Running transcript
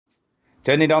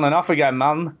Turn it on and off again,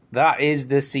 man. That is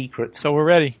the secret. So we're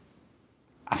ready.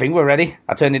 I think we're ready.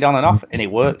 I turned it on and off, and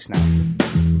it works now.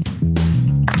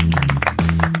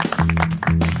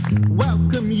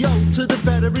 Welcome, yo, to the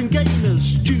veteran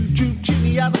gamers. Juju,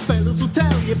 Jimmy, other fellas will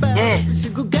tell you about every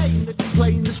single game that you're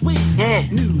playing this week.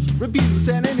 News, reviews,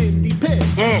 and an indie pick.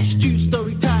 Stu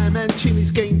story time and Jimmy's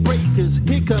game breakers.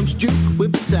 Here comes Duke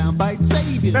with the soundbite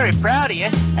savior. Very proud of you.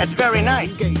 That's very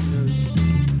nice. Gamers.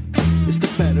 It's the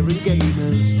veteran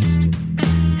gamers.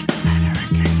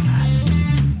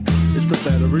 It's the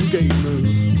veteran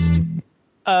gamers.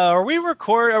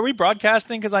 Are we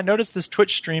broadcasting? Because I noticed this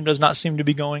Twitch stream does not seem to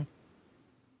be going.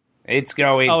 It's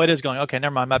going. Oh, it is going. Okay,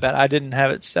 never mind. My bad. I didn't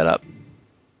have it set up.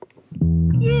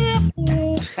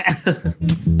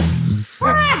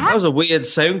 That was a weird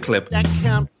sound clip. That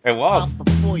counts. It was.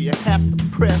 Before you have to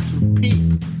press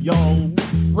repeat, yo.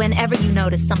 Whenever you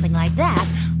notice something like that,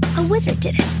 a wizard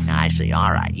did it. I see.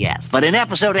 All right, yes. But in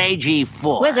episode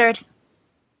AG4... Wizard.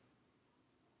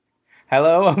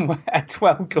 Hello and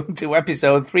welcome to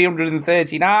episode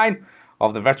 339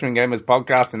 of the Veteran Gamers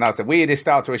Podcast, and that's the weirdest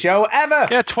start to a show ever.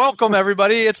 Yeah, welcome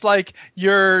everybody. It's like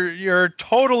you're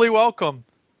totally welcome.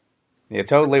 You're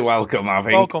totally welcome, I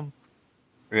think. Welcome.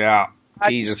 Yeah,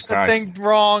 Jesus Christ. Things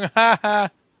wrong. I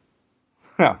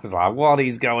was like, what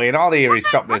is going on here? He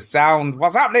stopped the sound.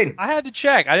 What's happening? I had to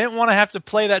check. I didn't want to have to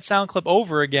play that sound clip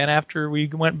over again after we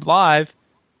went live.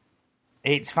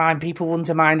 It's fine. People wouldn't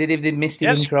have minded if they missed the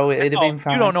intro. It'd have been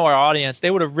fine. You don't know our audience. They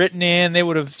would have written in. They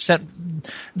would have sent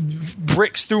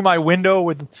bricks through my window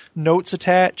with notes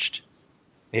attached.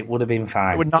 It would have been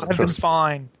fine. It would not have been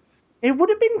fine. It would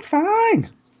have been fine.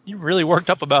 You really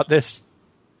worked up about this.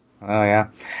 Oh, yeah.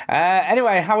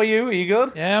 Anyway, how are you? Are you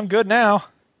good? Yeah, I'm good now.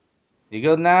 You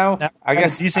good now? I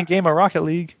guess a decent game of Rocket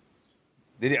League.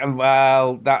 Did it?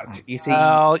 Well, that you see.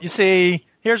 Well, you see,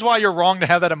 here's why you're wrong to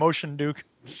have that emotion, Duke.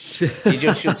 You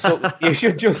just should suck. You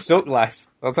should just suck less.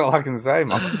 That's all I can say,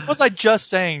 man. What was I just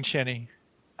saying, Chinny?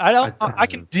 I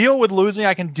can deal with losing.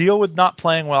 I can deal with not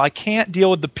playing well. I can't deal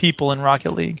with the people in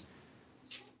Rocket League.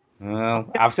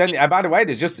 Well, I've sent it. By the way,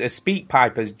 there's just a speak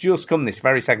pipe has just come this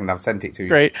very second. I've sent it to you.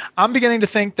 Great. I'm beginning to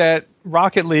think that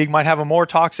Rocket League might have a more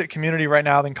toxic community right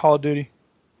now than Call of Duty.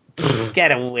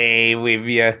 Get away with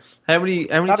you. How many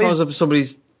times have somebody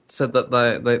said that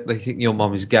they think your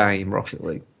mom is gay in Rocket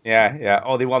League? Yeah.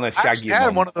 Or they want to shag you. I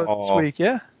had one of those this week,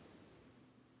 yeah.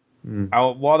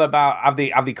 Oh, what about,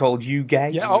 have they called you gay?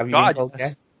 Yeah, oh God, yes.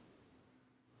 Gay?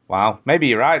 Wow, maybe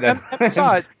you're right then.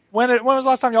 Besides, when was the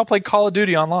last time y'all played Call of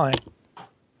Duty online?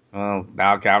 Well,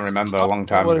 I can't remember a long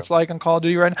time what ago. It's like on Call of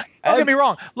Duty right now. Don't get me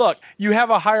wrong. Look, you have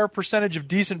a higher percentage of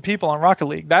decent people on Rocket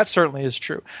League. That certainly is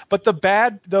true. But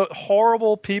the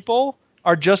horrible people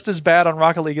are just as bad on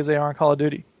Rocket League as they are on Call of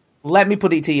Duty. Let me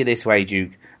put it to you this way,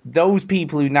 Duke. Those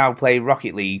people who now play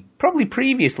Rocket League probably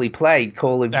previously played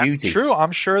Call of Duty. That's true.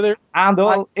 I'm sure they're...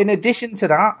 And in addition to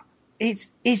that, it's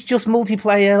just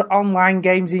multiplayer online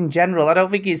games in general. I don't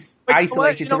think it's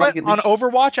isolated to Rocket League. On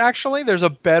Overwatch, actually, there's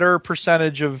a better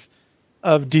percentage of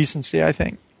decency, I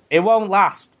think. It won't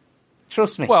last.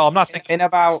 Trust me. Well, I'm not saying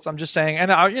I'm just saying,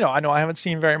 and I know I haven't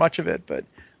seen very much of it, but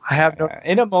I have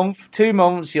in a month, 2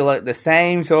 months, you'll have the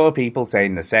same sort of people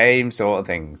saying the same sort of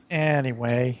things.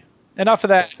 Anyway, enough of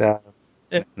that.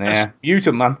 Mute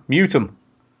them, man. Mute them.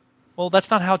 Well,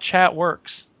 that's not how chat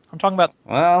works. I'm talking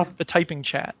about the typing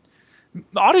chat.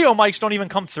 Audio mics don't even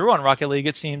come through on Rocket League,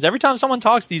 it seems. Every time someone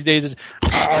talks these days, it's...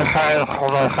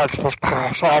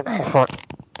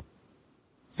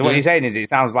 So what you're saying is it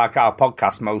sounds like our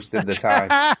podcast most of the time.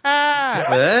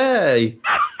 Hey!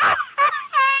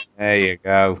 There you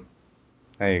go.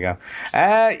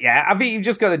 I think you've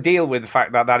just got to deal with the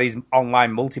fact that is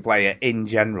online multiplayer in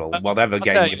general, whatever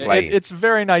game you play. It's a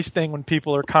very nice thing when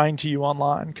people are kind to you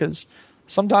online, because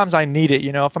sometimes I need it.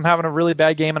 If I'm having a really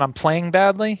bad game and I'm playing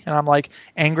badly and I'm like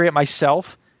angry at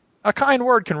myself, a kind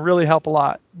word can really help a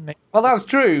lot. Well, that's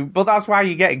true, but that's why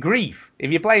you get grief.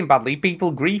 If you're playing badly, people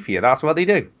grief you. That's what they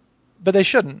do. But they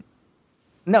shouldn't.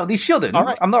 No, they shouldn't. All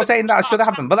right, I'm not saying that should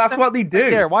happen, but that's what they do. Right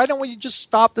there. Why don't we just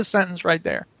stop the sentence right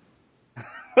there?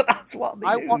 But that's what they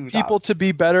do. I want people to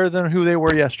be better than who they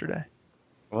were yesterday.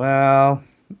 Well,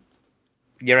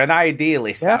 you're an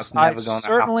idealist. Yes, I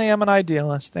certainly am an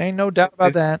idealist. There ain't no doubt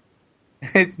about that.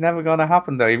 It's never going to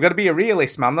happen, though. You've got to be a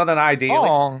realist, man, not an idealist.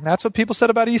 Wrong. That's what people said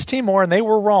about East Timor, and they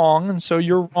were wrong, and so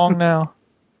you're wrong now.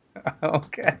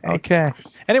 Okay.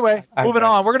 Anyway, moving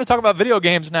on. We're going to talk about video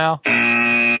games now.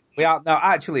 We are now.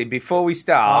 Actually, before we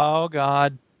start, oh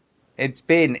God, it's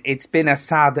been a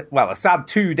sad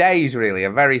 2 days, really.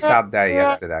 A very sad day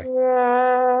yesterday.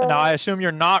 Now, I assume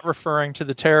you're not referring to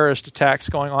the terrorist attacks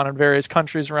going on in various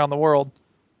countries around the world.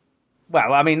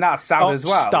 Well, I mean, that's sad as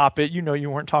well. Stop it. You know you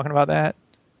weren't talking about that.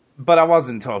 But I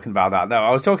wasn't talking about that, no.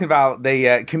 I was talking about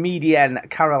the comedian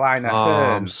Carolina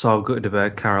Hearn. I'm so good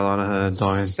about Carolina Hearn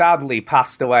dying. Sadly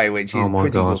passed away, which is pretty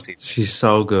gutted. She's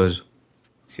so good.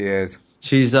 She is.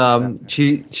 She's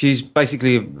she's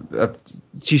basically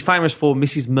she's famous for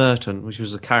Mrs. Merton, which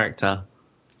was a character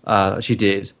she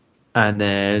did, and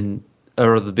then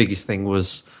her other biggest thing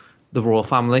was the Royal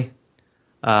Family.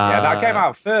 Yeah, that came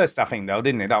out first, I think, though,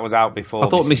 didn't it? That was out before. I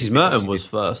thought Mrs. Merton was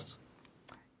first.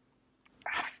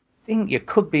 I think you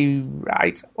could be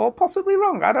right or possibly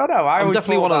wrong. I don't know. I'm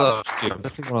definitely one of those. I'm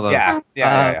definitely one of those.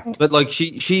 Yeah. But like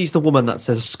she's the woman that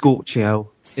says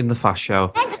Scorchio in the Fast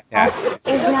Show. Yeah.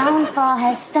 Is known for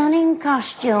her stunning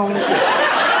costumes. Ladies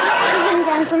and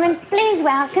gentlemen, please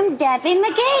welcome Debbie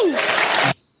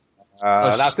McGee.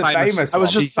 That's a famous I one.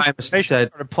 was just She famously said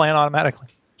started playing automatically.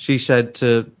 she said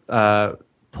to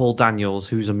Paul Daniels,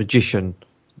 who's a magician,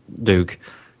 Duke.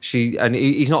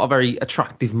 He's not a very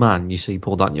attractive man, you see,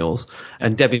 Paul Daniels.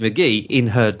 And Debbie McGee, in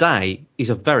her day,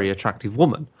 is a very attractive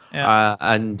woman. Yeah.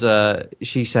 And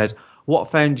she said,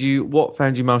 "What found you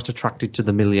most attracted to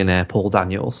the millionaire Paul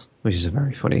Daniels?" Which is a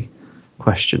very funny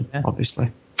question,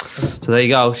 obviously. So there you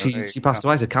go. She passed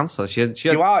away to cancer. She had,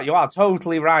 You are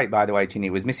totally right, by the way, Tini.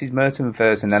 It was Mrs. Merton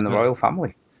first, and then the Royal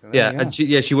Family. So and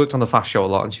she worked on the Fast Show a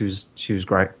lot, and she was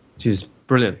great. She was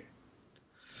brilliant.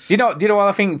 Do you know what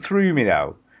I think threw me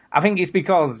though? I think it's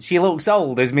because she looks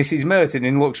old as Mrs. Merton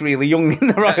and looks really young in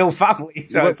the Royal Family.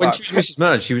 So when she was Mrs.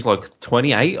 Merton, she was like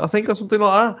 28, I think, or something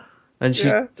like that. And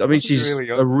she's really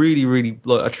young. a really, really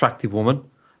like, attractive woman.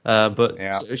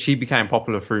 But she became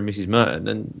popular through Mrs. Merton,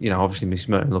 and obviously Mrs.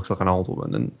 Merton looks like an old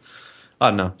woman, and I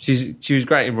don't know. She was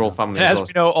great in Royal Family. And as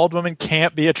we know, old women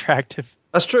can't be attractive.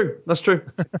 That's true. It's true.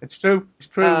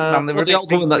 The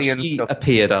old woman that she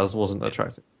appeared as wasn't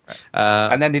attractive.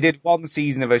 And then they did one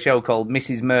season of a show called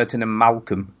Mrs. Merton and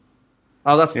Malcolm.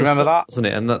 Oh, that's you remember that, wasn't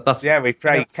it? And that's with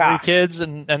Craig Cash. 3 kids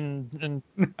and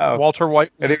Walter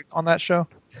White was on that show.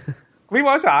 We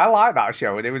watched that. I like that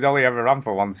show, and it was only ever run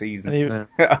for one season.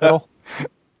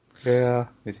 Yeah,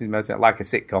 Mrs. Merton, like a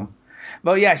sitcom.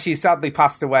 But yeah, she sadly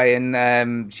passed away,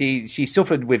 and she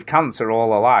suffered with cancer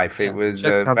all her life. It was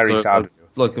very sad.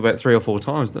 Like about 3 or 4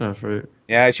 times, didn't her?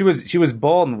 Yeah, she was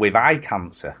born with eye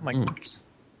cancer. Oh my goodness.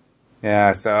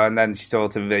 Yeah, so and then she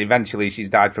sort of eventually she's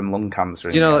died from lung cancer.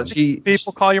 Do you know that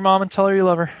people call your mom and tell her you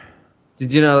love her?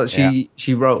 Did you know that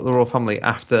she wrote The Royal Family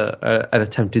after an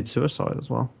attempted suicide as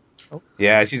well?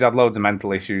 Yeah, she's had loads of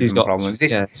mental issues and problems.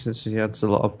 Yeah, she had a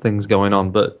lot of things going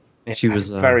on, but she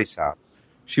was very sad.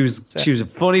 She was a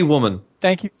funny woman.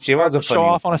 Thank you. She was a show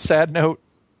off on a sad note.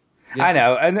 Yeah. I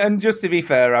know, and just to be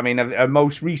fair, I mean, her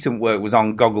most recent work was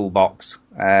on Gogglebox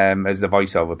as the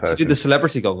voiceover person. She did the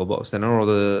celebrity Gogglebox then,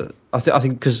 or I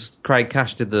think because Craig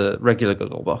Cash did the regular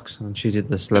Gogglebox and she did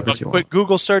the celebrity one. Quick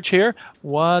Google search here.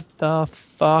 What the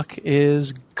fuck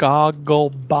is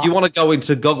Gogglebox? You want to go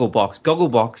into Gogglebox?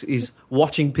 Gogglebox is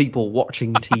watching people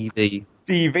watching TV.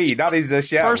 TV, that is a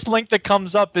show. First link that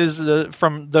comes up is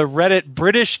from the Reddit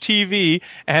British TV,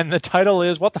 and the title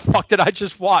is "What the fuck did I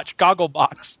just watch?"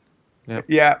 Gogglebox. Yep.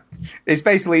 Yeah, it's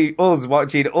basically us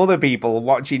watching other people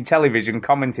watching television,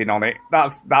 commenting on it.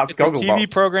 That's Gogglebox. It's a TV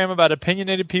program about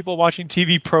opinionated people watching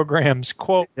TV programs.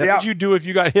 Quote, what would you do if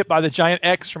you got hit by the giant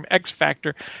X from X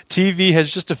Factor? TV has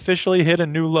just officially hit a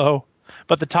new low.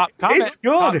 But the top comment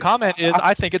is,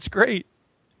 I think it's great.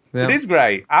 Yeah. It is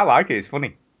great. I like it. It's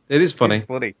funny. It is funny. It's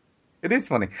funny. It is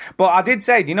funny. But I did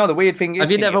say, do you know the weird thing is...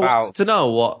 Have you never wanted to know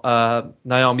what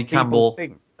Naomi Campbell...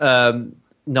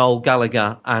 Noel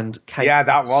Gallagher and Kate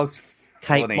Moss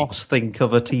think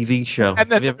of a TV show.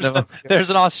 And then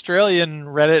there's an Australian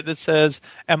Reddit that says,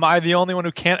 "Am I the only one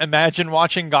who can't imagine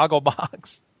watching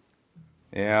Gogglebox?"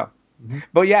 Yeah.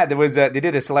 But yeah, there was they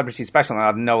did a celebrity special and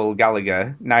had Noel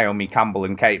Gallagher, Naomi Campbell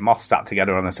and Kate Moss sat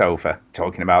together on a sofa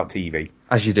talking about TV.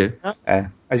 As you do.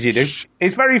 As you do.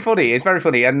 It's very funny. It's very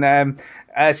funny. And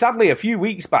sadly, a few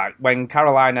weeks back, when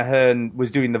Carolina Hearn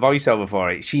was doing the voiceover for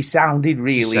it, she sounded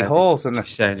really hoarse. And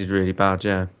she sounded really bad,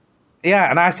 yeah. Yeah,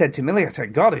 and I said to Millie, I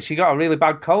said, God, has she got a really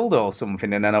bad cold or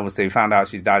something? And then obviously we found out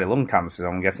she's died of lung cancer, so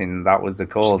I'm guessing that was the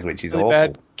cause, which is really awful.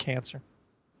 Bad cancer.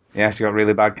 Yeah, she got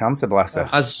really bad cancer, bless her.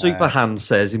 As Superhand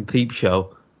says in Peep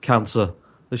Show, cancer,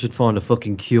 they should find a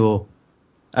fucking cure.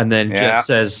 And then Jess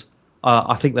says,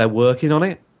 I think they're working on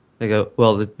it. They go,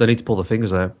 well, they need to pull their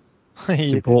fingers out.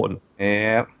 It's important.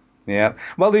 Yeah.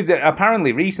 Well,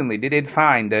 apparently recently they did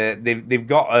find they've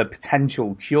got a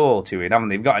potential cure to it, haven't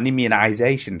they? They've got an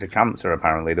immunisation to cancer,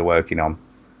 apparently, they're working on.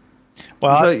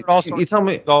 Well, you tell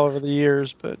me all over the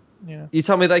years, but Yeah. You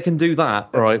tell me they can do that,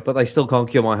 right? But they still can't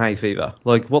cure my hay fever.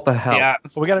 Like, what the hell? Yeah.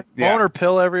 Well, we got a boner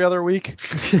pill every other week.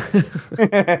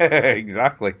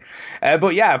 Exactly.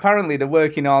 But yeah, apparently they're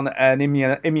working on an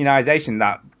immunization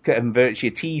that converts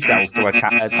your T cells to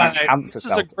attack cancer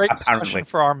cells. This is a great discussion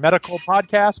for our medical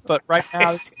podcast, but right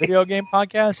now it's a video game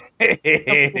podcast.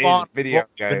 It move on is video what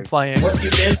we've been games. playing. What you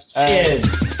missed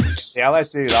is. Yeah,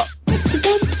 let's do that. What you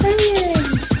been playing?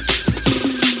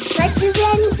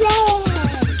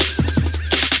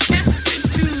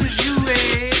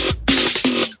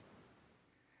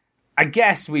 I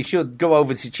guess we should go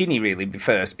over to Chinny really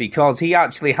first, because he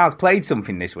actually has played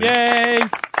something this week. Yay!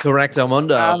 Correct,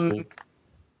 Armando.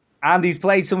 And he's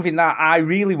played something that I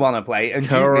really want to play, and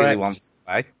Duke really wants to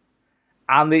play.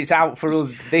 And it's out for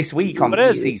us this week on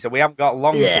PC, so we haven't got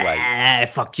long to wait. Yeah,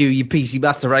 fuck you, you PC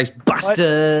Master Race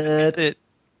bastard.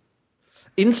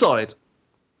 Inside.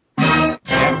 That's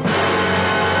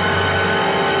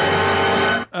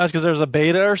because there's a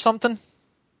beta or something?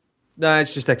 No,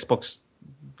 it's just Xbox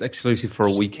exclusive for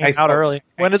a week. Came out early.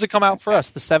 When does it come out for us?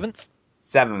 The 7th?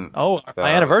 7th. Oh,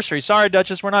 my anniversary. Sorry,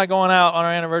 Duchess, we're not going out on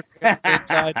our anniversary.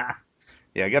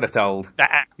 Yeah, get it told.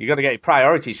 You got to get your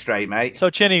priorities straight, mate. So,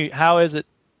 Chinny, how is it?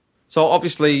 So,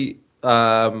 obviously,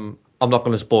 I'm not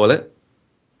going to spoil it.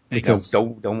 Because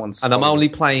don't want to spoil and I'm only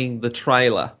this. playing the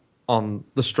trailer on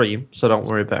the stream, so don't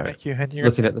worry about Thank it. you. And you're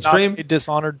Looking at the not stream. be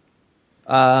Dishonored.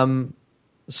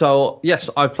 So, yes,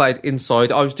 I've played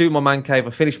Inside. I was doing my man cave. I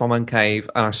finished my man cave,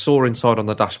 and I saw Inside on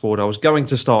the dashboard. I was going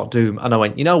to start Doom, and I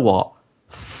went, you know what?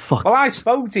 Fuck. Well, I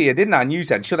spoke to you, didn't I? And you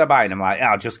said, should I buy it? And I'm like,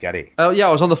 I'll just get it. Oh, yeah,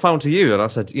 I was on the phone to you, and I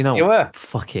said, you know You what? were.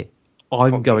 Fuck it.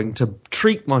 I'm going to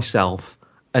treat myself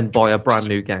and buy a brand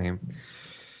new game.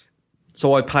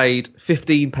 So I paid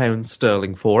 £15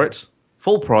 sterling for it,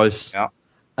 full price,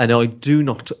 and I do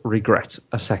not regret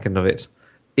a second of it.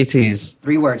 It is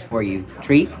 3 words for you.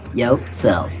 Treat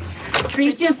yourself.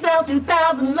 Treat yourself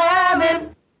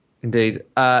 2011. indeed.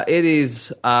 It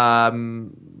is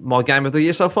my game of the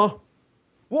year so far.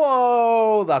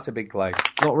 Whoa, that's a big claim.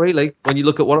 Not really. When you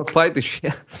look at what I've played this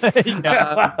year,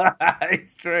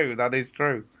 It's true. That is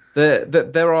true.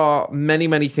 there are many,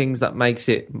 many things that makes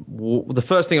it. The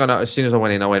first thing I noticed as soon as I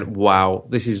went in, I went, "Wow,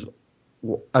 this is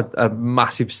a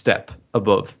massive step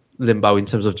above Limbo in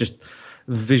terms of just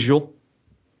visual."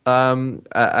 And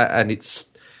it's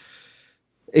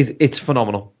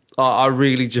phenomenal. I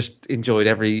really just enjoyed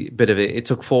every bit of it. It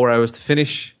took 4 hours to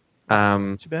finish.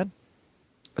 Not too bad.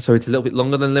 So it's a little bit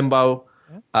longer than Limbo.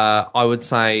 I would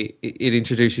say it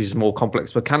introduces more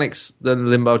complex mechanics than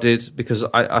Limbo did, because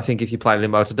I think if you play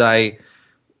Limbo today,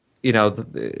 you know,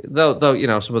 though you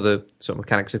know, some of the sort of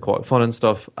mechanics are quite fun and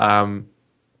stuff.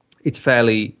 It's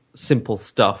fairly simple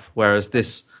stuff, whereas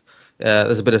this.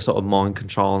 There's a bit of sort of mind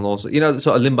control, and also, you know,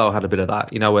 sort of Limbo had a bit of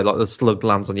that, you know, where like the slug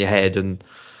lands on your head and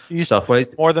stuff. Where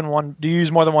more than one? Do you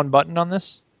use more than one button on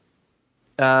this?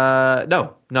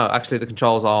 No, actually the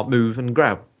controls are move and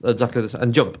grab exactly the same,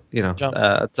 and jump, you know,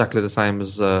 exactly the same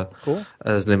as cool.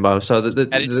 as Limbo. So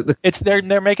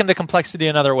they're making the complexity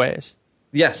in other ways.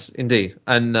 Yes, indeed,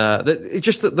 and it's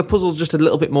just that the puzzle's just a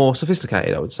little bit more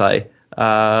sophisticated, I would say.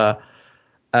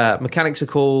 Mechanics are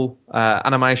cool.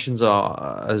 Animations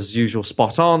are, as usual,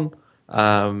 spot on.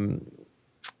 I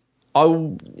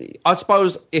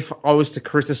suppose if I was to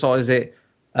criticize it,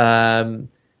 I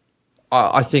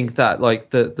think that like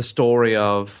the story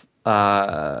of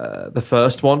the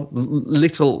first one,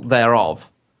 little thereof,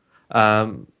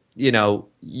 you know,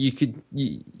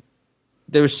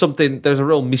 there's a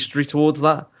real mystery towards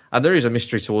that. And there is a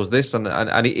mystery towards this, and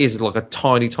it is like a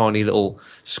tiny, tiny little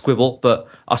squibble. But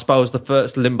I suppose the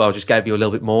first Limbo just gave you a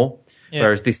little bit more,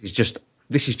 whereas this is just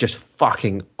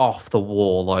fucking off the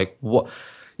wall. Like, what,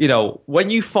 you know, when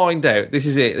you find out, this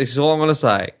is it. This is all I'm going to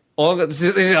say. It's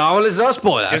not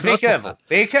spoiler. Just be careful.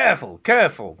 Be careful.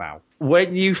 Careful now.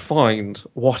 When you find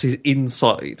what is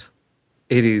inside,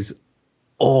 it is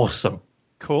awesome.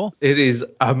 Cool. It is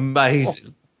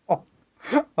amazing.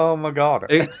 Oh my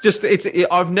god!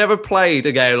 I've never played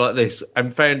a game like this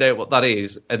and found out what that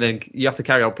is, and then you have to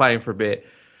carry on playing for a bit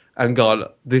and gone,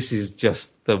 this is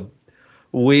just the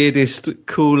weirdest,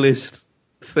 coolest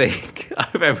thing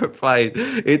I've ever played.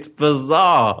 It's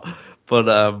bizarre, but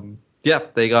yeah,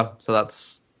 there you go. So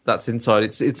that's Inside.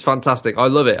 It's fantastic. I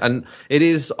love it, and it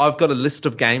is. I've got a list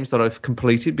of games that I've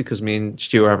completed because me and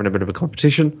Stu are having a bit of a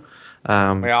competition.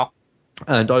 Yeah.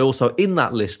 And I also, in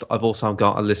that list, I've also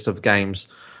got a list of games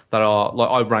that are, like,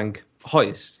 I rank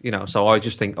highest, you know, so I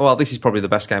just think, oh, well, this is probably the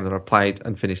best game that I've played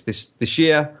and finished this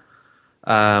year.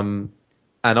 And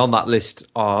on that list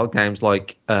are games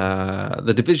like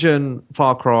The Division,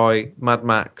 Far Cry, Mad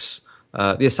Max,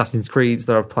 the Assassin's Creeds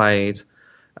that I've played,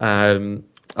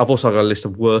 I've also got a list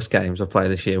of worst games I've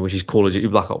played this year, which is Call of Duty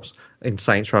Black Ops, in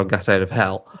Saints Row, Gat Out of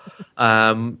Hell.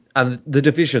 And The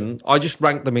Division, I just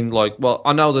ranked them in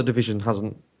I know The Division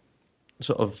hasn't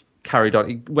sort of carried on.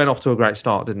 It went off to a great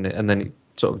start, didn't it? And then it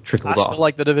sort of trickled off. I still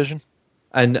like The Division.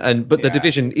 But The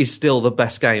Division is still the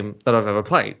best game that I've ever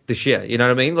played this year. You know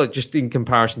what I mean? Like, just in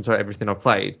comparison to everything I've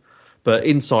played. But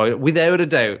Inside, without a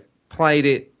doubt, played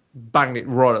it, banged it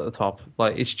right at the top.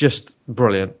 Like, it's just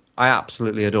brilliant. I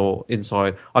absolutely adore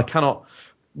Inside. I cannot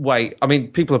wait. I mean,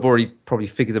 people have already probably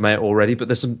figured them out already, but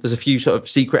there's a few sort of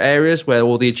secret areas where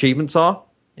all the achievements are.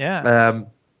 Yeah.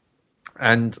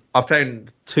 And I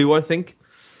found 2, I think,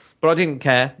 but I didn't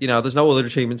care. You know, there's no other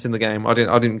achievements in the game. I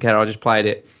didn't care. I just played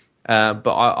it. But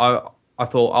I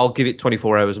thought I'll give it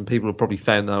 24 hours, and people have probably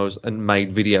found those and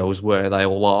made videos where they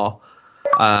all are.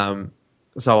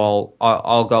 So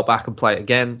I'll go back and play it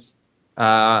again.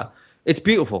 It's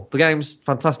beautiful. The game's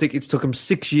fantastic. It's took them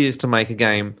 6 years to make a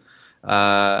game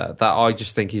that I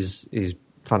just think is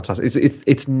fantastic.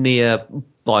 It's near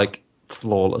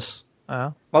flawless.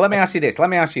 Well, let me ask you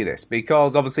this,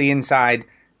 because obviously Inside,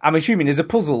 I'm assuming, is a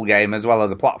puzzle game as well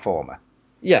as a platformer.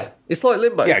 Yeah, it's like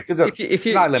Limbo. Yeah, because if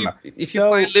you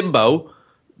play Limbo,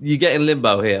 you get in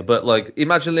Limbo here. But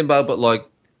imagine Limbo, but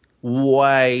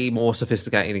way more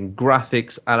sophisticated in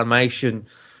graphics, animation.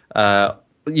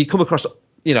 You come across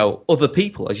other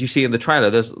people, as you see in the trailer.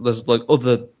 There's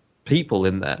other people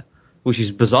in there, which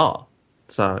is bizarre.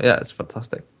 So yeah, it's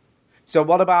fantastic. So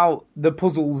what about the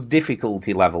puzzle's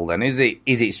difficulty level then? Is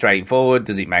it straightforward?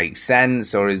 Does it make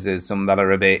sense, or is there some that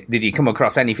are a bit? Did you come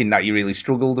across anything that you really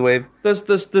struggled with? There's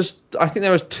I think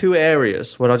there was 2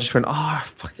 areas where I just went,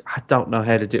 fuck, I don't know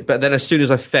how to do it. But then as soon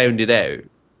as I found it out,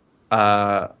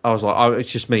 I was like, it's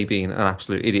just me being an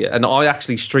absolute idiot. And I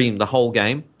actually streamed the whole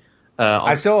game.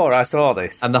 I saw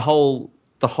this, and the whole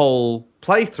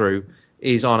playthrough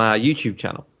is on our YouTube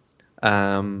channel.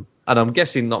 And I'm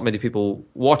guessing not many people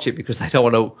watch it because they don't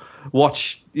want to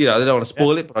watch, they don't want to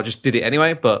spoil it, but I just did it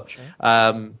anyway. But,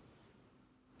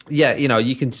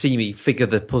 you can see me figure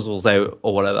the puzzles out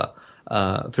or whatever,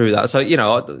 through that. So,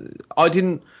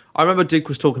 I remember Duke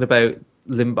was talking about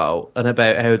Limbo and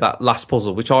about how that last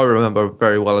puzzle, which I remember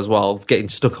very well as well, getting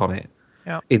stuck on it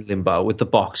in Limbo with the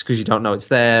box because you don't know it's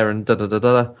there and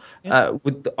da-da-da-da. Yeah.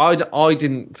 I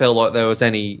didn't feel like there was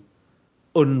any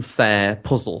unfair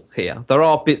puzzle here. There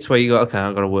are bits where you go, okay,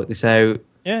 I've got to work this out.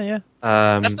 Yeah.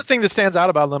 That's the thing that stands out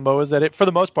about Limbo, is that for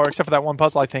the most part, except for that one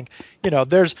puzzle, I think,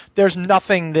 there's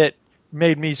nothing that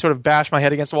made me sort of bash my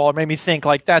head against the wall or made me think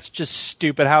that's just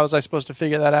stupid. How was I supposed to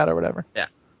figure that out or whatever? Yeah.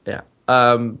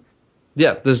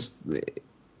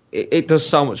 It does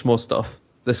so much more stuff,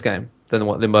 this game, than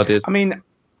what Limbo did. I mean,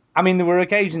 there were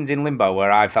occasions in Limbo where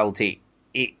I felt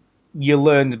you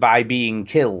learned by being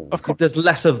killed. Of course, there's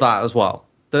less of that as well.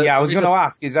 I was going to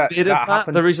ask, is that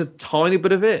happened? There is a tiny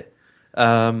bit of it.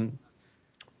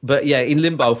 But yeah, in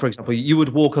Limbo, for example, you would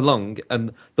walk along,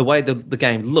 and the way the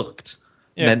game looked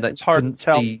meant that it's hard you to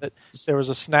tell see that there was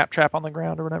a snap trap on the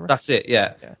ground or whatever. That's it,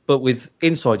 yeah. But with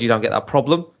Inside, you don't get that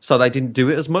problem, so they didn't do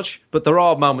it as much. But there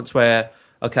are moments where,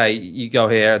 okay, you go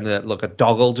here, and a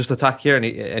dog will just attack you,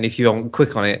 and if you aren't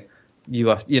quick on it, you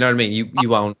know what I mean? You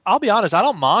won't. I'll be honest, I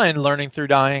don't mind learning through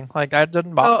dying. That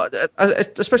doesn't bother me.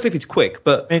 Especially if it's quick.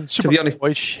 But to be honest,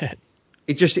 shit.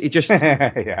 It just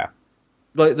yeah.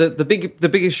 The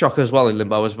biggest shock as well in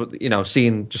Limbo was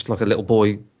seeing just a little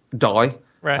boy die.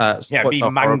 Right.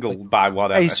 Being mangled by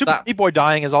whatever. Hey, Super Meat Boy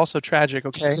dying is also tragic.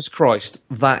 Okay. Jesus Christ,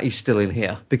 that is still in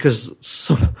here because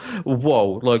some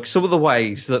of the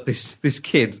ways that this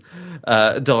kid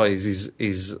dies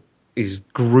is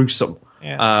gruesome.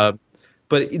 Yeah.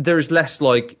 But there is less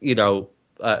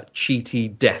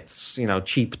cheaty deaths,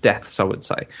 cheap deaths, I would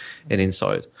say, in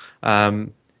Inside.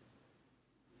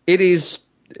 It is,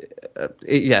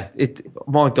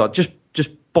 my God, just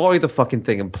buy the fucking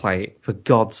thing and play it, for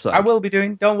God's sake. I will be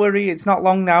doing. Don't worry, it's not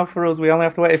long now for us. We only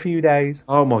have to wait a few days.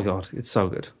 Oh my God, it's so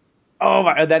good. Oh,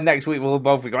 and then next week we'll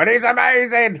both be going, it's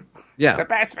amazing. Yeah. It's the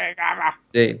best thing ever.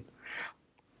 Yeah.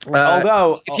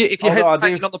 Although if you're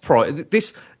hesitating on the price,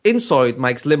 this Inside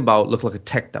makes Limbo look like a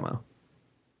tech demo.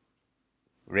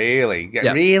 Really?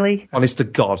 Yeah. Really? Honest to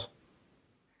God.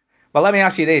 Well, let me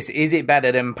ask you this: is it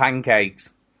better than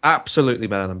Pancakes? Absolutely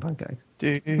better than Pancakes.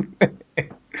 Dude.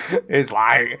 It's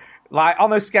like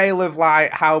on a scale of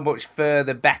how much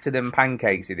further better than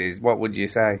Pancakes it is. What would you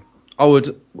say? I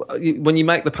would, when you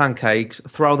make the pancakes,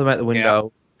 throw them out the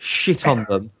window, shit on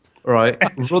them. Right,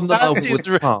 run them over with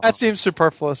the palm. That seems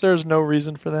superfluous. There's no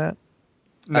reason for that.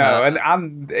 No,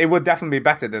 and it would definitely be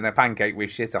better than a pancake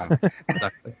with shit on.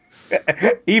 Exactly.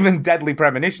 Even Deadly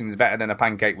Premonition's better than a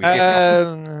pancake with shit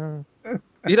on.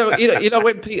 You know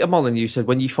when Peter Molyneux said,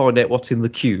 when you find out what's in the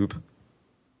cube,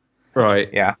 right?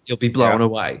 Yeah. You'll be blown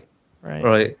away.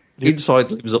 Right.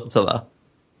 Inside lives up to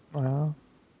that.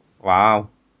 Wow.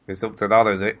 It's up to that,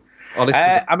 is it?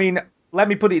 I mean, let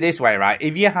me put it this way, right?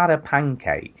 If you had a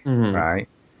pancake, right?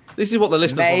 This is what the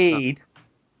listeners want.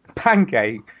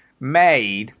 Pancake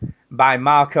made by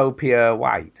Marco Pierre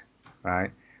White,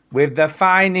 right? With the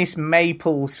finest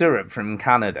maple syrup from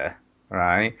Canada,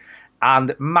 right?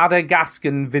 And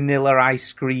Madagascar vanilla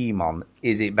ice cream on.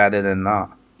 Is it better than that?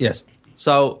 Yes.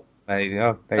 So there you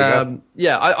go.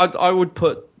 Yeah, I would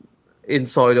put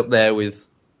Inside up there with,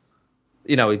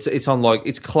 it's on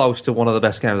it's close to one of the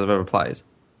best games I've ever played.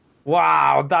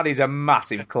 Wow, that is a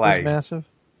massive claim. It's massive.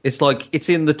 It's it's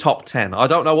in the top 10. I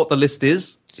don't know what the list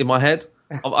is in my head.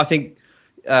 I think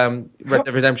Red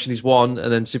Dead Redemption is one,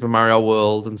 and then Super Mario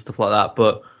World and stuff like that.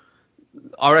 But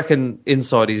I reckon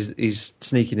Inside is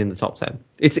sneaking in the top 10.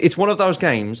 It's one of those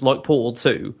games like Portal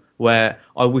 2 where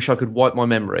I wish I could wipe my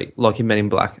memory, like in Men in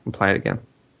Black, and play it again.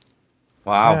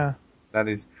 Wow, yeah. That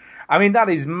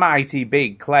is mighty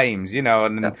big claims,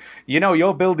 and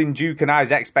you're building Duke and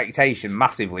I's expectation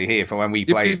massively here for when we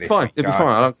play this. It'd be fine.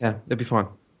 I don't care. It'd be fine.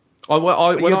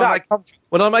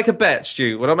 When I make a bet,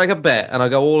 Stu, and I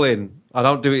go all in, I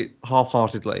don't do it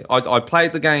half-heartedly. I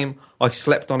played the game, I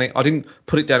slept on it, I didn't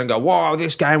put it down and go, wow,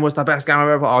 this game was the best game I've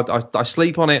ever. I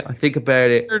sleep on it, I think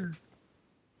about it,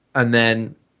 and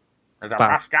then. The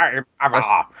best game ever.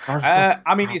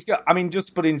 Just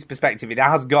to put it into perspective, it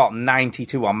has got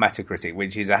 92 on Metacritic,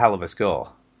 which is a hell of a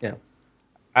score. Yeah.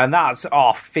 And that's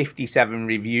off 57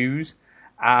 reviews,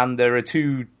 and there are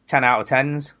 2 10 out of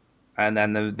 10s. And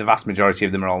then the vast majority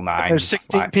of them are all 9. There's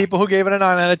 16 people who gave it a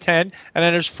 9 out of 10, and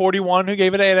then there's 41 who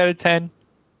gave it an 8 out of 10.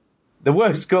 The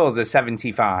worst scores are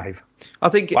 75. I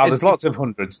think. There's lots of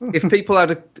hundreds. If people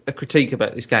had a critique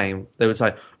about this game, they would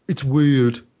say it's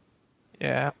weird.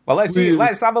 Yeah. Well, let's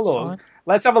have a look.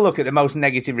 Let's have a look at the most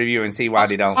negative review and see why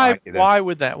they don't like it. Why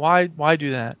would that? Why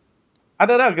do that? I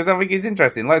don't know, because I think it's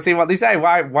interesting. Let's see what they say.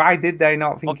 Why did they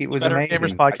not think it was amazing?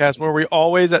 Gamers Podcast, where we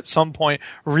always at some point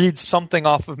read something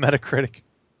off of Metacritic.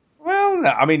 Well,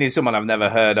 no, it's someone I've never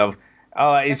heard of.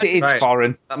 Oh, it's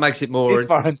foreign. That makes it more. It's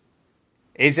foreign.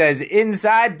 It says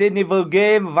Inside the Niveau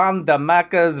Game van de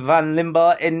Makers van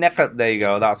Limbo in Neckert. There you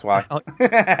go. That's why.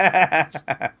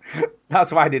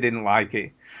 That's why they didn't like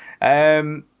it.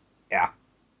 Yeah.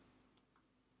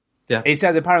 Yeah. It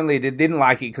says apparently they didn't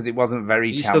like it because it wasn't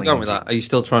very challenging. Are you still going with that? Are you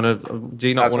still trying to? Do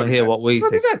you not want to hear what we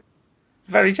think? That's what he said. It's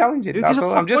very challenging. That's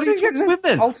all. I'm just saying. With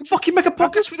then? Fucking make a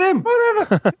podcast with him.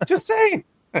 Whatever. Just saying.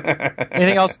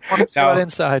 Anything else you want to say about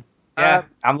Inside? Yeah,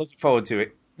 I'm looking forward to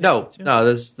it. No.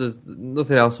 There's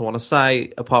nothing else I want to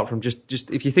say apart from just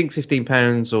if you think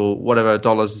 £15 or whatever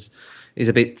dollars is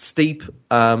a bit steep.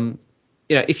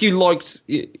 If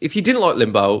you didn't like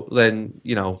Limbo, then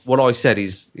what I said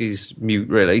is mute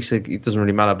really, so it doesn't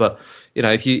really matter. But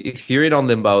if you're in on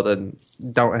Limbo, then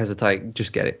don't hesitate,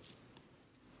 just get it.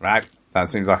 Right, that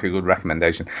seems like a good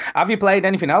recommendation. Have you played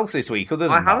anything else this week other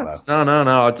than that?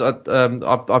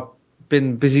 No. I've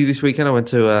been busy this weekend. I went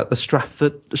to the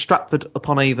Stratford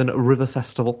upon Avon River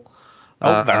Festival.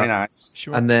 Oh, very nice.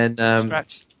 And then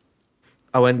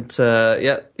I went.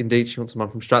 Indeed, she wants a man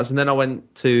from Strats. And then I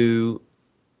went to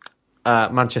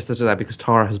Manchester today because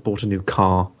Tara has bought a new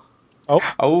car.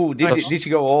 Did she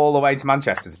go all the way to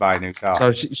Manchester to buy a new car?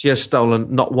 So she has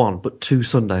stolen not one but 2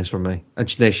 Sundays from me, and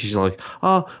she's like,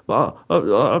 I'm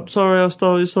sorry, I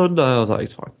stole your Sunday. I was like,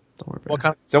 it's fine, don't worry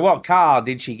about it. So what car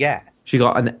did she get? She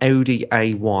got an Audi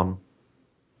A1.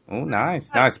 Oh,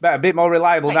 nice. A bit more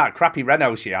reliable than that crappy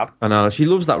Renault she had. I know, she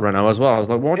loves that Renault as well. I was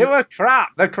like, why? They were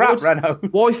crap. The crap Renault.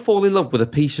 Why fall in love with a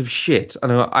piece of shit?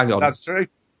 And I go, hang on. That's true.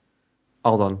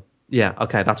 Hold on. Yeah,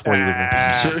 okay, that's why you're with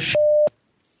me.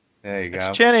 There you go.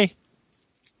 It's Jenny.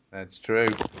 That's true.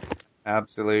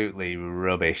 Absolutely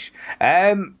rubbish.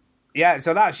 So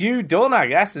that's you done, I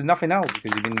guess. There's nothing else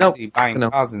because you've been busy buying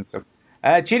cars and stuff.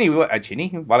 Chinny,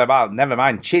 what about, never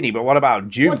mind Chinny, but what about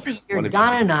Duke? Once a year,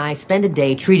 Donna and I spend a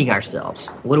day treating ourselves.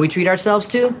 What do we treat ourselves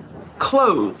to?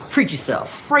 Clothes. Treat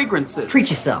yourself. Fragrances. Treat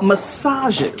yourself.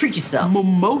 Massages. Treat yourself.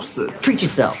 Mimosas. Treat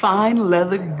yourself. Fine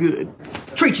leather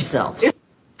goods. Treat yourself.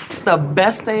 It's the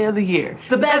best day of the year.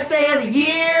 The best day of the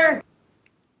year!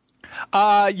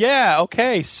 Yeah,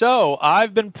 okay. So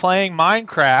I've been playing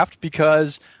Minecraft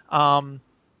because the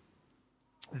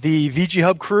VG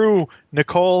Hub crew,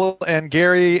 Nicole and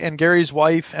Gary and Gary's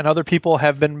wife and other people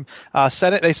have been they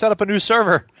set up a new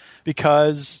server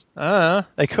because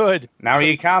they could. Now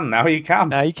you can.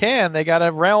 They got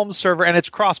a Realms server and it's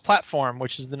cross-platform,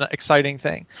 which is the exciting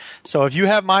thing. So if you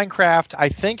have Minecraft, I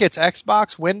think it's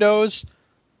Xbox, Windows,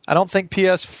 I don't think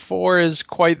PS4 is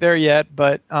quite there yet,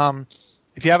 but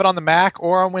if you have it on the Mac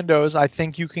or on Windows, I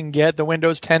think you can get the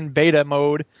Windows 10 beta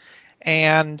mode.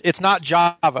 And it's not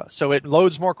Java, so it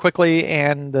loads more quickly,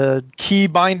 and the key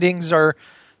bindings are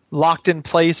locked in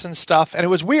place and stuff. And it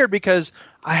was weird because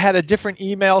I had a different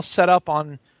email set up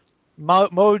on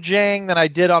Mojang than I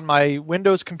did on my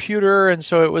Windows computer, and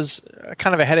so it was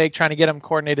kind of a headache trying to get them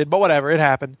coordinated, but whatever, it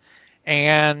happened.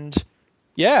 And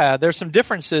yeah, there's some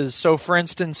differences. So for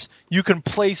instance, you can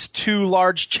place 2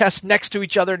 large chests next to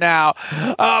each other now.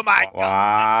 Oh my God.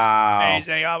 Wow. That's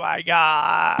amazing. Oh my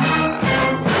God.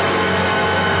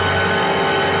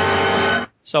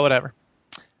 So whatever.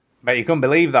 But you couldn't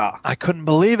believe that. I couldn't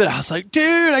believe it. I was like,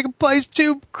 dude, I can place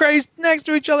 2 crates next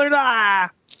to each other.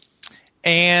 Ah!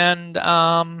 And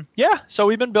yeah, so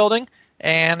we've been building,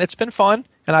 and it's been fun.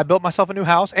 And I built myself a new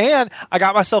house, and I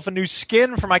got myself a new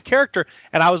skin for my character.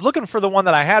 And I was looking for the one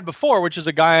that I had before, which is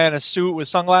a guy in a suit with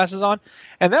sunglasses on.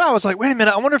 And then I was like, wait a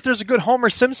minute, I wonder if there's a good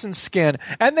Homer Simpson skin.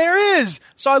 And there is!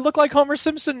 So I look like Homer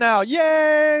Simpson now.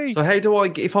 Yay! So how do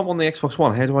I, if I'm on the Xbox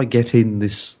One, how do I get in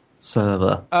this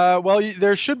server? Well,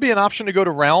 there should be an option to go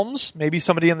to Realms. Maybe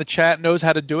somebody in the chat knows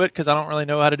how to do it, because I don't really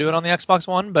know how to do it on the Xbox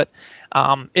One. But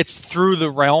it's through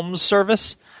the Realms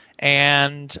service.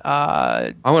 And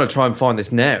I'm going to try and find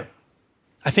this now.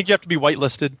 I think you have to be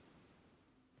whitelisted.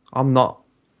 I'm not,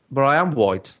 but I am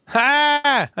white.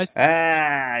 Ha! Well,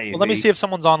 let me see if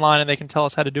someone's online and they can tell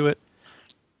us how to do it.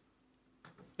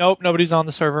 Nope, nobody's on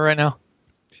the server right now.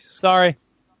 Sorry.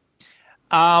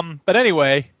 But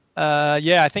anyway,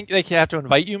 yeah, I think they have to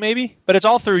invite you maybe, but it's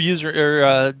all through user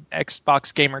or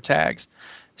Xbox gamer tags.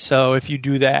 So if you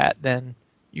do that, then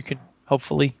you can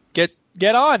hopefully get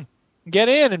on. Get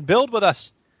in and build with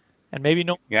us, and maybe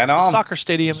Get on. Soccer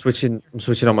stadium. I'm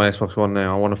switching on my Xbox One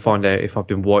now. I want to find out if I've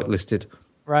been whitelisted.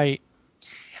 Right.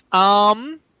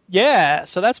 Yeah.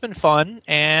 So that's been fun,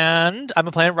 and I've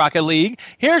been playing Rocket League.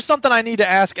 Here's something I need to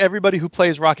ask everybody who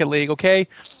plays Rocket League. Okay.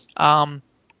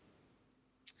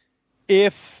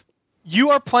 If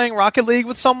you are playing Rocket League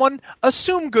with someone,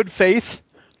 assume good faith.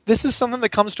 This is something that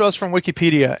comes to us from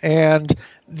Wikipedia, and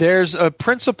there's a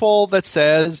principle that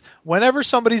says whenever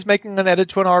somebody's making an edit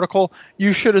to an article,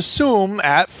 you should assume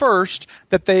at first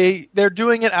that they're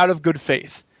doing it out of good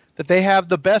faith, that they have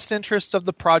the best interests of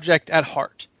the project at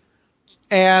heart.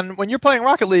 And when you're playing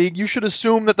Rocket League, you should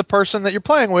assume that the person that you're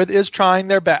playing with is trying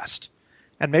their best.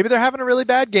 And maybe they're having a really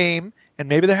bad game, and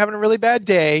maybe they're having a really bad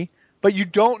day, but you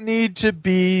don't need to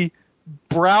be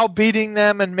browbeating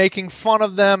them and making fun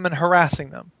of them and harassing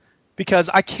them. Because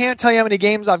I can't tell you how many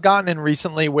games I've gotten in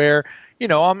recently where,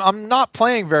 I'm not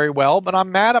playing very well, but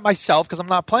I'm mad at myself because I'm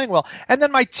not playing well. And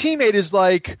then my teammate is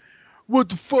like, what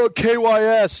the fuck,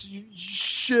 KYS,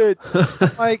 shit.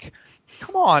 Like,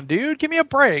 come on, dude, give me a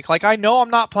break. Like, I know I'm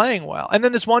not playing well. And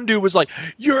then this one dude was like,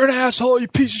 you're an asshole, you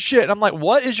piece of shit. And I'm like,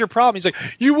 what is your problem? He's like,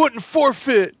 you wouldn't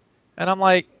forfeit. And I'm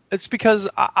like, it's because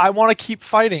I want to keep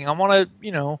fighting. I want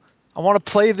to, I want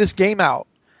to play this game out.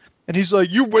 And he's like,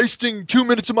 you're wasting 2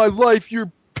 minutes of my life, you're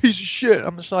a piece of shit.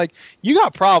 I'm just like, you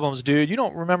got problems, dude. You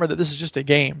don't remember that this is just a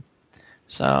game.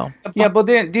 So yeah, but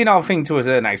do you not think to a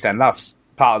certain extent that's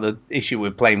part of the issue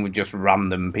with playing with just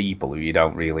random people who you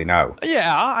don't really know?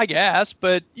 Yeah, I guess.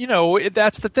 But,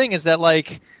 that's the thing is that,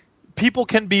 like, people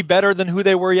can be better than who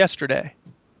they were yesterday.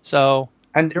 So.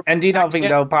 And do you not think,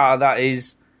 though, part of that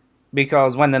is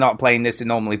because when they're not playing this, they're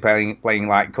normally playing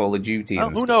like Call of Duty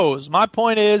and who knows? My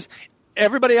point is,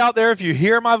 everybody out there, if you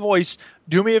hear my voice,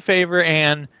 do me a favor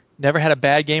and never had a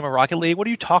bad game of Rocket League. What are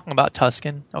you talking about,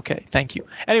 Tuscan? Okay, thank you.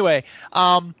 Anyway,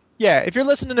 yeah, if you're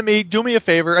listening to me, do me a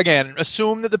favor. Again,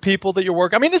 assume that the people that you're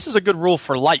working... I mean, this is a good rule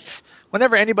for life.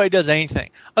 Whenever anybody does anything,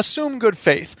 assume good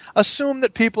faith. Assume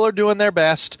that people are doing their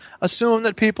best. Assume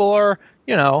that people are,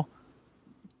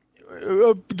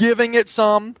 giving it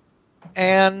some.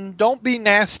 And don't be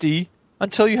nasty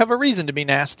until you have a reason to be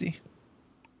nasty.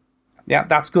 Yeah,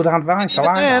 that's good advice. I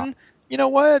like that. You know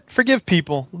what? Forgive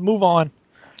people. Move on.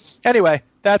 Anyway,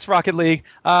 that's Rocket League.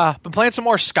 Been playing some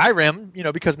more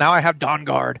Skyrim, because now I have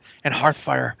Dawnguard and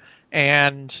Hearthfire.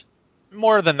 And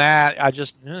more than that,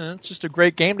 it's just a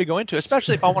great game to go into,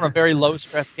 especially if I want a very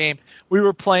low-stress game. We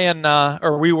were playing,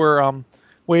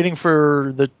 waiting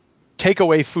for the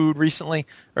takeaway food recently,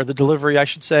 or the delivery, I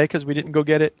should say, because we didn't go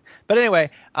get it. But anyway,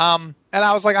 and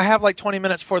I was like, I have like 20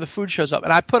 minutes before the food shows up.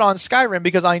 And I put on Skyrim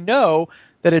because I know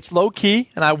that it's low-key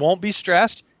and I won't be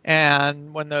stressed.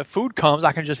 And when the food comes,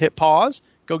 I can just hit pause,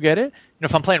 go get it. And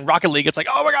if I'm playing Rocket League, it's like,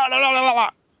 oh my God, blah, blah, blah, blah.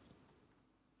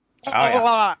 Oh,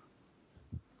 yeah.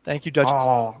 Thank you, Duchess.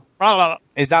 Oh.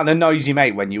 Is that the noise you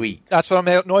make when you eat? That's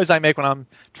noise I make when I'm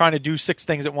trying to do 6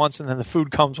 things at once and then the food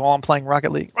comes while I'm playing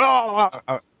Rocket League.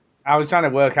 I was trying to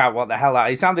work out what the hell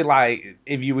it sounded like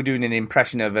if you were doing an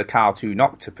impression of a cartoon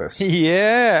octopus.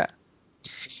 Yeah.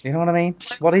 You know what I mean?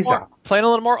 What is that? Playing a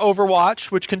little more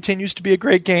Overwatch, which continues to be a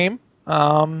great game.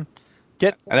 And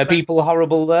are people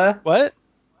horrible there? What?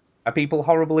 Are people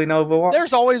horrible in Overwatch?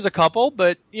 There's always a couple,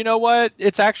 but you know what?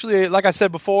 It's actually, like I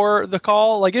said before the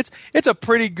call, like it's a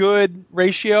pretty good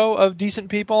ratio of decent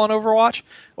people on Overwatch,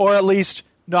 or at least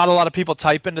not a lot of people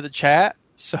type into the chat.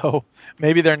 So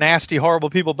maybe they're nasty, horrible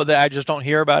people, but I just don't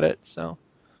hear about it. So,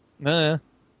 But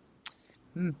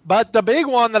the big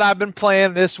one that I've been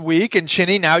playing this week, and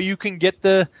Chinny, now you can get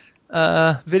the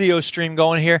video stream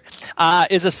going here,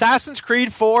 is Assassin's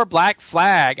Creed 4 Black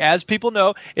Flag. As people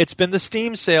know, it's been the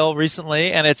Steam sale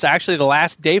recently, and it's actually the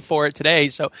last day for it today.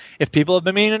 So if people have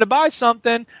been meaning to buy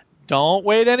something, don't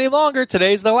wait any longer.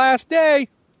 Today's the last day.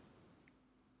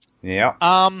 Yeah.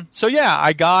 I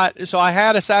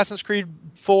had Assassin's Creed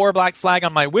 4 Black Flag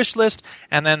on my wish list,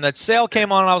 and then the sale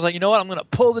came on, and I was like, you know what? I'm going to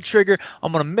pull the trigger.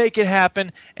 I'm going to make it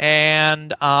happen,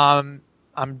 and I'm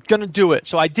going to do it.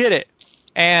 So I did it.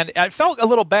 And I felt a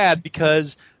little bad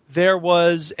because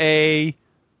I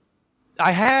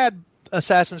had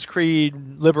Assassin's Creed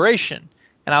Liberation,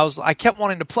 and I kept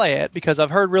wanting to play it because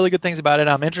I've heard really good things about it.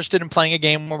 I'm interested in playing a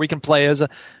game where we can play as a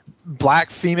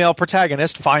black female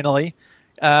protagonist, finally.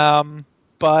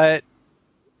 But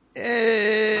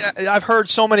I've heard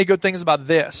so many good things about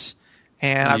this,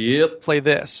 and I play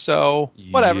this. So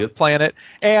whatever, playing it.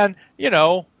 And,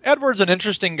 Edward's an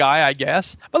interesting guy, I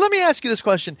guess. But let me ask you this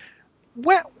question.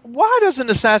 Why doesn't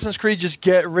Assassin's Creed just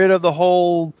get rid of the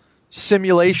whole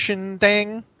simulation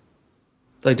thing?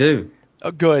 They do.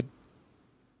 Oh, good.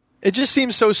 It just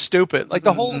seems so stupid. Like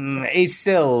the whole. He's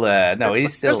still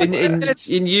he's still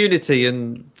in Unity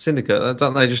and Syndicate.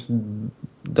 Don't they just?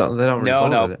 They don't really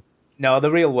bother with it. No, the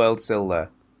real world's still there.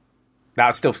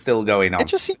 That stuff's still going on.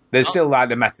 There's still like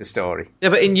the meta story. Yeah,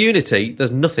 but in Unity, there's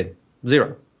nothing.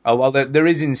 Zero. Oh well, there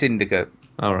is in Syndicate.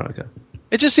 Oh right, okay.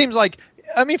 It just seems like.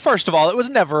 I mean, first of all, it was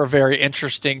never a very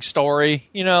interesting story.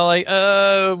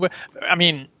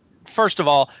 First of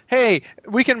all, hey,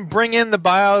 we can bring in the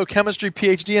biochemistry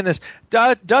PhD in this.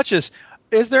 Duchess,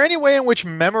 is there any way in which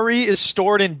memory is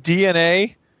stored in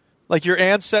DNA? Like your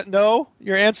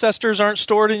ancestors aren't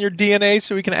stored in your DNA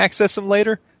so we can access them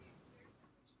later?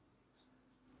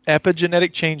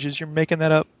 Epigenetic changes, you're making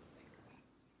that up.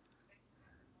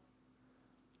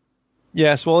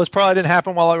 Yes, well, this probably didn't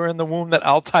happen while I were in the womb that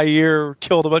Altair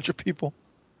killed a bunch of people.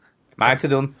 Might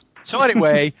have done. So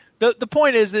anyway, the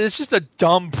point is that it's just a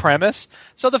dumb premise.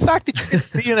 So the fact that you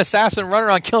can be an assassin running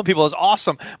around killing people is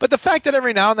awesome. But the fact that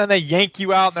every now and then they yank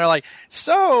you out and they're like,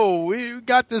 so we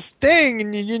got this thing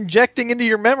and you're injecting into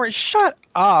your memory. Shut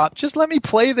up. Just let me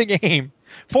play the game.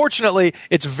 Fortunately,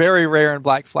 it's very rare in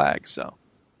Black Flag. So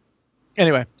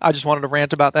anyway, I just wanted to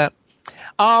rant about that.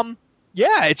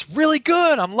 Yeah, it's really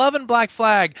good. I'm loving Black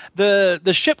Flag.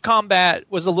 The ship combat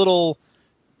was a little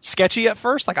sketchy at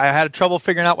first. Like, I had trouble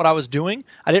figuring out what I was doing.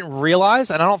 I didn't realize,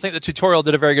 and I don't think the tutorial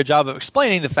did a very good job of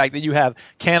explaining the fact that you have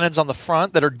cannons on the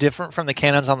front that are different from the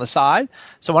cannons on the side.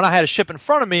 So when I had a ship in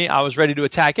front of me, I was ready to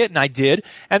attack it, and I did.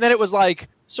 And then it was like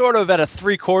sort of at a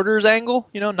 3/4 angle,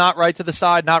 not right to the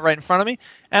side, not right in front of me.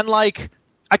 And like,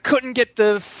 I couldn't get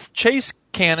the chase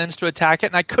cannons to attack it,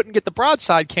 and I couldn't get the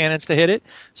broadside cannons to hit it.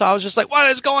 So I was just like,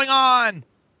 what is going on?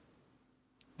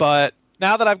 But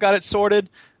now that I've got it sorted,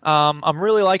 I'm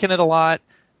really liking it a lot.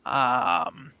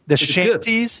 The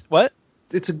shanties. What?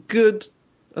 It's a good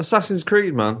Assassin's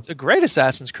Creed, man. It's a great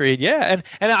Assassin's Creed, yeah.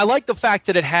 And I like the fact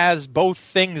that it has both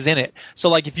things in it. So,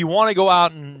 like, if you want to go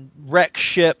out and wreck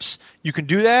ships, you can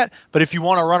do that. But if you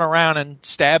want to run around and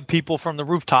stab people from the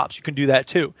rooftops, you can do that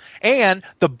too. And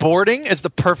the boarding is the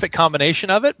perfect combination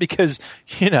of it because,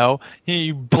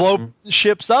 you blow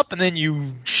ships up and then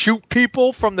you shoot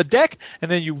people from the deck and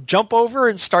then you jump over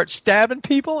and start stabbing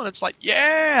people. And it's like,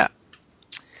 yeah.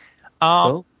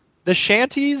 Cool. The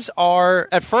shanties are,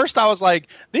 at first I was like,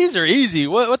 these are easy.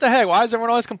 What the heck? Why is everyone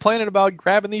always complaining about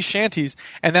grabbing these shanties?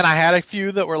 And then I had a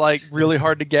few that were like really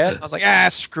hard to get. I was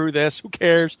like, screw this. Who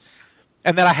cares?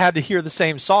 And then I had to hear the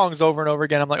same songs over and over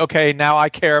again. I'm like, okay, now I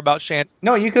care about shanties.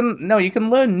 No, you can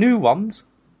learn new ones.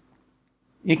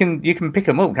 You can pick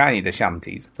them up, can't you, the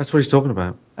shanties? That's what he's talking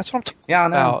about. That's what I'm talking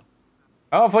about. Know.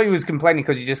 Oh, I thought he was complaining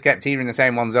because you just kept hearing the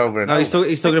same ones over and over. No,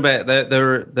 he's talking about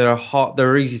they're hot,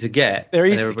 they're easy to get. They're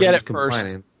easy to get at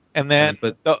first, and then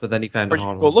but then he found a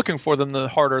hard one. Go looking for them, the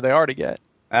harder they are to get.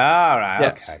 All right,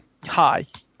 yes. Okay. Hi.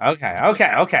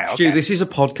 Okay. Stu, this is a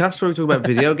podcast where we talk about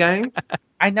video game.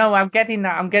 I know, I'm getting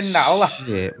that.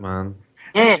 Shit, man.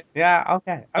 Yeah.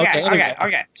 Okay.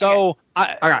 So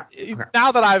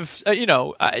now that I've,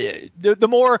 the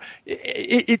more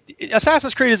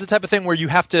Assassin's Creed is the type of thing where you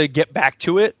have to get back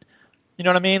to it. You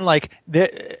know what I mean? Like,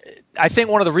 I think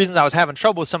one of the reasons I was having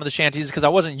trouble with some of the shanties is because I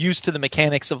wasn't used to the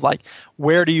mechanics of like,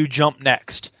 where do you jump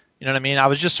next? You know what I mean? I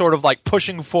was just sort of like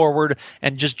pushing forward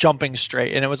and just jumping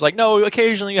straight. And it was like, no,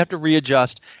 occasionally you have to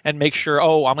readjust and make sure,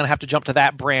 I'm going to have to jump to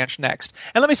that branch next.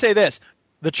 And let me say this.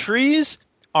 The trees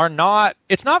are not,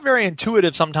 it's not very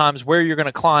intuitive sometimes where you're going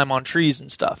to climb on trees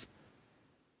and stuff.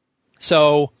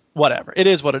 So, whatever. It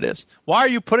is what it is. Why are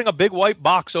you putting a big white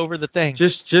box over the thing?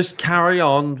 Just carry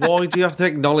on. Why do you have to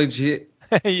acknowledge it?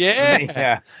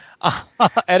 Yeah.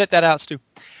 Edit that out, Stu.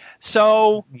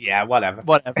 So yeah, whatever.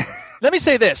 Let me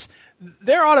say this: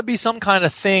 there ought to be some kind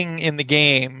of thing in the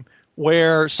game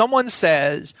where someone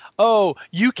says, "Oh,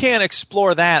 you can't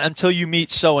explore that until you meet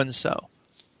so and so,"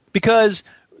 because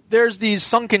there's these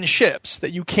sunken ships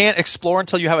that you can't explore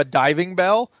until you have a diving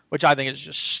bell, which I think is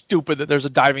just stupid that there's a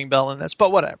diving bell in this.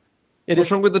 But whatever. What's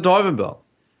wrong with the diving bell?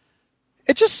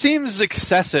 It just seems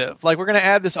excessive. Like we're going to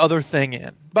add this other thing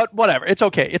in, but whatever. It's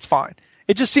okay. It's fine.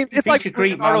 It just seems it's like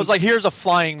Leonardo's like, here's a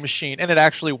flying machine, and it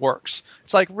actually works.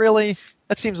 It's like, really?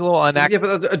 That seems a little inaccurate.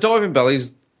 Yeah, but a diving bell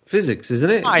is physics, isn't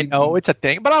it? I know it's a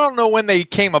thing, but I don't know when they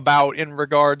came about in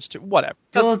regards to whatever.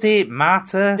 Does it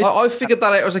matter? I figured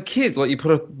that out as a kid. Like you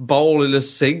put a bowl in a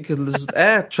sink and there's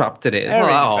air trapped in it. It's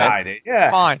inside it.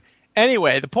 Yeah. Fine.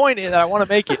 Anyway, the point that I want to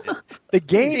make is the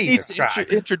game needs to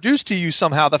introduce to you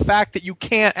somehow the fact that you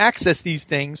can't access these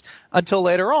things until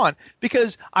later on,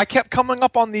 because I kept coming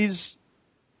up on these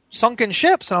sunken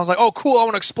ships and I was like, oh cool, I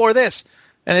want to explore this,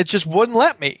 and it just wouldn't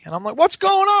let me, and I'm like, what's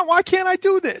going on? Why can't I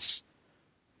do this?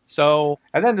 So,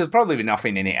 and then there's probably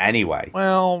nothing in it anyway.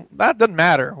 Well, that doesn't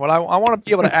matter. I want to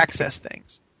be able to access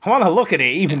things. I want to look at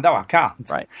it even though I can't.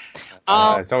 Right.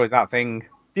 It's always that thing.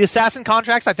 The assassin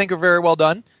contracts I think are very well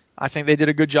done. I think they did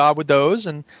a good job with those,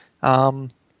 and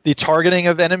the targeting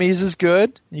of enemies is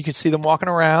good. You can see them walking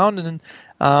around, and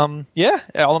all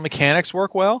the mechanics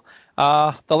work well.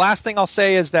 The last thing I'll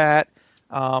say is that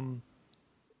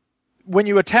when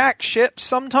you attack ships,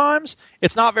 sometimes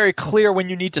it's not very clear when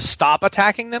you need to stop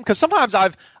attacking them, because sometimes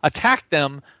I've attacked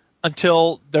them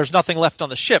until there's nothing left on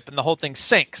the ship and the whole thing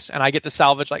sinks, and I get to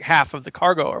salvage like half of the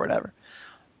cargo or whatever.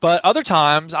 But other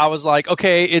times I was like,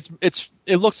 okay, it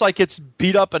looks like it's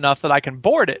beat up enough that I can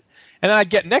board it. And then I'd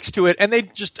get next to it and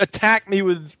they'd just attack me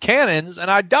with cannons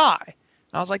and I'd die. And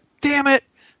I was like, damn it.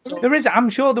 So, I'm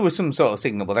sure there was some sort of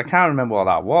signal, but I can't remember what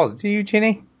that was. Do you,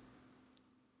 Ginny?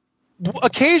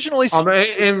 Occasionally I'm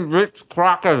eating Ritz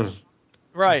crackers.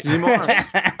 Right.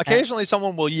 Occasionally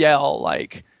someone will yell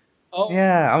like, oh,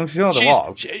 yeah, I'm sure there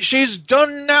was. She's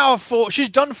done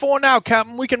for now,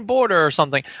 Captain. We can board her or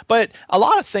something. But a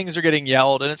lot of things are getting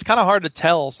yelled, and it's kind of hard to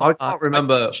tell. I can't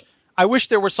remember. I wish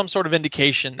there was some sort of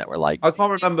indication that we're like. I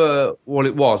can't remember what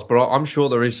it was, but I'm sure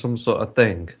there is some sort of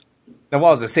thing. There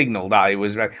was a signal that it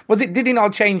was red. Did it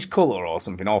not change colour or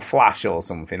something, or flash or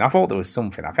something? I thought there was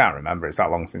something. I can't remember. It's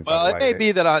that long since I played it. Well, it may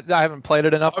be that I haven't played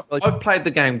it enough. I've played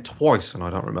the game twice, and I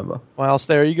don't remember. Well,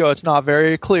 so there you go. It's not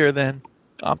very clear then.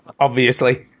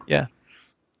 Obviously. Yeah.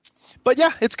 But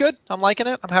yeah, it's good. I'm liking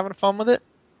it. I'm having fun with it.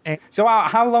 So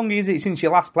how long is it since you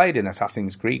last played an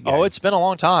Assassin's Creed game? Oh, it's been a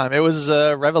long time. It was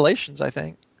Revelations, I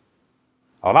think.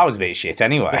 Oh, that was a bit of shit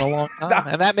anyway. It's been a long time.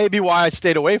 And that may be why I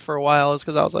stayed away for a while, is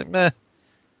because I was like, meh.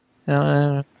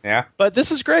 Yeah. But this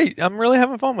is great. I'm really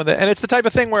having fun with it. And it's the type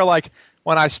of thing where, like,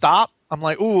 when I stop, I'm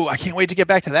like, ooh, I can't wait to get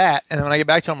back to that. And then when I get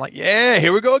back to it, I'm like, yeah,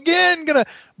 here we go again. Gonna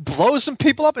blow some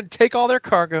people up and take all their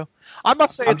cargo. I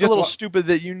must say it's a little stupid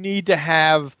that you need to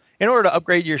have, in order to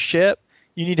upgrade your ship,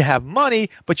 you need to have money,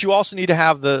 but you also need to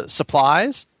have the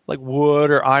supplies, like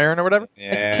wood or iron or whatever.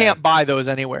 Yeah. And you can't buy those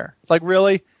anywhere. It's like,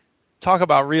 really? Talk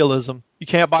about realism. You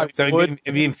can't buy wood.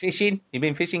 Have you been fishing? You've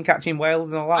been fishing, catching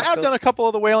whales and all that I have done a couple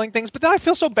of the whaling things, but then I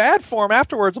feel so bad for them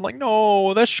afterwards. I'm like,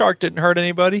 no, that shark didn't hurt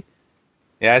anybody.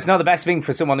 Yeah, it's not the best thing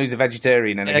for someone who's a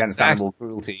vegetarian and against animal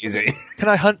cruelty, is it? Can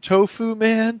I hunt tofu,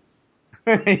 man?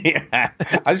 Yeah,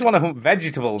 I just want to hunt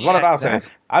vegetables. What about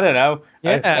I don't know,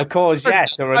 a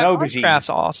courgette or an aubergine? Minecraft's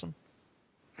awesome.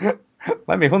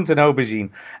 Let me hunt an aubergine.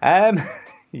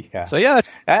 Yeah. So yeah,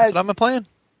 that's what I'm playing.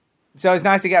 So it's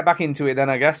nice to get back into it then,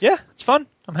 I guess. Yeah, it's fun.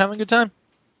 I'm having a good time.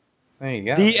 There you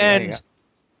go. The end.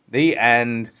 The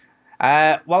end.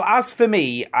 Well, as for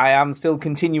me, I am still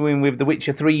continuing with The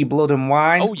Witcher 3 Blood and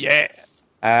Wine. Oh, yeah.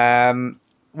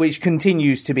 Which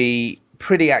continues to be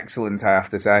pretty excellent, I have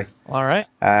to say. All right.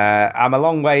 I'm a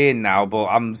long way in now, but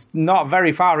I'm not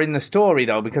very far in the story,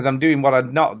 though, because I'm doing what I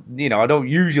don't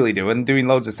usually do, and doing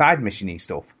loads of side mission-y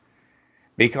stuff.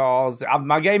 because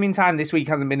my gaming time this week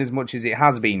hasn't been as much as it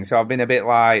has been. So I've been a bit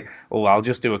like, oh, I'll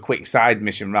just do a quick side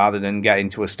mission rather than get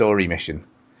into a story mission.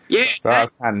 Yeah. So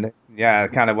that's kind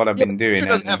of what I've been doing. It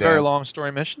doesn't have very long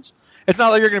story missions. It's not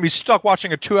like you're going to be stuck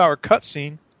watching a 2-hour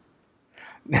cutscene.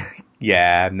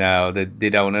 Yeah, no, they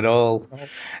don't at all. So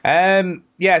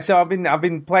I've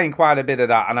been playing quite a bit of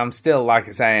that, and I'm still, like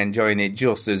I say, enjoying it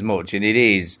just as much. And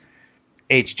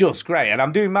it's just great. And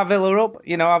I'm doing my villa up.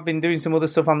 You know, I've been doing some other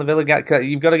stuff on the villa.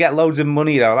 You've got to get loads of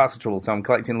money though. That's the trouble. So I'm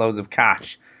collecting loads of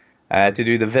cash to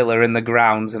do the villa and the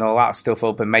grounds and all that stuff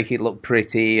up and make it look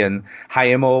pretty and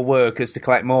hire more workers to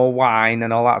collect more wine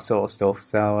and all that sort of stuff.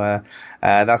 So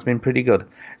that's been pretty good.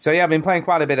 So yeah, I've been playing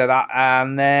quite a bit of that.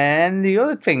 And then the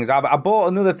other things, I bought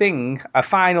another thing, a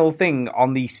final thing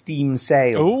on the Steam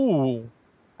sale. Ooh.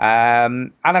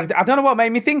 And I don't know what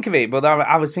made me think of it, but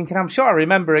I was thinking, I'm sure I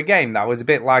remember a game that was a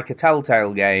bit like a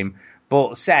Telltale game,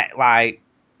 but set like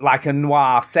a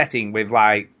noir setting with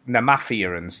like the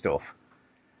mafia and stuff.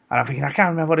 And I'm thinking, I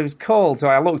can't remember what it was called, so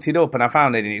I looked it up and I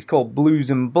found it, and it's called Blues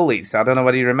and Bullets. I don't know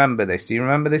whether you remember this. Do you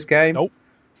remember this game? Nope.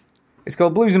 It's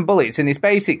called Blues and Bullets, and it's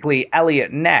basically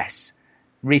Elliot Ness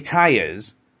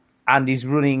retires and is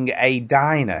running a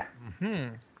diner.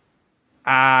 Mm-hmm.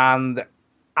 And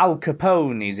Al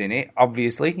Capone is in it,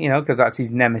 obviously, you know, because that's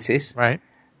his nemesis. Right.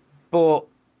 But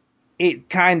it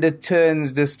kind of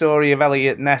turns the story of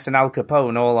Elliot Ness and Al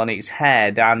Capone all on its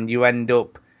head, and you end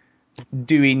up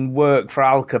doing work for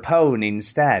Al Capone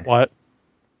instead. What?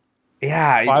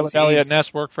 Yeah. Why would Elliot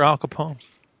Ness work for Al Capone?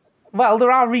 Well, there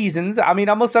are reasons. I mean,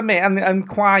 I must admit, and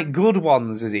quite good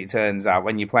ones, as it turns out,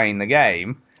 when you're playing the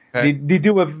game. Okay. They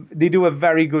do a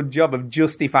very good job of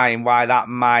justifying why that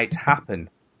might happen.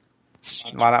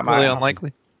 Really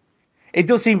unlikely. It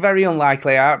does seem very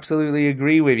unlikely. I absolutely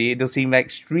agree with you. It does seem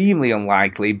extremely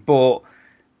unlikely, but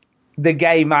the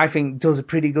game, I think, does a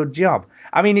pretty good job.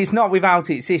 I mean, it's not without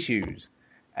its issues.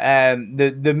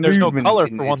 There's no color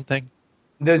for one thing.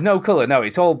 There's no color. No,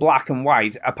 it's all black and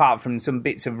white, apart from some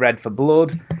bits of red for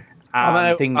blood. And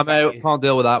I'm out. Can't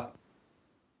deal with that.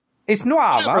 It's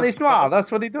noir, man. It's noir.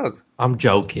 That's what it does. I'm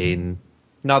joking.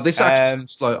 No, this actually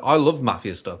looks like, I love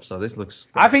mafia stuff, so this looks...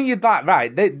 I think you'd like,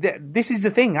 right, this is the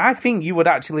thing. I think you would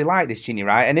actually like this, Ginny,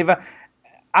 right? And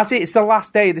as it's the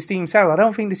last day of the Steam sale, I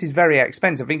don't think this is very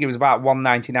expensive. I think it was about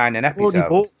 $1.99 an episode. I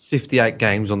bought 58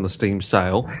 games on the Steam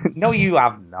sale. No, you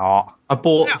have not. I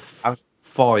bought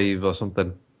 5 or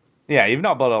something. Yeah, you've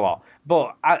not bought a lot.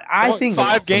 But I think...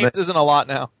 5 games isn't a lot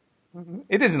now.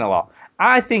 It isn't a lot.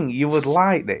 I think you would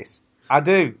like this. I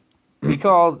do.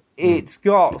 Because it's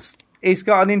got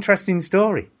an interesting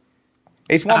story.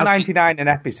 It's $1.99 an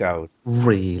episode.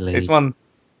 Really? It's one.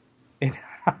 It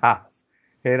has.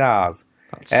 It has.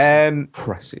 That's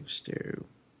impressive, Stu.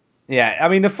 Yeah, I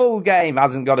mean the full game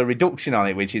hasn't got a reduction on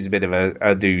it, which is a bit of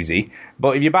a doozy.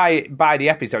 But if you buy the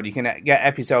episode, you can get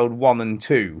episode 1 and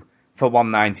 2 for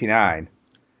 $1.99.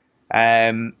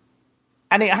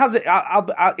 And it has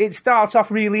it starts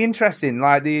off really interesting.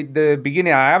 Like the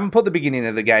beginning, I haven't put the beginning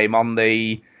of the game on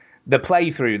the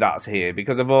playthrough that's here,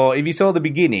 because if you saw the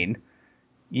beginning,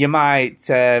 you might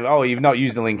you've not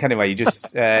used the link anyway. You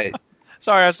just sorry,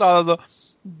 I saw the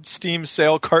Steam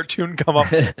sale cartoon come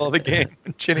up in the game.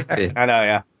 I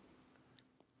know,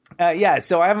 yeah.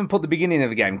 So I haven't put the beginning of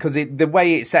the game because the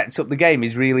way it sets up the game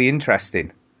is really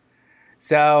interesting.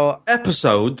 So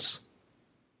episodes.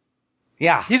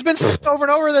 Yeah, he's been saying over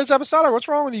and over this episode. What's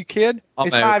wrong with you, kid?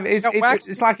 It's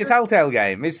like a Telltale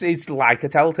game. It's like a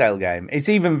Telltale game. It's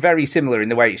even very similar in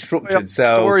the way it's structured.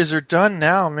 So stories are done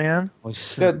now, man.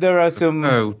 There are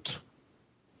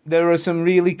some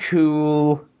really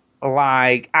cool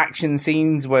like action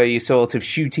scenes where you're sort of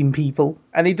shooting people,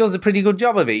 and he does a pretty good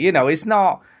job of it. You know,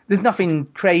 there's nothing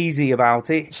crazy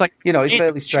about it. It's like, you know, it's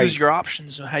fairly straight. Choose your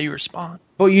options of how you respond.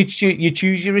 But you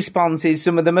choose your responses.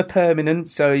 Some of them are permanent,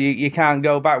 so you can't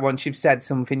go back once you've said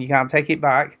something. You can't take it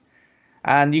back.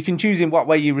 And you can choose in what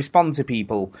way you respond to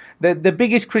people. The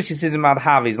biggest criticism I'd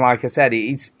have is, like I said,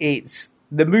 it's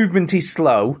the movement is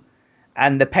slow,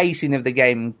 and the pacing of the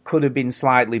game could have been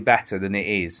slightly better than it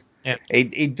is. Yeah.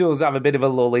 It does have a bit of a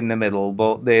lull in the middle,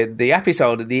 but the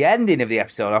episode, the ending of the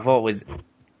episode, I thought was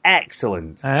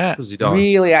excellent. Does he die?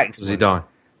 Really excellent.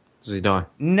 Does he die?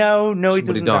 No, he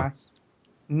doesn't die.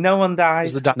 No one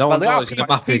dies. No one dies in a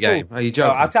mafia game. Are you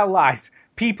joking? No, I tell lies.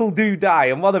 People do die,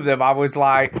 and one of them, I was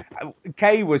like,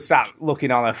 Kay was sat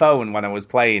looking on her phone when I was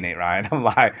playing it, right? And I'm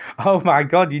like, oh my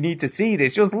god, you need to see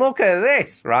this. Just look at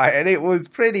this, right? And it was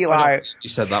pretty you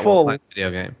said that full. while playing the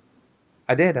video game.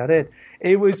 I did.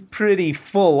 It was pretty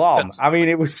full on. I mean,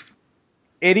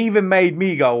 it even made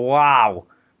me go, wow.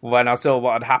 when I saw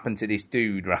what had happened to this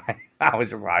dude, right? I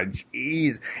was just like,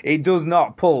 jeez, it does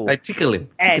not pull. They tickle him.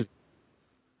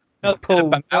 Pull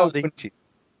no punches.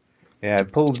 Yeah,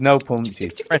 it pulls no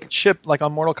punches. Friendship, like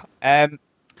on Mortal Kombat.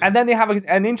 And then they have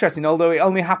an interesting, although it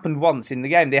only happened once in the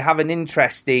game, they have an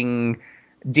interesting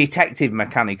detective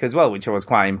mechanic as well, which I was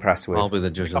quite impressed with. I'll be the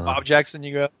judge of that. Bob Jackson,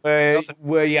 you go.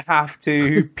 Where you have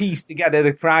to piece together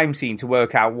the crime scene to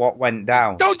work out what went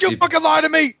down. Don't you fucking lie to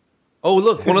me! Oh,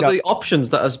 look, one of the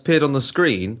options that has appeared on the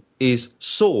screen is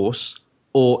sauce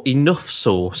or enough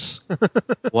sauce.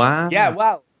 Wow.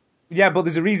 Yeah, but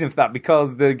there's a reason for that,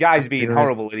 because the guy's being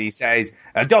horrible and he says,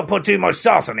 don't put too much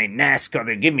sauce on it, Ness, because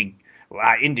it'll give me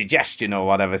indigestion or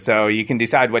whatever. So you can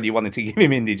decide whether you wanted to give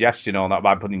him indigestion or not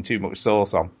by putting too much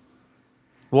sauce on.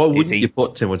 Why wouldn't you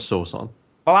put too much sauce on?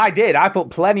 Well, I did. I put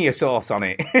plenty of sauce on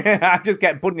it. I just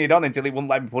kept putting it on until he wouldn't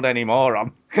let me put any more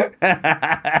on.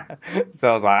 So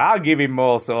I was like, I'll give him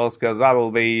more sauce because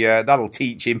that'll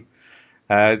teach him.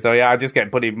 So yeah, I just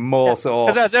kept putting more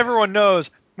sauce. Because as everyone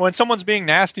knows, when someone's being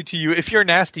nasty to you, if you're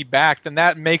nasty back, then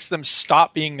that makes them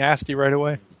stop being nasty right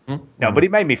away. No, but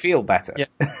it made me feel better. Yeah.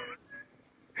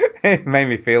 It made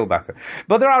me feel better.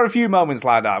 But there are a few moments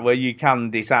like that where you can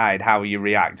decide how you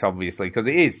react, obviously, because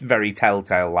it is very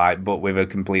Telltale-like, but with a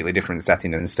completely different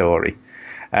setting and story.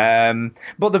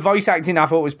 But the voice acting I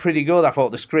thought was pretty good. I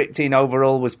thought the scripting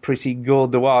overall was pretty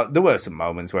good. There were some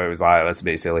moments where it was like, that's a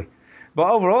bit silly. But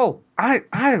overall, I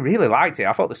really liked it.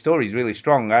 I thought the story's really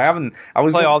strong. I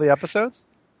was play all the episodes?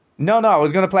 No, I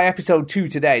was going to play episode 2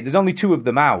 today. There's only 2 of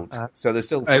them out, so there's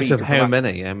still 3. How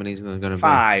many? How many's going to be?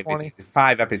 5.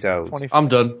 5 episodes. 25. I'm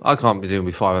done. I can't be doing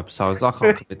with 5 episodes. I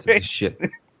can't commit to this shit.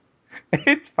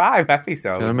 It's 5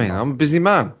 episodes. You know what I mean? I'm a busy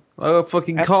man. I got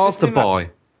fucking cars to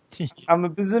buy. I'm a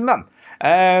busy man.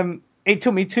 It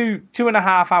took me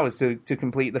 2.5 hours to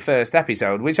complete the first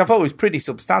episode, which I thought was pretty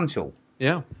substantial.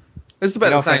 Yeah. It's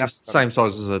about the same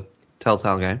size as a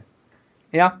Telltale game.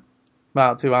 Yeah.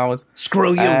 About 2 hours. Screw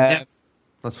you, Ness.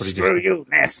 That's what Screw you,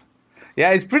 Ness.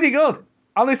 Yeah, it's pretty good.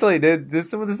 Honestly,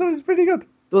 some of the stuff is pretty good.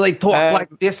 Do they talk like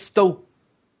this, though?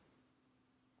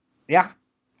 Yeah.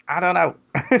 I don't know.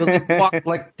 Do they talk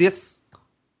like this?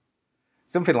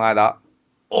 Something like that.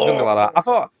 Something like that. I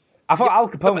thought Al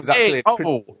Capone was actually...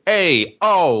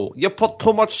 you put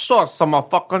too much sauce on my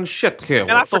fucking shit here.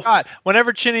 And I forgot.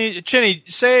 Whenever Chinny,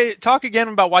 talk again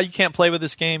about why you can't play with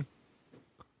this game.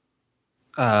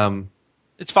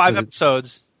 It's 5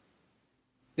 episodes.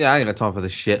 Yeah, I ain't got time for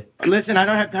this shit. Listen, I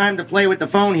don't have time to play with the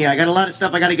phone here. I got a lot of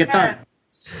stuff I got to get done.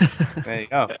 There you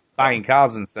go. Buying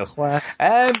cars and stuff. Well,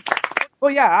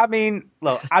 yeah, I mean,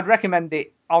 look, I'd recommend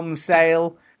it on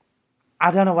sale. I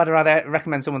don't know whether I'd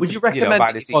recommend someone Would you recommend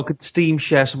buy this. I could Steam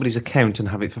share somebody's account and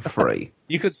have it for free?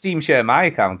 You could Steam share my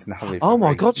account and have it for free. Oh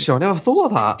my God, Sean, I never thought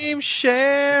of that. Steam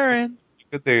sharing. We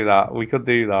could do that. You could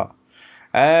do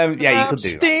that.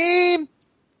 Steam.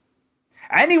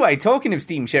 Anyway, talking of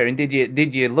Steam sharing, did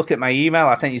you look at my email?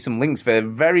 I sent you some links for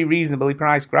very reasonably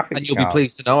priced graphics cards. And you'll be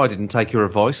pleased to know I didn't take your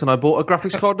advice and I bought a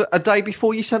graphics card a day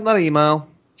before you sent that email.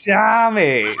 Damn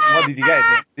it! What did you get?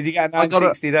 Did you get a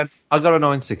 960 then? I got a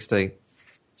 960.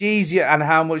 Jeez, and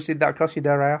how much did that cost you,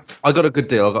 dare I ask? I got a good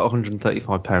deal. I got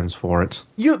 £135 for it.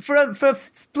 For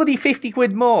bloody 50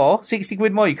 quid more, 60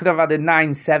 quid more, you could have had a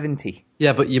 970.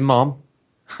 Yeah, but your mum...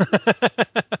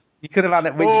 You could have had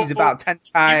it, which is about 10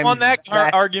 times. You won that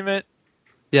argument.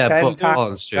 Yeah, but hold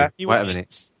on, Stu. Wait a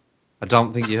minute. I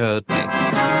don't think you heard me.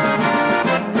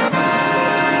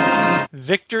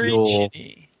 Victory,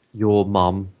 Ginny. Your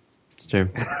mum, Stu.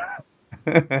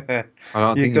 I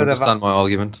don't think you understand my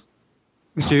argument.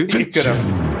 Stu? You could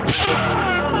have.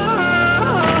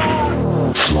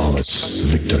 Flawless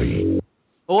victory.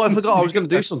 Oh, I forgot I was going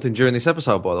to do something during this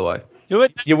episode, by the way. Do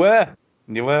it. You were.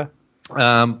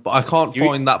 But I can't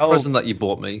find that present that you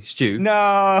bought me, Stu.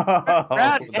 No.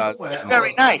 It's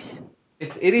very nice.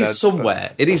 It is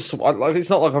somewhere. It is. Like, it's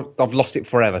not like I've lost it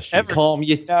forever, Stu. Calm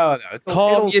your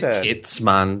tits,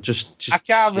 man. Just I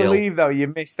can't chill. believe though you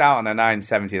missed out on a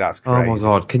 970. That's crazy. Oh my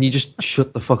God! Can you just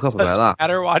shut the fuck up about that?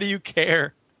 Matter. Why do you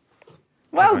care?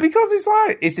 Well, because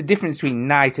it's the difference between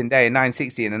night and day, a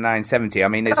 960 and a 970. I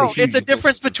mean, it's a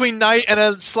difference between night and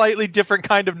a slightly different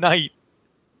kind of night.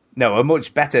 No, a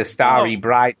much better starry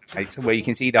bright night where you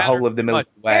can see the whole of the Milky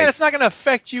Way. Yeah, it's not going to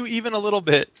affect you even a little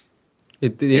bit.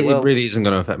 It really isn't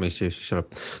going to affect me, Stu. Shut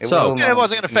up. It wasn't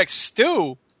going to affect Stu.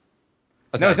 Okay.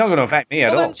 No, it's not going to affect me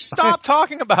at all. Then stop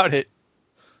talking about it.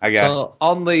 I guess.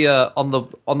 On the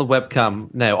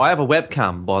webcam now, I have a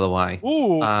webcam, by the way.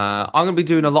 Ooh. I'm going to be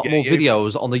doing a lot more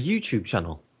videos on the YouTube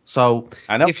channel. So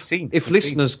I know if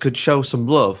listeners could show some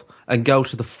love and go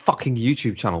to the fucking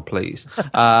YouTube channel, please.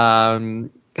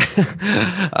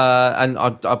 And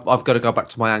I've got to go back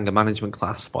to my anger management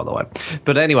class, by the way.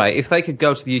 But anyway, if they could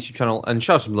go to the YouTube channel and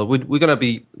show some love, we're going to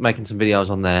be making some videos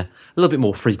on there a little bit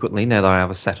more frequently now that I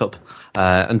have a setup,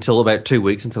 until about 2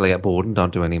 weeks, until I get bored and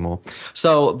don't do any more.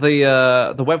 So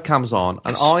the webcam's on,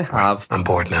 and I have... I'm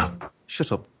bored now.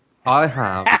 Shut up. I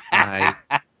have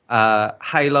a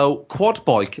Halo quad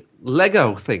bike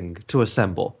Lego thing to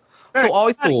assemble. So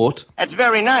I thought... That's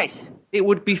very nice. It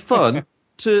would be fun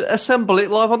to assemble it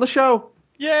live on the show.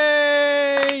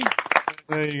 Yay!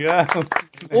 There you go.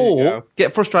 Or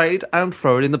get frustrated and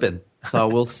throw it in the bin. So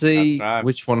we'll see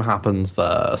which one happens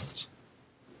first.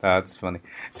 That's funny.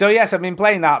 So yes, I've been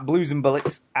playing that Blues and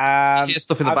Bullets. You hear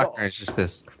stuff in the background, it's just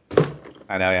this.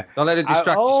 I know, yeah. Don't let it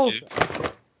distract you, Stu.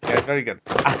 Yeah, very good.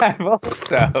 I've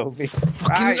also been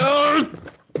trying...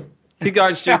 Keep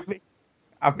going, Stu.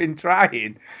 I've been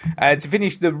trying to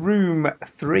finish the Room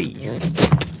 3.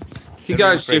 Keep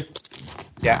going, Stu.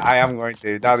 Yeah, I am going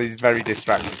to. That is very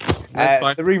distracting. That's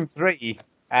fine. The Room 3,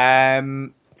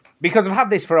 because I've had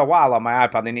this for a while on my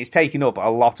iPad, and it's taking up a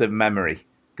lot of memory,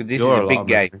 because this is a big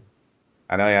game.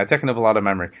 I know, yeah, taking up a lot of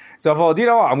memory. So I thought, you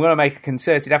know what, I'm going to make a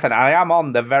concerted effort. I am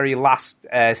on the very last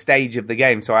stage of the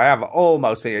game, so I have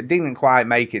almost finished. Didn't quite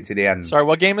make it to the end. Sorry,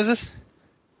 what game is this?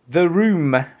 The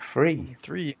Room 3.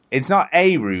 3. It's not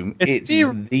a room, it's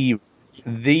the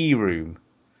room.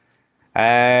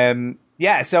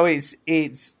 Yeah, so it's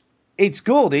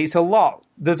good. It's a lot.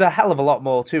 There's a hell of a lot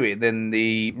more to it than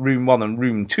the Room 1 and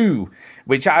Room 2.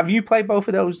 Which, have you played both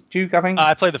of those, Duke, I think?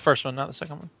 I played the first one, not the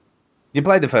second one. You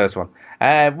played the first one.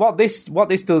 What this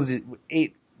does is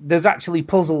there's actually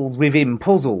puzzles within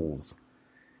puzzles,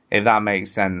 if that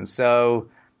makes sense. So,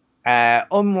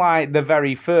 unlike the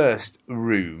very first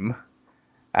room,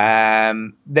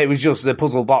 there was just the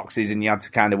puzzle boxes and you had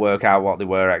to kind of work out what they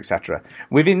were, etc.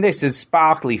 Within this, there's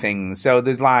sparkly things. So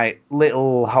there's like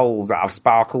little holes that have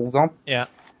sparkles on. Yeah.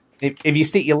 If you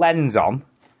stick your lens on,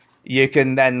 you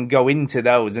can then go into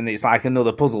those and it's like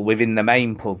another puzzle within the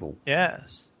main puzzle.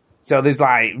 Yes. So there's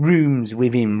like rooms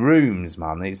within rooms,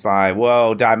 man. It's like,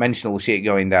 whoa, dimensional shit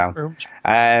going down.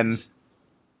 And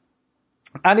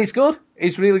it's good.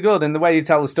 It's really good. And the way you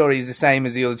tell the story is the same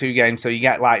as the other two games. So you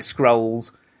get like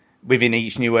scrolls within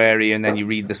each new area and then you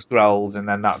read the scrolls and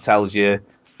then that tells you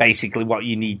basically what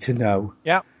you need to know.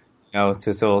 Yeah. You know,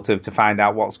 to sort of to find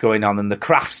out what's going on. And the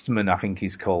craftsman, I think,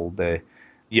 is called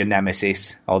your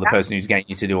nemesis or the person who's getting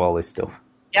you to do all this stuff.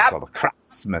 Yeah. Called the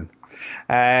craftsman.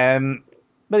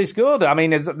 But it's good. I mean,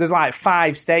 there's like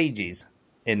 5 stages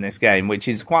in this game, which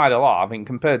is quite a lot. I think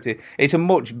compared to, it's a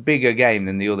much bigger game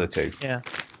than the other two. Yeah.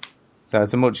 So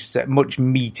it's a much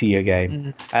meatier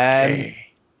game. And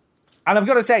I've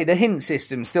got to say, the hint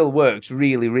system still works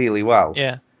really, really well.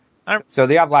 Yeah. So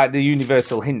they have like the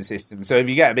universal hint system. So if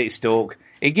you get a bit stuck,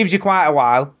 it gives you quite a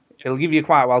while. It'll give you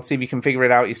quite a while to see if you can figure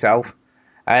it out yourself.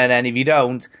 And then if you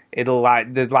don't,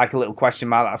 there's like a little question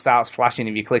mark that starts flashing.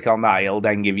 If you click on that, it'll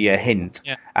then give you a hint.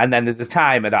 Yeah. And then there's a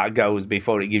timer that goes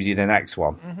before it gives you the next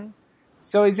one. Mm-hmm.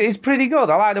 So it's pretty good.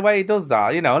 I like the way it does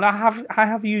that, you know. And I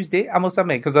have used it, I must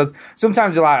admit, because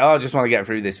sometimes you're like, oh, I just want to get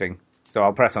through this thing. So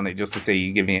I'll press on it just to see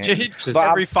you give me a hint. Just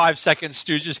every 5 seconds,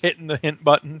 Stu just hitting the hint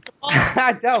button. Come on.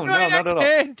 I don't. No, not at all.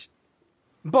 Hint.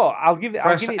 But I'll give it.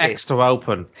 Press I'll give it X this. to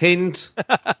open. Hint.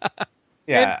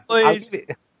 Yeah, hint, please.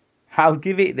 I'll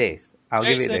give it this.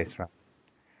 Right.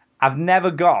 I've never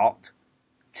got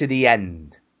to the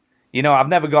end. You know, I've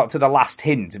never got to the last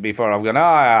hint before I've gone,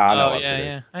 I know what to do.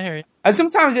 Yeah, I hear you. And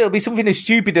sometimes it'll be something as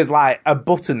stupid as like a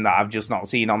button that I've just not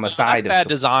seen on the side That's bad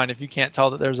design if you can't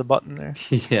tell that there's a button there.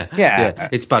 Yeah.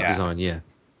 It's bad design, yeah.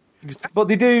 But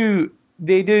they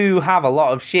do have a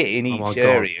lot of shit in each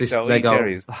area. This so Lego each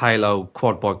area's... Halo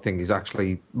quad bike thing is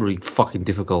actually really fucking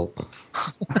difficult.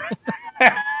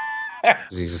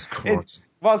 Jesus Christ.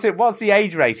 What's the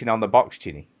age rating on the box,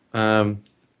 Chinny?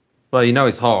 Well, you know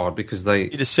it's hard because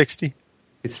It is 60.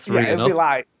 It's 3 and it'll up. be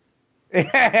like...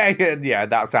 yeah,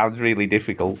 that sounds really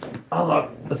difficult. Oh,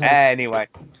 look. Anyway.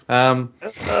 How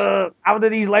do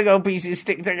these Lego pieces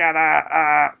stick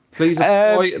together? Please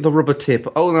apply the rubber tip.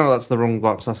 Oh, no, that's the wrong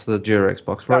box. That's the Durex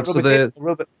box. Right, so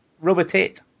rubber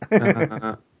tit. I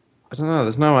don't know.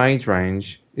 There's no age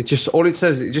range. It just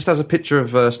it just has a picture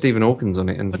of Stephen Hawkins on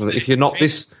it. And if you're not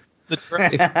if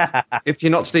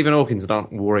you're not Stephen Hawkins,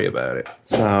 don't worry about it.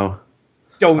 So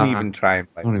don't even try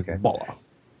and play this game. Bother.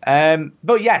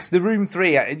 But yes, the Room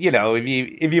 3. You know, if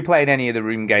you played any of the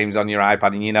Room games on your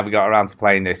iPad and you never got around to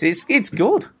playing this, it's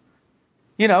good.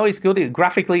 You know, it's good.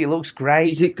 Graphically, it looks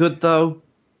great. Is it good though?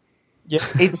 Yeah,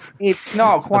 it's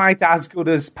not quite as good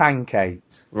as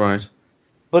Pancakes. Right.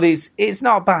 But it's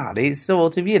not bad. It's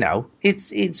sort of, you know,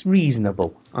 it's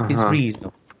reasonable. It's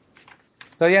reasonable.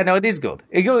 So yeah, no, it is good.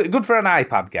 Good for an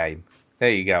iPad game. There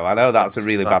you go. I know that's a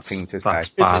really bad thing to say.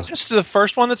 Is it just the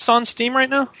first one that's on Steam right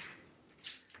now?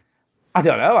 I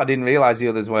don't know. I didn't realise the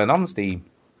others weren't on Steam.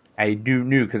 I do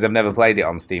knew because I've never played it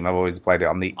on Steam. I've always played it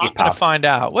on the iPad. I'm gonna find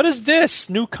out. What is this?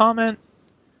 New comment?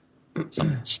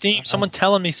 Steam? Someone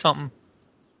telling me something.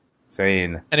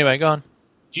 Saying. Anyway, go on.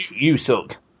 You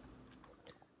suck.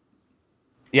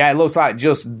 Yeah, it looks like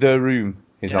just The Room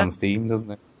is on Steam,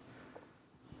 doesn't it?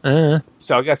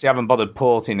 So I guess you haven't bothered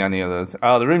porting any others.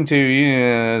 Oh, The Room 2,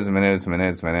 yes, a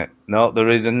minute. No, there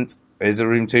isn't. Is The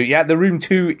Room 2? Yeah, The Room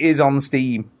 2 is on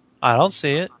Steam. I don't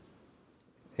see it.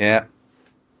 Yeah.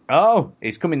 Oh,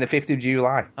 it's coming the 5th of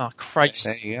July. Oh, Christ.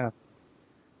 There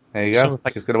you go.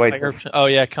 Just got to wait. Oh,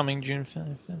 yeah, coming June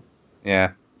 5th.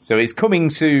 Yeah. So it's coming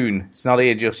soon. It's not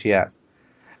here just yet.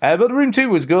 But The Room 2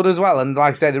 was good as well. And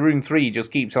like I say, The Room 3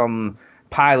 just keeps on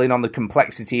piling on the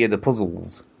complexity of the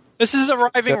puzzles. This is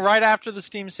arriving right after the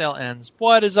Steam sale ends.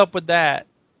 What is up with that?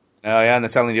 Oh, yeah, and they're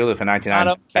selling the other for 99.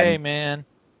 Not okay, man.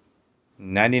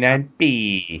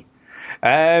 99p.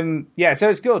 Yeah, so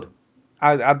it's good.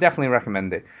 I'd definitely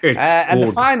recommend it. And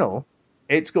the final...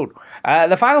 It's good.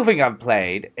 The final thing I've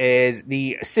played is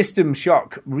the System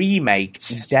Shock remake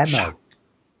demo.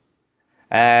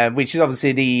 Which is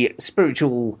obviously the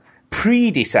spiritual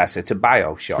predecessor to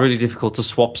BioShock. It's really difficult to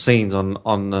swap scenes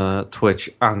on Twitch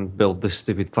and build this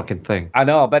stupid fucking thing. I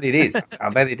know, I bet it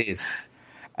is.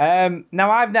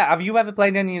 Now, have you ever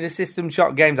played any of the System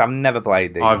Shock games? I've never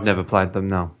played these. I've never played them,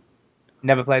 no.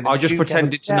 Never played them? I just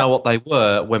pretended to know what they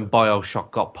were when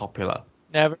BioShock got popular.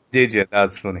 Never. Did you?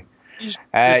 That's funny. You just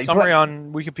do a summary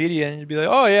on Wikipedia and you'd be like,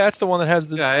 oh, yeah, that's the one that has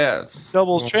the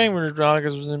double chamber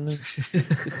dragons in it.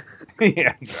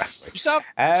 Yeah, exactly. Yourself,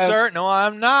 sir? No,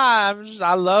 I'm not.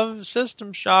 I love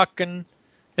System Shock, and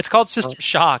it's called System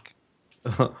Shock.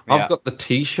 I've got the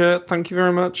T-shirt. Thank you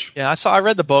very much. Yeah, I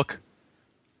read the book.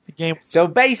 The game. So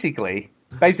basically,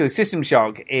 System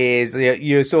Shock is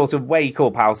you sort of wake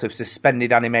up out of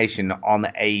suspended animation on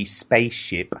a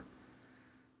spaceship.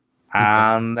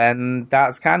 And then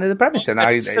that's kind of the premise. It's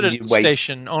a Citadel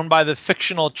station owned by the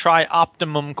fictional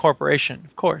Tri-Optimum Corporation,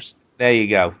 of course. There you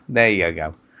go.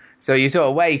 So you sort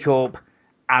of wake up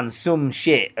and some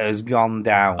shit has gone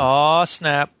down. Oh,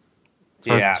 snap.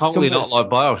 So yeah, it's totally not like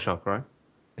BioShock, right?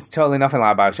 It's totally nothing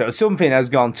like BioShock. Something has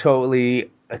gone totally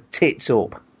tits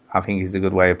up, I think is a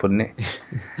good way of putting it.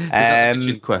 Is that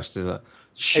the quest, is it?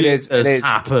 Shit has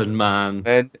happened,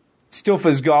 man. Stuff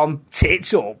has gone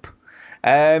tits up.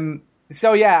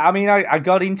 So yeah, I mean, I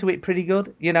got into it pretty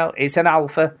good. You know, it's an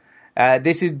alpha.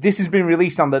 This has been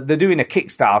released on they're doing a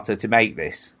Kickstarter to make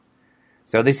this.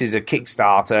 So this is a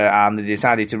Kickstarter, and they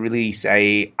decided to release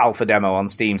a alpha demo on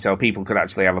Steam so people could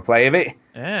actually have a play of it.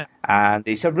 Yeah. And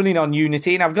it's running on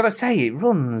Unity, and I've got to say, it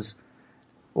runs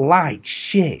like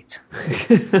shit.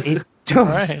 It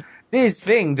does. Right. This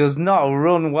thing does not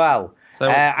run well. So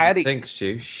I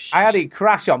had it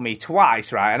crash on me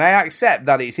twice, right? And I accept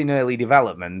that it's in early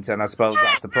development, and I suppose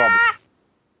that's the problem.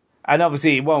 And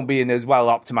obviously, it won't be in as well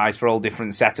optimized for all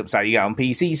different setups that you get on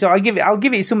PC. So I'll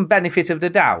give it some benefit of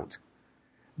the doubt.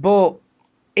 But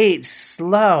it's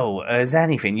slow as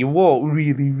anything. You walk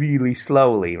really, really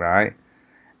slowly, right?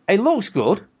 It looks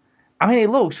good. I mean, it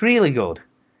looks really good.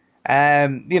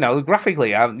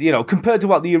 Graphically, compared to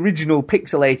what the original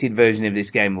pixelated version of this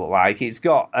game looked like, it's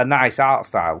got a nice art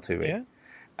style to it. Yeah.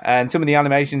 And some of the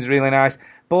animation's really nice.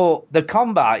 But the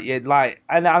combat,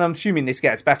 and I'm assuming this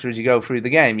gets better as you go through the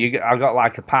game. I got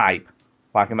like a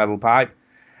metal pipe.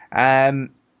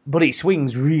 But it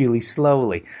swings really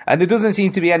slowly. And there doesn't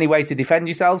seem to be any way to defend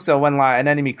yourself, so when an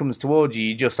enemy comes towards you,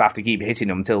 you just have to keep hitting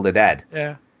them until they're dead.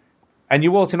 Yeah. And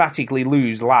you automatically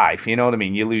lose life, you know what I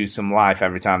mean? You lose some life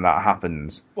every time that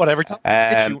happens. What, every time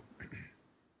they hit you?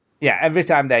 Yeah, every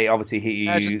time they obviously hit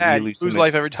you, you lose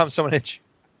life every time someone hits you.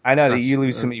 I know that you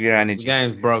lose some of your energy. The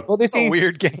game's broken. Well, it's a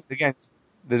weird game. The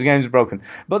game's broken.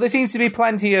 But there seems to be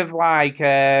plenty of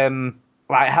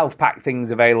health pack things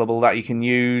available that you can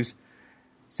use.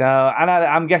 So, and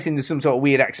I'm guessing there's some sort of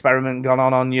weird experiment gone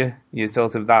on you. You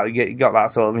sort of you got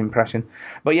that sort of impression.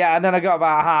 But yeah, and then I got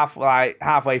about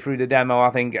halfway through the demo, I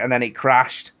think, and then it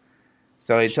crashed.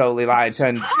 So it totally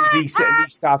restarted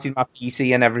my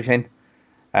PC and everything.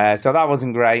 So that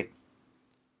wasn't great.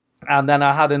 And then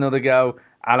I had another go,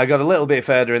 and I got a little bit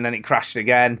further, and then it crashed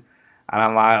again. And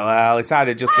I'm like, well, it's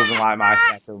either just doesn't like my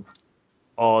setup,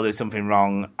 or there's something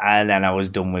wrong, and then I was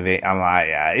done with it. I'm like,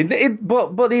 yeah,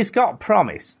 but it's got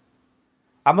promise.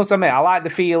 I must admit, I like the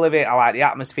feel of it. I like the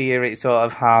atmosphere it sort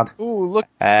of had. Ooh, look,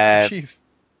 Chief.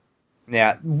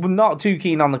 Yeah, not too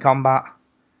keen on the combat.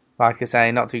 Like I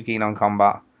say, not too keen on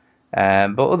combat.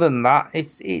 But other than that,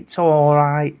 it's all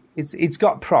right. It's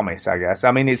got promise, I guess.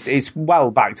 I mean, it's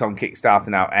well backed on Kickstarter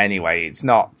now. Anyway, it's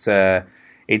not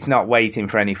waiting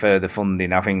for any further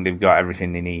funding. I think they've got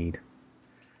everything they need.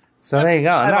 So there you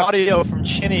go. And that's audio from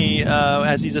Chinny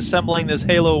as he's assembling this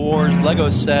Halo Wars Lego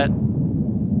set.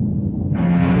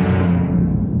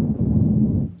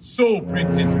 So,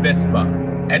 Princess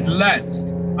Vespa, at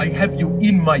last I have you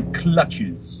in my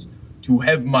clutches to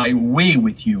have my way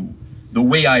with you, the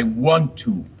way I want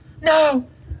to. No,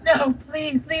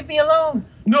 please leave me alone.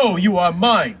 No, you are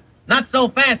mine. Not so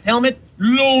fast, Helmet.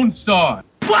 Lone Star.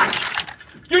 What?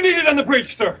 You need it on the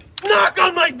bridge, sir. Knock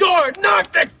on my door.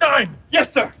 Knock next time.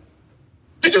 Yes, sir.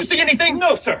 Did you see anything?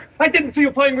 No, sir. I didn't see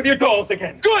you playing with your dolls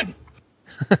again. Good.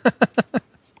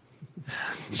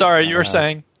 Sorry, you were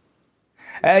saying.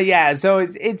 Yeah, so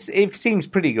it seems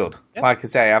pretty good. Yeah. Like I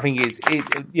say, I think it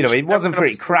wasn't for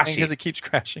it crashing because it keeps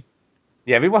crashing.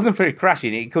 Yeah, if it wasn't for it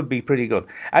crashing, it could be pretty good.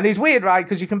 And it's weird, right?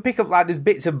 Because you can pick up there's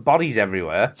bits of bodies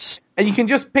everywhere, and you can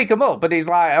just pick them up. But I'm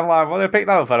like, well, I pick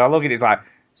that up, and I look at it, it's like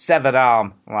severed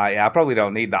arm. I'm like, yeah, I probably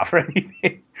don't need that for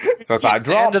anything. So it's like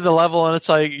drop to the level, and it's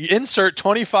like insert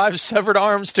 25 severed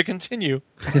arms to continue.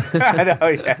 I know,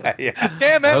 yeah.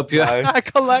 Damn it! I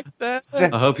collect that.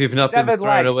 I hope you've not been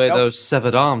throwing away those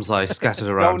severed arms I scattered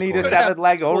around. Don't need a severed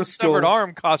leg or a skull. Severed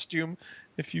arm costume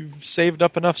if you've saved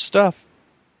up enough stuff.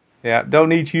 Yeah, don't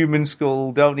need human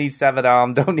skull, don't need severed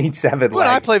arm, don't need severed leg.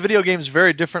 I play video games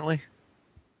very differently.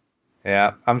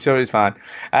 Yeah, I'm sure it's fine.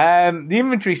 The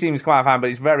inventory seems quite fine, but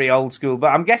it's very old school. But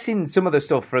I'm guessing some of the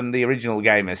stuff from the original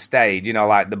game has stayed,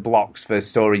 like the blocks for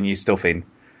storing your stuff in.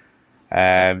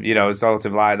 Sort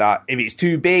of like that. If it's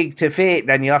too big to fit,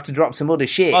 then you'll have to drop some other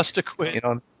shit. Must have quit.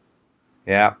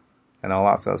 Yeah, and all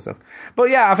that sort of stuff.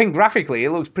 But yeah, I think graphically it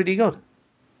looks pretty good.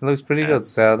 It looks pretty good,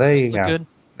 so there you go. Good.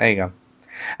 There you go.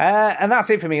 And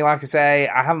that's it for me. Like I say,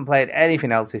 I haven't played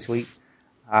anything else this week.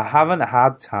 I haven't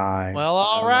had time. Well,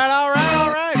 all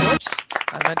right. Whoops.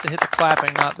 I meant to hit the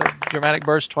clapping, not the dramatic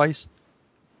burst twice.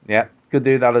 Yeah, could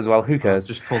do that as well. Who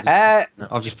cares?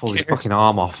 I've just pulled his fucking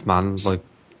arm off, man. Like,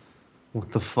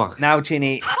 what the fuck? Now,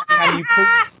 Chinny,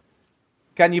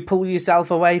 can you pull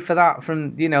yourself away for that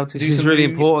from, to do some This is really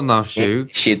news? important now, Stu.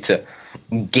 Shit,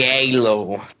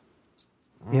 Galo.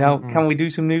 Can we do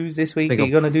some news this week? Are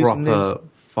you going to do some news?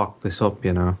 Fuck this up,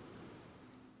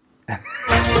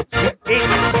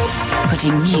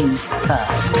 Putting news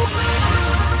first.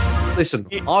 Listen,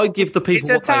 I give the people. It's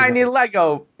a tiny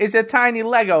Lego. It's a tiny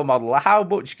Lego model. How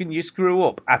much can you screw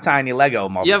up a tiny Lego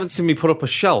model? You haven't seen me put up a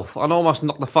shelf. I almost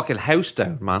knocked the fucking house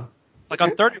down, man. It's like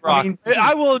on 30 Rock.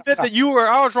 I will admit that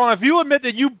I was wrong. If you admit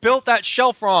that you built that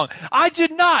shelf wrong, I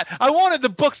did not. I wanted the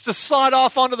books to slide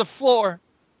off onto the floor.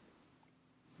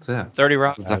 Yeah. 30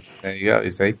 Rock. There you go. You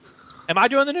see. Am I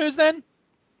doing the news then?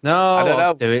 No, I don't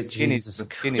know. Do it, Jesus.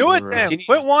 Do it then.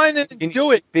 Quit whining and do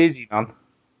it. Busy, man.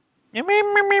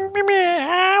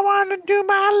 I want to do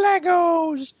my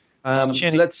Legos.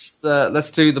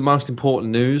 Let's do the most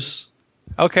important news.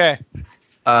 Okay.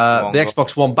 The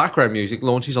Xbox One background music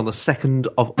launches on the 2nd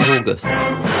of August.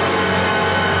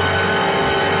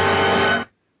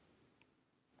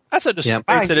 That's a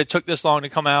disgrace that it took this long to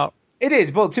come out. It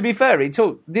is, but to be fair,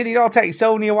 did it all take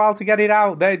Sony a while to get it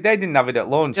out? They didn't have it at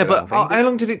launch. Yeah, but how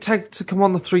long did it take to come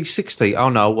on the 360? Oh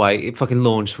no, wait, it fucking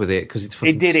launched with it because it's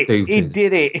fucking stupid. It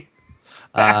did it.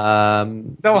 How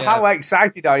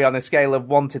excited are you on a scale of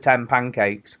 1 to 10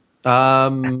 pancakes? I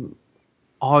don't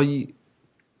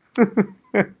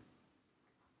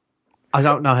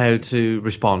know how to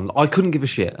respond. I couldn't give a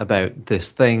shit about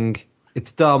this thing.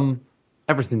 It's dumb.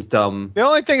 Everything's dumb. The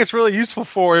only thing it's really useful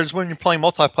for is when you're playing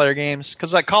multiplayer games.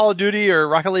 Because like Call of Duty or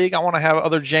Rocket League, I want to have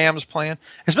other jams playing.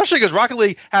 Especially because Rocket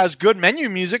League has good menu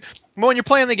music. But when you're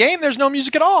playing the game, there's no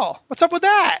music at all. What's up with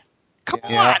that? Come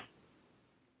on.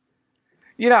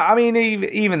 I mean,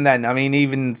 even then,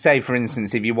 even say, for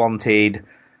instance, if you wanted...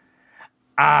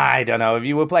 I don't know, if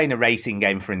you were playing a racing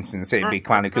game, for instance, it'd be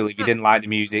kind of cool if you didn't like the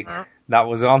music that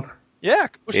was on. Yeah.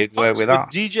 It'd work with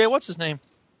that. DJ, what's his name?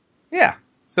 Yeah.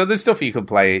 So there's stuff you could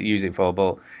use it for,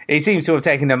 but it seems to have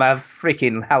taken them a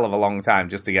freaking hell of a long time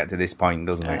just to get to this point,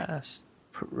 doesn't it? Yes.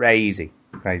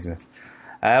 Craziness.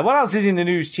 What else is in the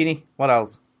news, Chinny? What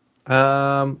else?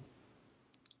 I'm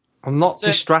not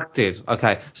distracted.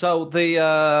 Okay, so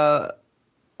the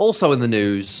also in the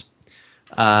news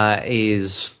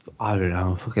is I don't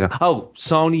know.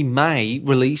 Sony may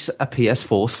release a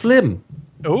PS4 Slim.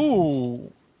 Ooh.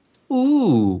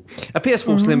 A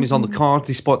PS4 Slim is on the card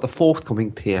despite the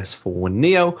forthcoming PS4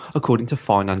 Neo, according to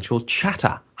Financial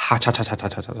Chatter. A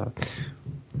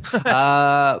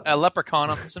leprechaun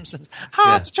on The Simpsons.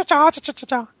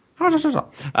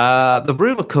 The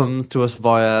rumour comes to us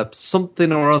via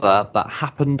something or other that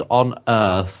happened on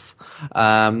Earth.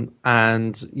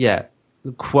 And, yeah,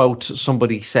 quote,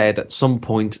 somebody said at some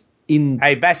point in...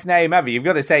 Hey, best name ever. You've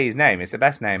got to say his name. It's the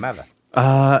best name ever.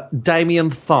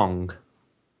 Damien Thong.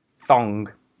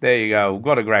 Thong. There you go.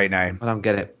 What a great name. I don't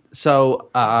get it. So,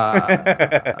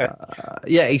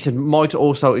 yeah, he said might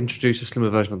also introduce a slimmer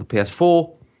version of the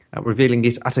PS4, revealing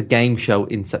it at a game show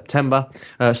in September.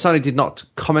 Sony did not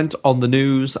comment on the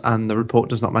news, and the report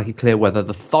does not make it clear whether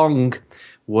the thong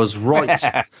was right.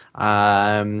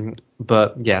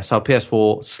 But, yeah, so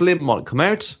PS4 Slim might come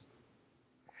out.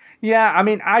 Yeah, I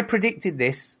mean, I predicted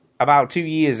this about 2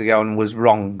 years ago and was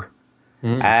wrong.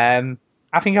 I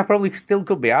think I probably still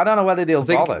could be. I don't know whether they'll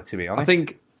bother, to be honest. I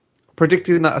think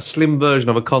predicting that a slim version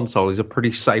of a console is a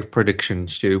pretty safe prediction,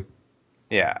 Stu.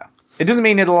 Yeah. It doesn't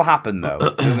mean it'll happen, though.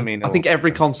 It doesn't mean I think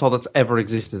every console that's ever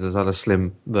existed has had a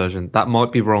slim version. That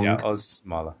might be wrong. Yeah, or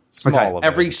smaller. Okay,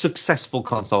 every successful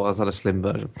console has had a slim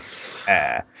version.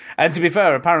 And to be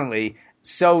fair, apparently,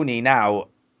 Sony now,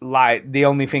 like, the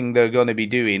only thing they're going to be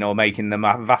doing or making the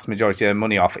vast majority of their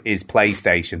money off is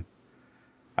PlayStation.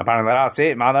 Apparently that's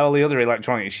it, man. All the other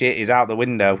electronic shit is out the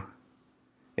window.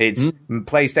 It's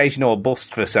PlayStation or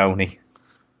bust for Sony.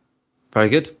 Very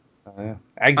good. So, yeah.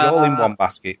 Eggs all in one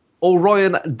basket.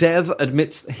 Orion Dev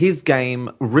admits his game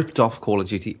ripped off Call of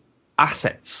Duty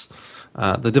assets.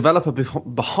 The developer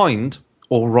behind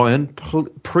Orion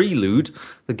Prelude,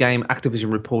 the game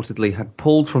Activision reportedly had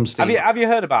pulled from Steam. Have you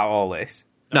heard about all this?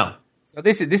 No. So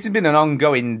this has been an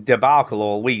ongoing debacle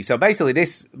all week. So basically,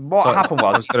 what happened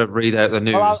was... I was going to read out the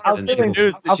news. Well, I'll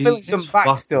fill in some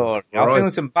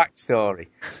backstory.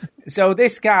 So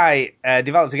this guy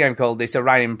developed a game called this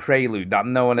Orion Prelude that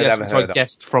no one had ever heard of. I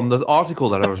guessed from the article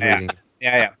that I was reading.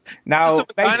 Yeah. Now,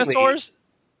 basically, dinosaurs?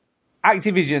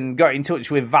 Activision got in touch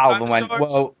with Valve and went,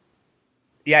 well...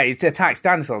 Yeah, it attacks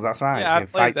dinosaurs, that's right. Yeah, I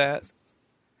played that.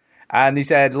 And he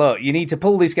said, look, you need to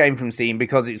pull this game from Steam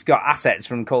because it's got assets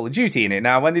from Call of Duty in it.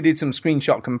 Now, when they did some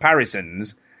screenshot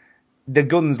comparisons, the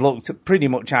guns looked pretty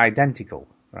much identical,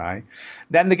 right?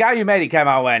 Then the guy who made it came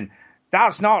out and went,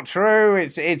 that's not true.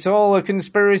 It's all a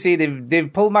conspiracy.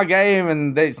 They've pulled my game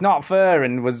and it's not fair,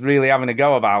 and was really having a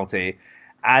go about it.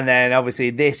 And then, obviously,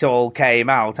 this all came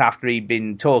out after he'd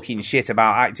been talking shit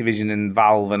about Activision and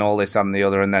Valve and all this and the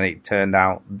other, and then it turned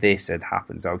out this had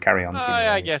happened. So carry on.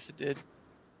 I guess it did.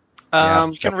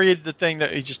 You can read the thing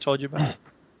that he just told you about.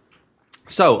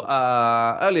 So,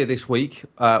 earlier this week,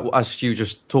 as Stu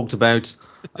just talked about,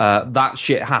 that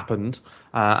shit happened.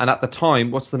 And at the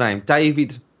time, what's the name?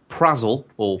 David Prazel,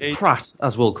 or Pratt,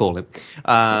 as we'll call him.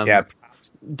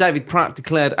 David Pratt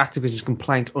declared Activision's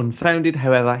complaint unfounded.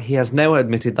 However, he has now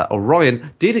admitted that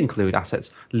Orion did include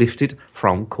assets lifted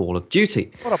from Call of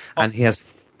Duty. And he has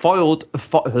fired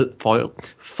the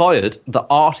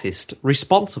artist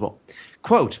responsible.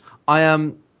 Quote, I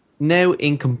am now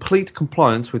in complete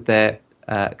compliance with their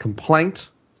complaint.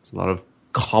 There's a lot of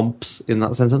comps in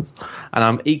that sentence. And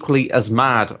I'm equally as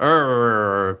mad.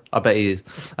 I bet he is.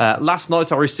 Last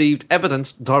night I received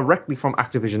evidence directly from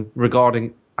Activision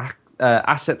regarding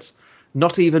assets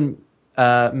not even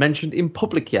mentioned in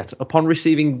public yet. Upon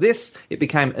receiving this, it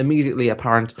became immediately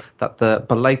apparent that the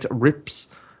belated rips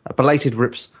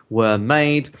were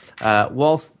made.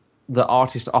 Whilst the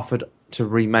artist offered to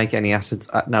remake any assets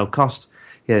at no cost,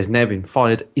 he has now been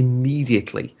fired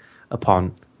immediately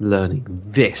upon learning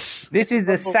this. This is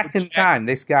the second time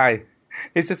this guy...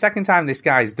 It's the second time this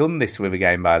guy's done this with a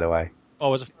game, by the way. Oh,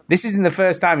 was it? This isn't the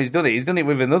first time he's done it. He's done it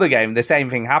with another game. The same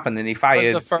thing happened, and he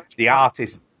fired the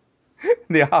artist.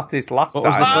 The artist last time.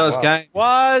 What was the first game?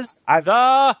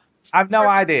 I've no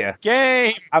idea.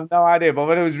 Game. I've no idea. But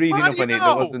when I was reading up on it,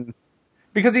 there wasn't.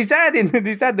 Because he said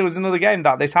there was another game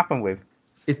that this happened with.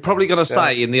 It's probably going to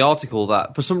say in the article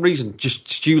that for some reason, just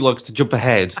Stu likes to jump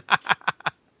ahead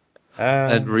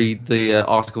and read the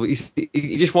article.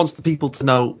 He just wants the people to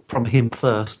know from him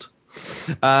first.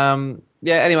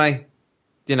 Anyway,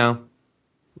 he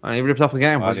ripped off a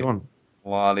game. What do you want?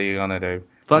 What are you going to do?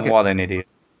 Fuck what an idiot.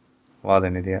 What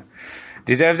an idiot.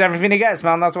 Deserves everything he gets,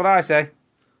 man. That's what I say.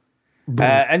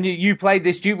 And you played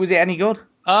this, Duke. Was it any good?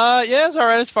 Yeah, it's all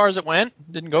right as far as it went.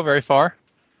 Didn't go very far.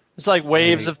 It's like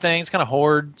waves of things, kind of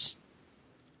hordes.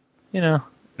 I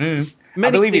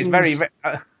believe it's very...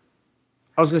 I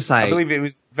was going to say... I believe it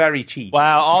was very cheap.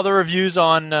 Wow, all the reviews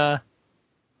on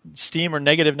Steam are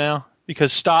negative now.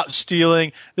 Because Stop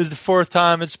Stealing is the fourth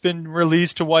time it's been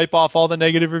released to wipe off all the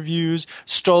negative reviews.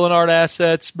 Stolen art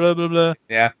assets, blah, blah, blah.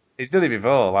 Yeah, he's done it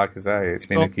before, like I say. It's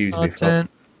been accused before.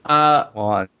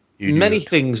 Many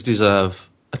things deserve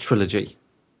a trilogy.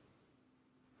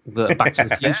 Back to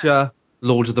the Future,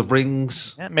 Lord of the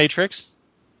Rings. Yeah, Matrix.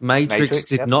 Matrix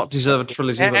did not deserve a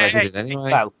trilogy, but they did it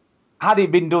anyway. Well, had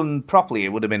it been done properly, it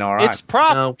would have been all right. It's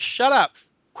prop. No. Shut up.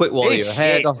 Quit while you're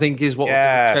ahead, I think, is what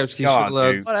Wachowski should have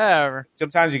learned. Whatever.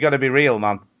 Sometimes you got to be real,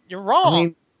 man. You're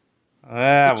wrong.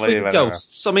 I mean, Twin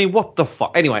Ghosts. I mean, what the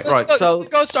fuck? Anyway, right. So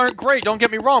Ghosts aren't great. Don't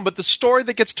get me wrong, but the story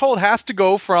that gets told has to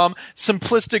go from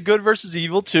simplistic good versus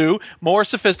evil to more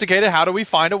sophisticated. How do we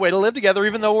find a way to live together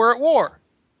even though we're at war?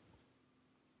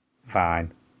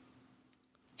 Fine.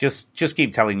 Just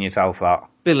keep telling yourself that.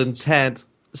 Bill and Ted.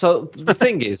 So the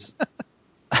thing is,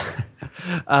 the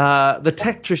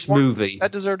Tetris movie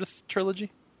that deserved a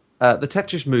trilogy. The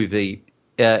Tetris movie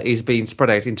is being spread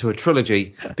out into a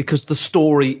trilogy because the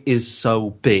story is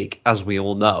so big, as we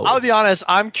all know. I'll be honest,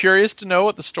 I'm curious to know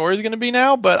what the story is going to be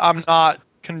now, but I'm not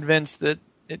convinced that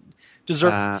it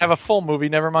deserves to have a full movie,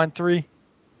 never mind 3.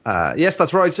 Yes,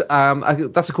 that's right.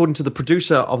 That's according to the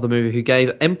producer of the movie who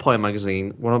gave Empire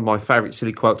magazine one of my favourite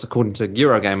silly quotes, according to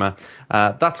Eurogamer.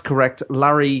 That's correct.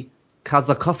 Larry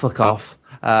Kazakov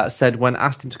said when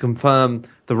asked him to confirm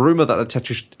the rumour that the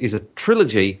Tetris is a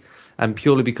trilogy, and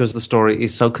purely because the story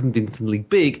is so convincingly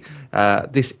big,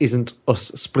 this isn't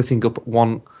us splitting up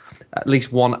at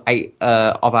least one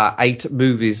of our 8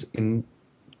 movies in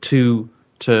 2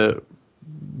 to...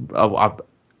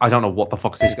 I don't know what the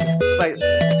fuck this is going to say.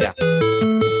 Yeah.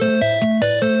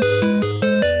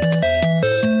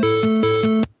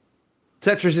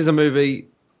 Tetris is a movie.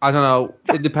 I don't know.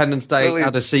 Independence Day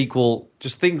had a sequel.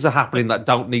 Just things are happening that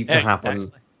don't need to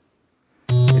happen.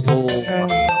 It's all...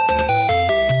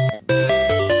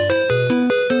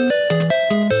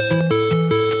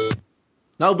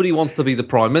 Nobody wants to be the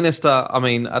Prime Minister. I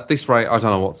mean, at this rate, I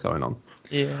don't know what's going on.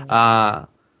 Yeah.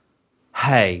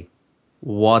 Hey,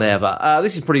 whatever.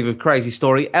 This is pretty crazy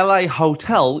story. LA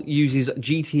Hotel uses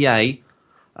GTA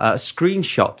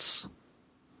screenshots.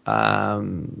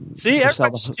 See,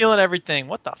 everybody's stealing everything.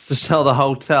 What the? To sell the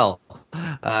hotel.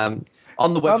 On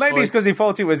the website. Well, maybe it's because he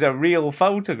thought it was a real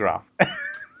photograph. Do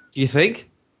you think?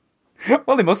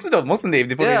 Well, they must have done, mustn't they? If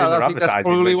they put it in their advertising. That's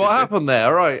probably what happened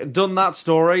there. Right, done that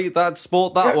story. That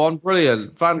sport, that one.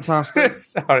 Brilliant. Fantastic.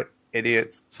 Sorry,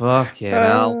 idiots. Fucking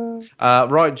hell.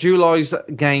 Right, July's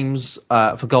games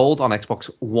for gold on Xbox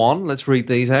One. Let's read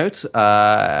these out.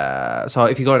 So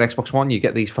if you got an Xbox One, you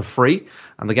get these for free.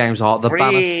 And the games are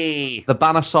the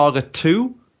Banner Saga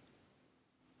 2.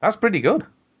 That's pretty good.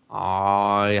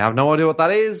 I have no idea what that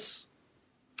is.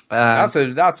 That's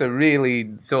a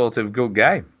really sort of good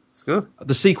game. It's good.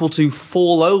 The sequel to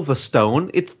Fall Over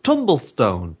Stone, it's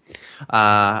Tumblestone.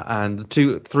 And the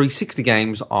 2 360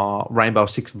 games are Rainbow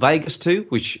Six Vegas 2,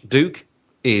 which Duke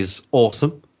is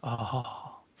awesome.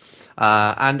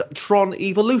 And Tron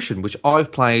Evolution, which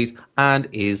I've played and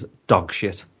is dog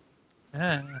shit.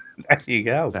 There you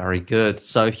go. Very good.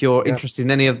 So if you're interested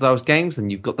in any of those games, then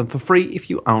you've got them for free if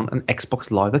you own an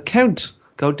Xbox Live account.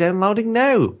 Go downloading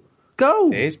now.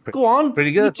 Go. Go on.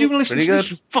 Pretty good. You listen to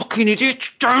this, you fucking idiot.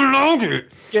 Download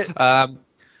it.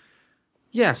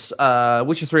 Yes.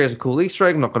 Witcher 3 has a cool Easter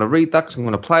egg. I'm not going to read that because I'm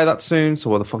going to play that soon.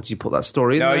 So why the fuck did you put that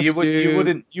story in there? No,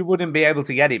 you wouldn't be able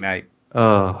to get it, mate.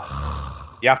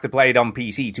 You have to play it on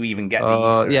PC to even get the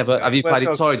Easter egg. Yeah, but have you played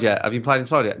inside yet? Have you played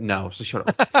inside yet? No, so shut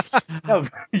up. No,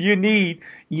 you need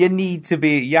to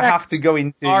be. You have to go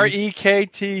into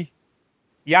REKT.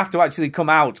 You have to actually come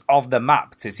out of the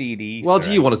map to see the Easter egg.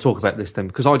 Do you want to talk about this then?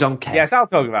 Because I don't care. Yes, I'll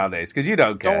talk about this because you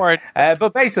don't care. Don't worry.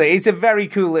 But basically, it's a very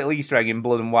cool little Easter egg in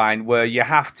Blood and Wine where you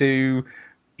have to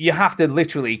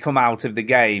literally come out of the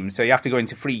game. So you have to go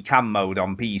into free cam mode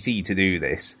on PC to do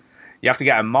this. You have to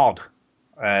get a mod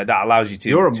that allows you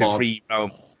to free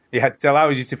roam. Yeah, it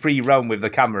allows you to free roam with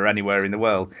the camera anywhere in the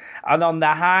world. And on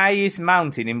the highest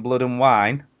mountain in Blood and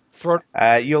Wine,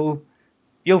 you'll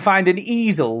find an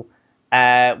easel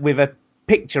with a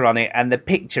picture on it, and the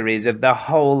picture is of the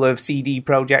whole of CD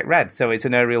Projekt Red. So it's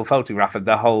an aerial photograph of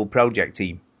the whole project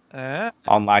team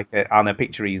on a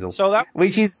picture easel. So that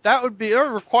would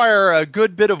require a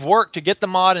good bit of work to get the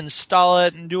mod, install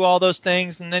it, and do all those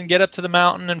things, and then get up to the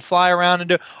mountain and fly around and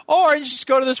do. Or you just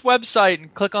go to this website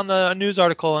and click on the news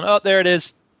article, and there it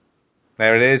is.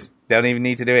 There it is. Don't even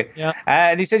need to do it. Yeah.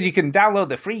 And he says you can download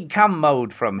the free cam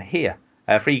mode from here.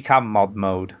 Free cam mod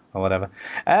mode or whatever.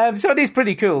 So it is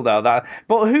pretty cool though.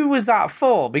 But who was that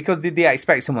for? Because did they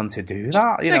expect someone to do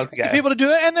that? They expected people to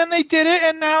do it, and then they did it,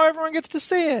 and now everyone gets to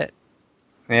see it.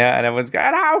 Yeah, and everyone's going,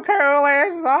 how cool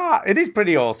is that? It is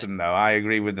pretty awesome though. I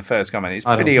agree with the first comment. It's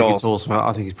pretty awesome. It's awesome.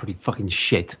 I think it's pretty fucking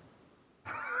shit.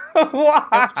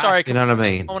 What? Sorry, you know what I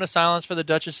mean? I want a silence for the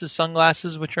Duchess's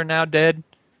sunglasses, which are now dead.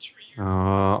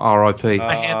 R.I.P.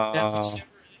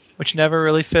 Which never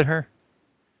really fit her.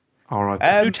 All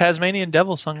right. New Tasmanian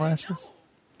Devil sunglasses.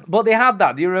 But they had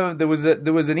that. Do you remember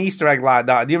there was an Easter egg like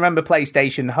that? Do you remember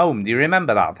PlayStation Home? Do you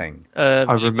remember that thing? I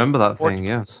remember that thing.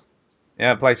 Yes.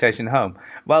 Yeah, PlayStation Home.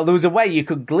 Well, there was a way you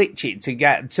could glitch it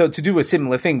to do a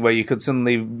similar thing where you could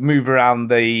suddenly move around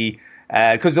the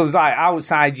because there was like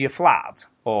outside your flat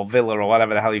or villa or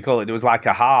whatever the hell you call it. There was like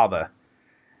a harbour,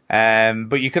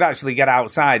 but you could actually get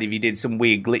outside if you did some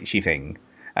weird glitchy thing,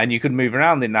 and you could move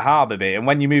around in the harbour bit. And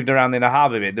when you moved around in the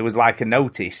harbour bit, there was like a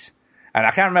notice. And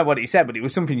I can't remember what it said, but it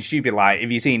was something stupid like, if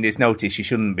you've seen this notice, you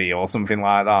shouldn't be, or something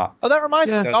like that. Oh, that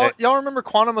reminds me. So Y'all remember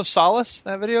Quantum of Solace,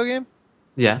 that video game?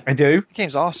 Yeah. I do. That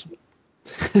game's awesome.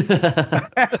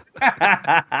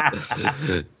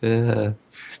 Yeah.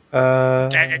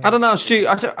 I don't know, Stu.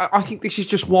 I think this is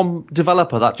just one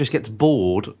developer that just gets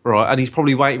bored, right? And he's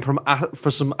probably waiting for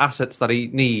some assets that he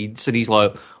needs, and he's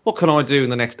like, "What can I do in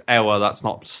the next hour that's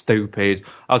not stupid?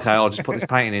 Okay, I'll just put this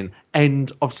painting in.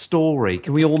 End of story.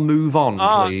 Can we all move on,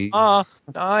 please?" It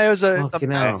was a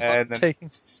mess taking.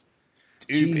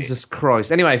 Jesus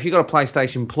Christ. Anyway, if you've got a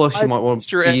PlayStation Plus, you might want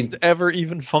to ever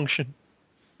even function.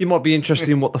 You might be interested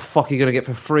in what the fuck you're going to get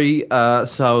for free.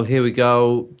 So here we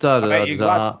go. I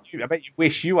bet you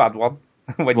wish you had one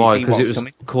when Why? you see what's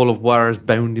coming. Call of Juarez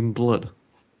Bound in Blood.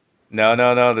 No.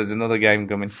 There's another game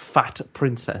coming. Fat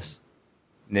Princess.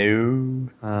 No.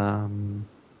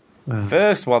 The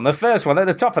first one at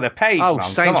the top of the page. Oh, man.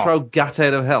 Saints Row Gat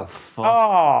Out of Hell.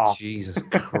 Fuck. Jesus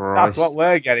Christ. That's what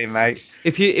we're getting, mate.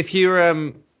 If you do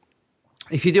own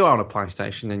a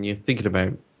PlayStation and you're thinking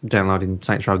about downloading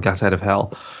Saints Row Gat Out of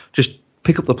Hell, just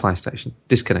pick up the PlayStation,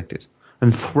 disconnect it,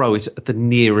 and throw it at the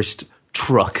nearest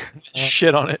truck.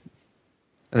 Shit on it.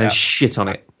 And then shit on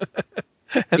it.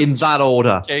 In that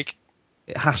order. Cake.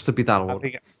 It has to be that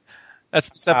order.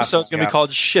 This episode's going to be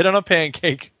called Shit on a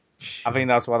Pancake. I think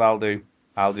that's what I'll do.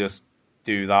 I'll just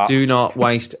do that. Do not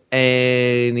waste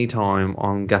any time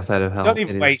on Gat Out of Hell. Don't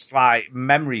even waste like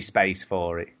memory space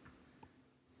for it.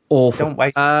 Awful. Don't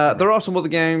waste. There are some other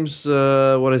games.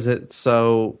 What is it?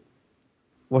 So,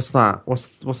 what's that? What's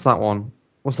that one?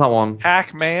 What's that one?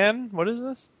 Pac-Man. What is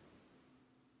this?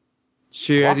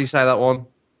 Stu, how do you say that one?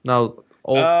 No.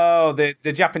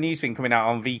 The Japanese thing coming out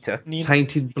on Vita.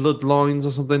 Tainted Bloodlines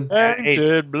or something.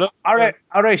 Tainted Blood.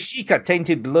 Arashika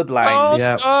Tainted Bloodlines.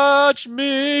 Don't touch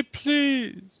me,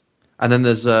 please. And then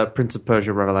there's Prince of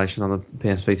Persia Revelation on the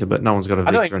PS Vita, but no one's got a Vita.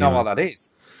 I don't even know what that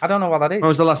is. I don't know what that is. When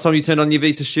was the last time you turned on your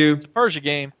Vita, Stu? It's a Persia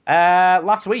game.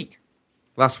 Last week.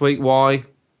 Last week, why?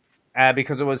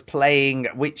 Because I was playing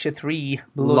Witcher 3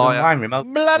 Blood and Wine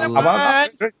remote. Blood and Wine.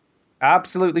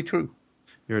 Absolutely true.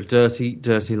 You're a dirty,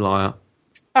 dirty liar.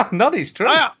 Not, it's true.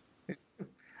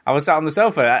 I was sat on the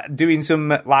sofa doing some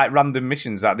like random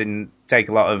missions that didn't take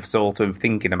a lot of sort of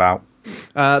thinking about.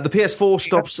 The PS4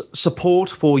 stops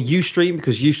support for Ustream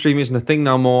because Ustream isn't a thing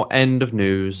no more. End of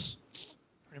news.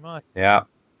 Pretty much. Yeah,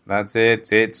 that's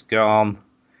it. It's gone.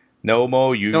 No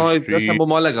more Ustream. Can I assemble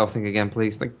my Lego thing again,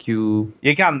 please? Thank you.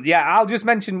 You can. Yeah, I'll just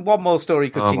mention one more story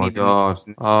because oh my god.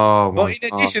 Oh my god. But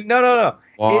in addition, no.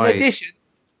 Why?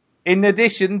 In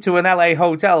addition to an LA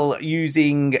hotel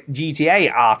using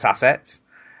GTA art assets,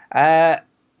 a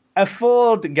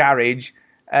Ford garage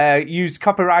used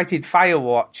copyrighted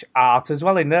Firewatch art as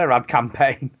well in their ad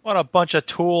campaign. What a bunch of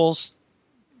tools.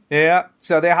 Yeah,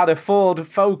 so they had a Ford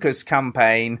Focus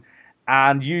campaign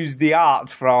and used the art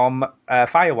from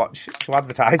Firewatch to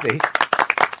advertise it.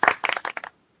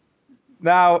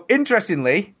 Now,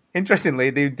 interestingly,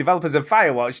 the developers of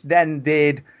Firewatch then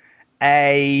did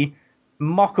a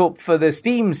mock-up for the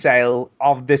Steam sale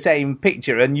of the same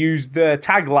picture and used the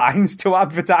taglines to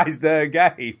advertise their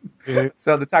game. Yeah.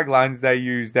 So the taglines they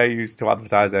used to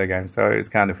advertise their game. So it was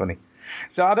kind of funny.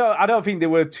 So I don't think they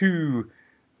were too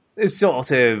sort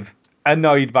of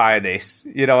annoyed by this.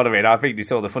 You know what I mean? I think they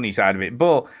saw the funny side of it.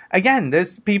 But again,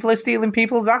 people are stealing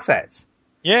people's assets.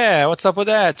 Yeah, what's up with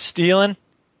that? Stealing?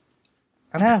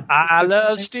 I know. I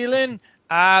love stealing.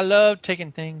 I love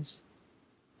taking things.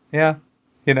 Yeah.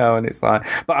 You know, and it's like,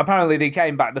 but apparently they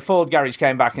came back. The Ford garage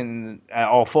came back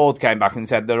or Ford came back and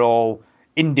said they're all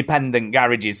independent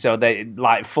garages, so they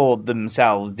like Ford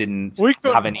themselves didn't have any. We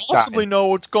couldn't possibly know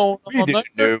what's going on. We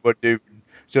didn't know what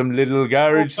some little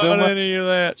garage somewhere. Any of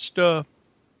that stuff.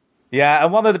 Yeah,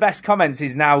 and one of the best comments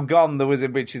is now gone.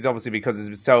 Which is obviously because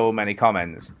there's so many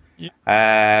comments.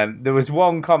 Yeah. There was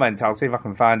one comment, I'll see if I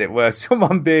can find it, where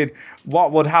someone did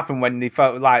what would happen when they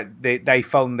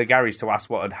phoned the garage to ask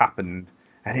what had happened.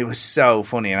 And it was so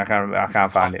funny, and I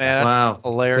can't find it. Man, wow,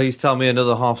 hilarious! Please tell me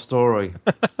another half story.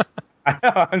 I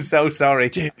know, I'm so sorry.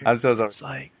 Dude, I'm so sorry. It's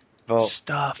like but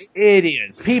stuff.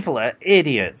 Idiots. People are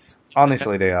idiots.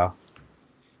 Honestly, they are.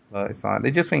 But it's like,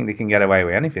 they just think they can get away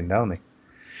with anything, don't they?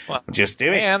 Well, just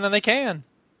do it. And then they can.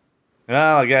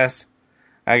 Well, I guess.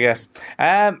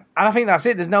 And I think that's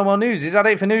it. There's no more news. Is that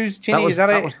it for news, Chinny? Is that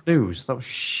it? That was news. That was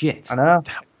shit. I know.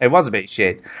 It was a bit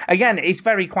shit. Again, it's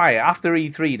very quiet. After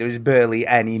E3, there's barely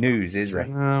any news, is there?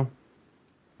 No.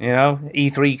 You know,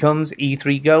 E3 comes,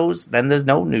 E3 goes, then there's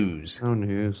no news. No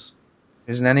news.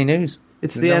 There isn't any news.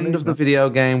 It's the end of the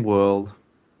video game world.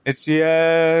 It's the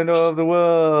end of the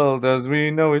world as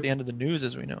we know it. It's the end of the news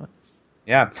as we know it.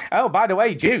 Yeah. Oh, by the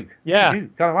way, Duke. Yeah.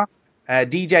 Duke, gotta ask.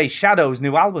 DJ Shadow's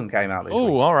new album came out this week.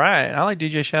 Oh, all right. I like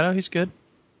DJ Shadow. He's good.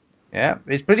 Yeah,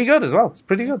 it's pretty good as well. It's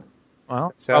pretty good.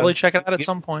 Well, So, probably check it out at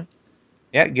some point.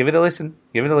 Yeah, give it a listen.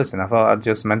 I thought I'd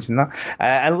just mention that.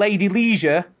 And Lady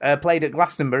Leisure played at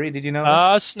Glastonbury. Did you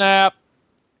know this? Snap.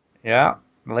 Yeah,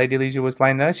 Lady Leisure was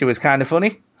playing there. She was kind of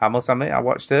funny, I must admit. I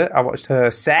watched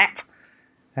her set.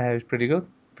 It was pretty good.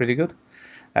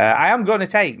 I am going to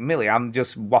take Millie. I'm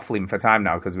just waffling for time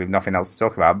now because we've nothing else to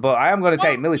talk about. But I am going to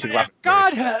take Millie to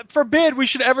Glastonbury. God forbid we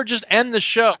should ever just end the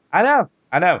show. I know.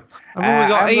 I mean, we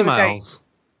got emails.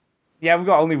 Yeah, we've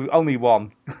got only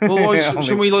one. Well, why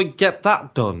shouldn't we get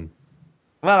that done?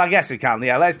 Well, I guess we can.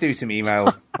 Yeah, let's do some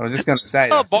emails. I was just going to say.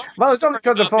 Well, it's only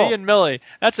because of me and Millie.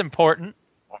 That's important.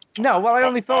 No, well,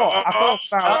 I thought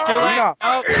about.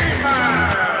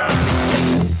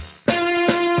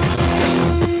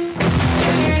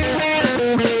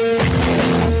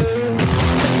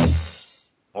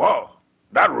 Whoa,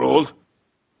 that ruled.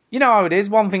 You know how it is.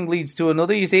 One thing leads to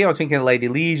another. You see, I was thinking of Lady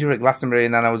Leisure at Glastonbury,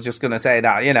 and then I was just going to say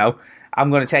that, I'm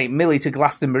going to take Millie to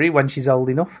Glastonbury when she's old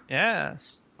enough.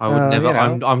 Yes. I would never.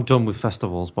 I'm done with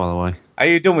festivals, by the way. Are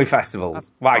you done with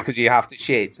festivals? Why? Because you have to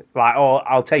shit. Or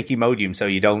I'll take Imodium so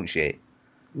you don't shit.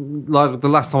 Like the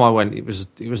last time I went, it was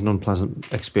an unpleasant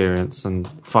experience, and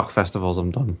fuck festivals.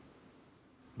 I'm done.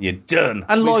 You're done.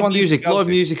 And live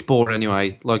music's boring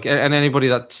anyway. And anybody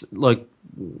that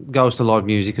goes to live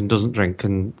music and doesn't drink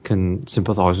can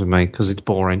sympathise with me because it's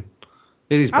boring.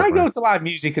 It is boring. I go to live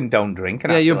music and don't drink.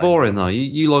 And you're boring though.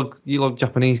 You like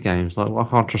Japanese games. I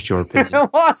can't trust your opinion.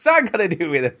 What's that got to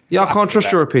do with it? Yeah, I can't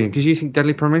trust your opinion because you think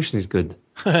Deadly Premonition is good.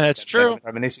 That's true. Deadly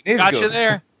Premonition is Got good. you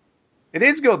there. It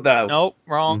is good though. Nope,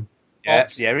 wrong. Yeah,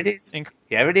 here it is.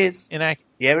 Here it is. Inaccurate.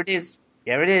 Here it is.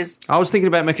 Here it is. I was thinking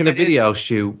about making a video,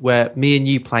 Stu, where me and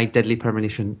you play Deadly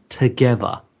Premonition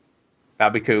together.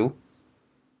 That'd be cool.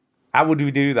 How would we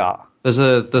do that? There's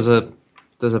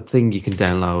a thing you can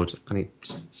download, and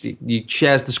it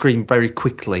shares the screen very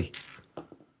quickly.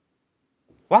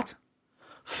 What?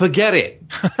 Forget it.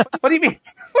 What do you mean?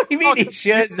 What do you mean it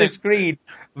shares the screen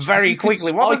very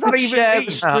quickly? What does that even mean?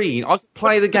 The screen. I could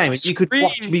play the game, and you could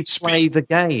watch me play the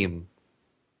game.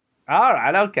 All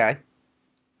right, okay.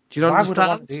 Do you understand? Why would I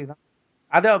want to do that?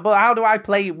 I don't. But how do I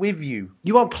play it with you?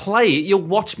 You won't play it. You'll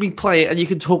watch me play it, and you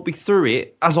can talk me through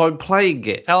it as I'm playing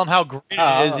it. Tell them how great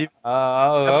it is.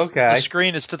 Oh, okay. The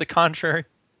screen is to the contrary.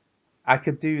 I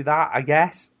could do that, I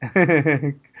guess.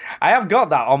 I have got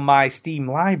that on my Steam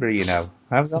library, So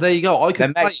there you go. I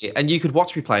could play it, and you could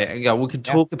watch me play it, and we could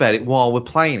talk about it while we're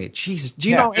playing it. Jesus, do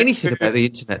you know anything about the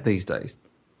internet these days?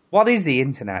 What is the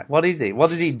internet? What is it? What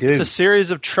does it do? It's a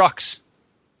series of trucks.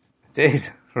 It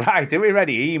is. Right, are we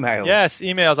ready? Emails. Yes,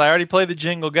 emails. I already played the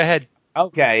jingle. Go ahead.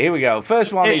 Okay, here we go.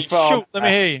 First one is from... Shoot, let me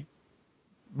hear you.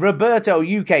 Roberto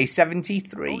UK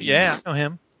 73. Oh, yeah, I know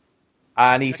him.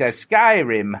 And he says,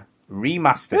 Skyrim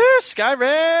Remastered. Woo,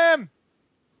 Skyrim!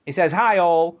 He says, hi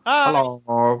all. Hi.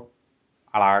 Hello.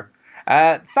 Hello.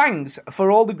 Thanks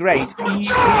for all the great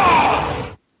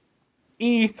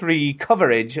E3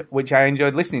 coverage, which I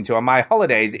enjoyed listening to on my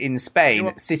holidays in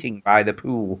Spain, sitting by the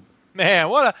pool. Man,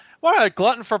 what a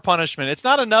glutton for punishment. It's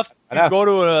not enough to go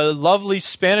to a lovely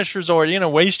Spanish resort. You're going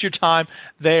to waste your time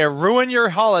there, ruin your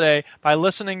holiday by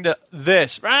listening to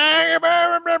this. My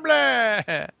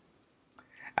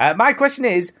question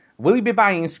is, will you be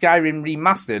buying Skyrim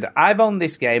Remastered? I've owned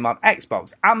this game on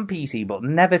Xbox and PC, but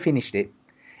never finished it.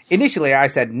 Initially, I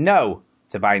said no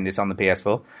to buying this on the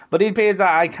PS4, but it appears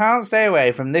that I can't stay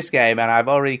away from this game, and I've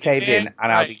already caved in,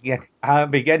 and I'll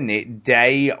be getting it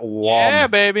day one. Yeah,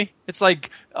 baby. It's like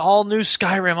all new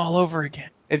Skyrim all over again.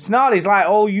 It's not. It's like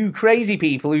all you crazy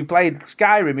people who played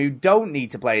Skyrim who don't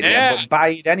need to play it again, but buy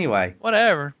it anyway.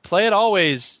 Whatever. Play it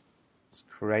always. It's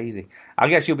crazy. I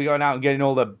guess you'll be going out and getting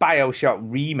all the BioShock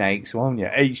remakes, won't you?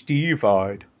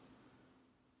 HD-fied.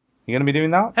 You going to be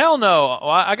doing that? Hell no.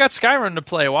 I got Skyrim to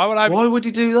play. Why would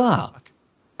you do that?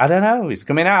 I don't know. It's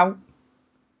coming out.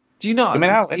 Do you know? It's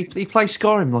coming out. He plays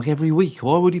Skyrim like every week.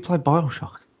 Why would he play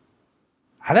BioShock?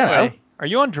 I don't know. Are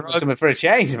you on drugs? Something for a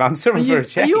change, man. Something for a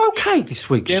change. Are you okay this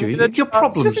week, Stu? Your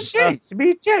problems. It's just a change. To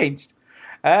be changed.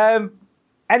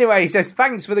 Anyway, he says,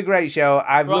 thanks for the great show.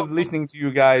 I've loved listening to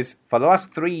you guys for the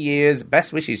last 3 years.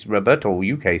 Best wishes, Roberto,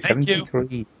 UK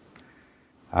 73.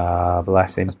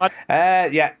 Bless him.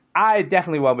 Yeah, I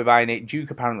definitely won't be buying it.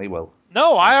 Duke apparently will.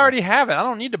 No, I already have it. I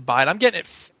don't need to buy it. I'm getting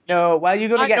it. No, well, you're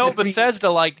going to get I know the free... Bethesda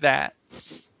like that.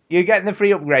 You're getting the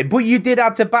free upgrade, but you did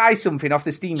have to buy something off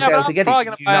the Steam sale to get it. I'm probably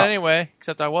going to buy it anyway,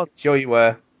 except I wasn't. Sure you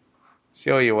were.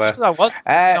 I wasn't.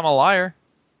 I'm a liar.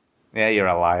 Yeah, you're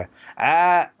a liar.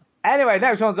 Anyway,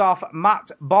 next one's off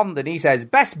Matt Bond, and he says,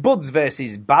 best buds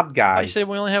versus bad guys. You said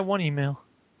we only have one email.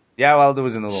 Yeah, well, there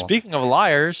was another one. Speaking of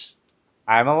liars.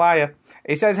 I'm a liar.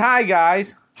 He says, hi,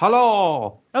 guys.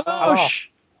 Hello.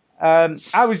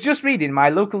 I was just reading my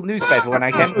local newspaper when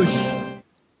I came...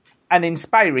 An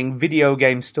inspiring video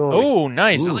game story. Oh,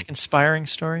 nice. I like inspiring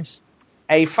stories.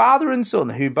 A father and son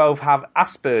who both have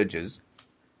Asperger's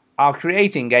are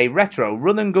creating a retro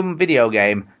run-and-gun video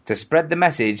game to spread the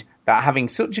message that having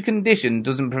such a condition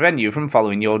doesn't prevent you from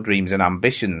following your dreams and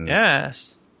ambitions.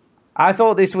 Yes. I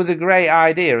thought this was a great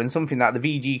idea and something that the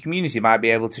VG community might be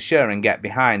able to share and get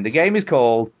behind. The game is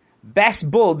called Best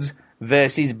Buds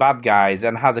versus Bad Guys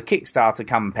and has a Kickstarter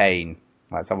campaign.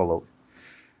 Let's have a look.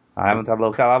 I haven't had a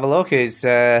look. I'll have a look. It's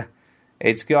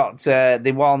got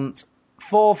they want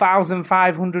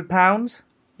 £4,500.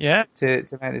 Yeah.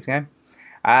 To make this game.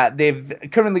 They've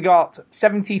currently got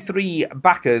 73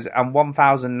 backers and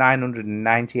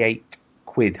 1,998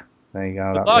 quid. There you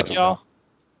go. Good luck, y'all.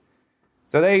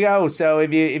 So there you go. So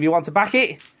if you want to back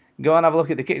it, go and have a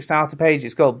look at the Kickstarter page.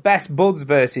 It's called Best Buds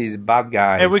versus Bad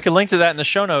Guys. Hey, we can link to that in the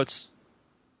show notes.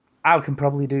 I can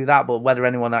probably do that, but whether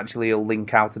anyone actually will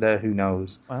link out to there, who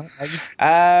knows? Well,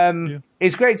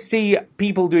 it's great to see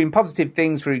people doing positive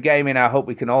things through gaming. I hope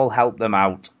we can all help them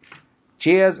out.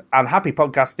 Cheers and happy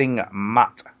podcasting,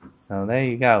 Matt. So there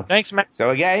you go. Thanks, Matt. So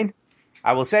again,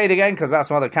 I will say it again because that's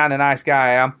what a kind of nice guy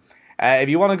I am. If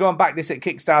you want to go and back this at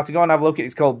Kickstarter, go and have a look.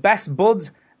 It's called Best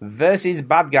Buds versus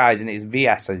Bad Guys, and it's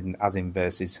VS as in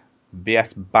versus.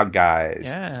 VS Bad Guys.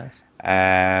 Yes.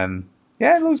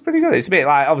 Yeah, it looks pretty good. It's a bit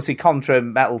like, obviously, Contra,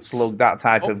 Metal Slug, that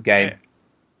type of game.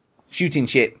 Shooting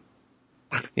shit.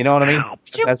 You know what I mean?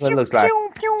 That's what it looks like.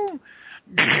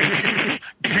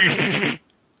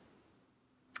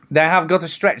 They have got a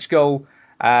stretch goal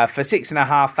for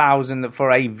 6,500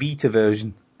 for a Vita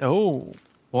version. Oh.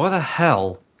 Why the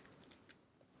hell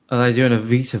are they doing a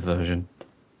Vita version?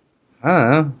 I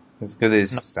don't know. It's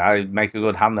because I make a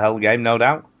good handheld game, no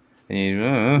doubt.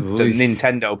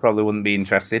 Nintendo probably wouldn't be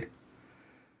interested.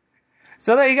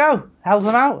 So there you go. Help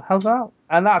them out.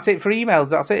 And that's it for emails.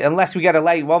 That's it. Unless we get a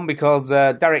late one because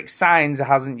Derek Signs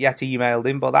hasn't yet emailed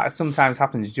in, but that sometimes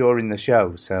happens during the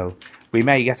show. So we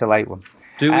may get a late one.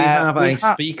 Do we have a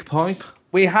speak pipe?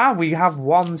 We have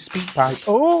one speak pipe.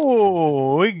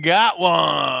 Oh, we got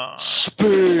one.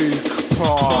 Speak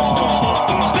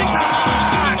pipe. Speak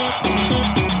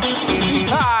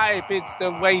pipe. It's the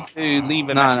way to leave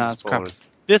a message for us.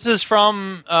 This is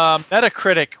from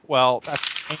Metacritic. Well,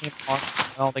 that's I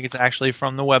don't think it's actually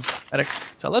from the website Metacritic.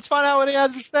 So let's find out what he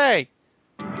has to say.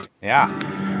 Yeah.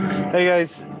 Hey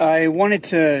guys, I wanted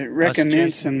to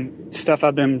recommend some stuff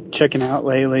I've been checking out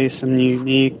lately, some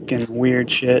unique and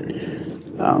weird shit.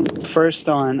 First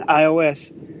on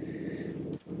iOS,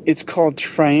 it's called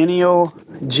Triennial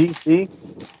GC,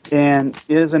 and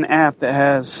it is an app that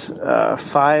has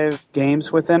 5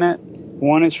 games within it.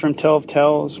 One is from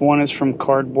Telltales, one is from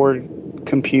Cardboard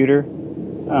Computer.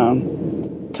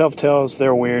 Telltales,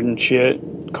 they're weird and shit.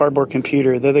 Cardboard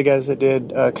Computer, they're the guys that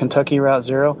did Kentucky Route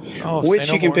Zero, which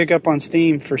you can pick up on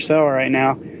Steam for sale right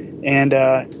now. And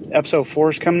episode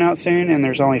 4 is coming out soon, and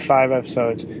there's only 5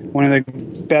 episodes. One of the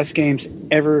best games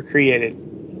ever created.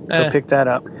 So pick that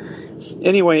up.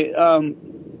 Anyway,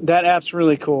 that app's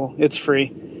really cool. It's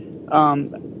free.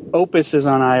 Opus is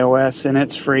on iOS, and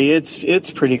it's free. It's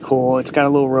pretty cool. It's got a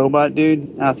little robot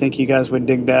dude. I think you guys would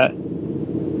dig that.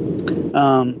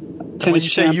 When you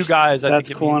say you guys, I that's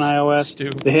think it cool on iOS.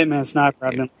 Stu. The Hitman Sniper.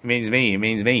 It means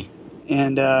me.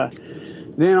 And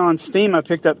then on Steam, I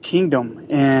picked up Kingdom,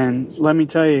 and let me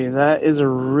tell you, that is a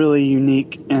really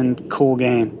unique and cool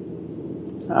game.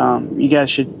 You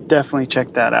guys should definitely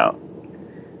check that out.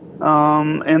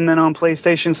 And then on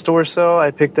PlayStation Store sale, I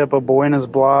picked up a Buena's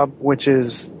Blob, which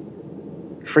is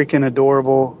freaking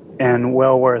adorable and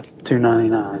well worth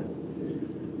 $2.99.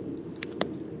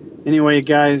 Anyway,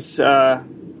 guys,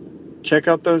 check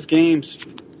out those games.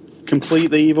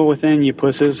 Complete the Evil Within, you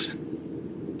pusses.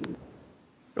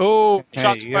 Oh,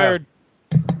 shots fired.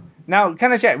 Now,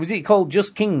 can I check? Was it called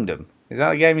Just Kingdom? Is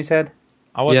that the game he said?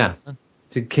 Yeah,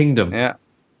 it's Kingdom. Yeah,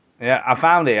 I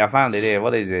found it here.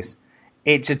 What is this?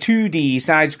 It's a 2D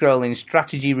side-scrolling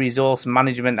strategy resource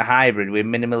management hybrid with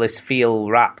minimalist feel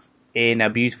wrapped in a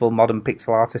beautiful modern pixel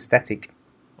art aesthetic.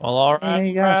 Well, all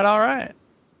right.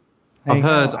 I've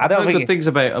heard good things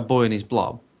about A Boy and His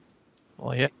Blob.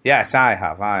 Well, yeah. Yes, I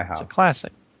have. It's a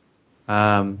classic.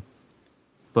 But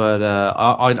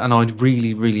I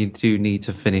really, really do need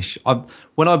to finish.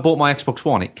 When I bought my Xbox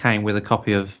One, it came with a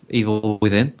copy of Evil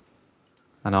Within,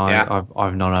 and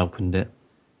I've not opened it.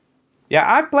 Yeah,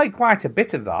 I've played quite a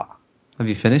bit of that. Have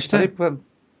you finished it?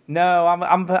 No,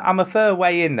 I'm a fair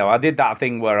way in though. I did that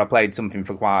thing where I played something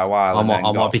for quite a while.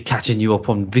 I might be catching you up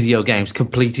on video games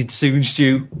completed soon,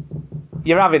 Stu.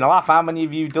 You're having a laugh. How many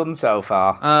have you done so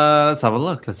far? Let's have a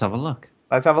look. Let's have a look.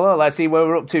 Let's see where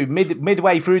we're up to.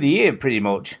 Midway through the year, pretty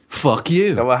much. Fuck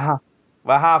you. So we're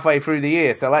halfway through the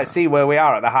year. So let's see where we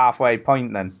are at the halfway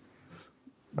point then.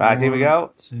 Right, here we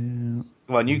go. Come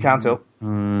on, you count up.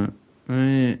 Welcome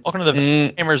to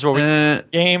the Gamers, where we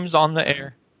games on the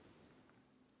air.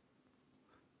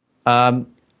 I've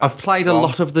played a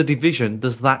lot of The Division.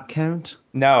 Does that count?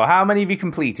 No. How many have you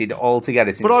completed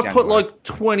altogether since But January? I put like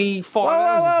 25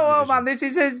 hours. Whoa, man! This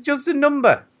is just a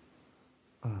number.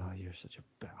 Oh, you're such a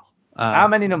bell. How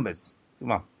many numbers?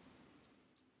 Come on.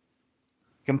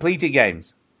 Completed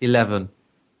games. 11.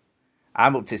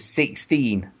 I'm up to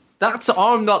 16.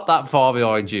 I'm not that far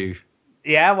behind you.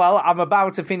 Yeah, well, I'm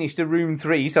about to finish the Room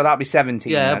 3, so that'll be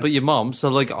 17. Yeah, then. but your mum.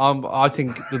 So I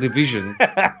think The Division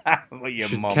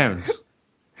should count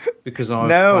because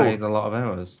I've played a lot of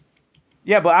hours.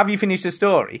 Yeah, but have you finished the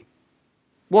story?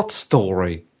 What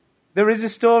story? There is a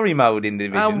story mode in The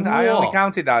Division. I only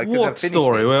counted that because I finished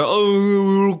story? it. Where, we're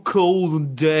all cold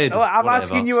and dead. Oh, I'm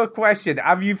asking you a question.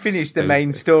 Have you finished the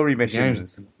main story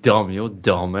missions? You're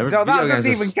dumb. So that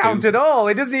doesn't even count at all.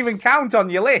 It doesn't even count on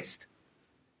your list.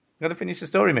 You've got to finish the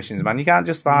story missions, man. You can't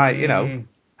just,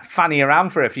 fanny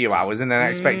around for a few hours and then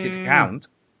expect it to count.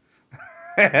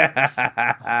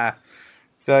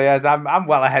 So, yes, I'm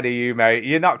well ahead of you, mate.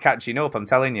 You're not catching up, I'm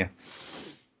telling you.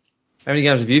 How many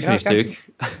games have you finished, Duke?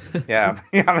 Yeah,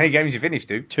 how many games you finished,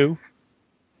 Duke? 2.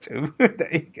 There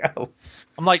you go.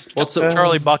 I'm like,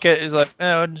 Charlie Bucket is like,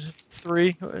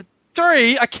 3.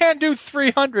 3? I can't do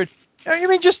 300. You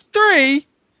mean just 3?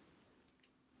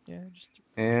 Yeah, just 3.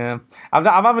 Yeah, I'm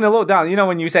having a look down. You know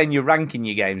when you were saying you're ranking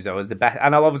your games though as the best,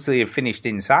 and I'll obviously have finished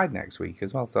Inside next week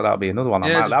as well, so that'll be another one.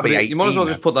 Yeah, that'll be 18. You might as well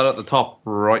just put that at the top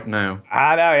right now.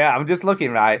 I know, yeah. I'm just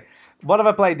looking right. What have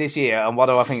I played this year, and what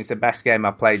do I think is the best game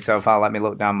I've played so far? Let me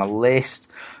look down my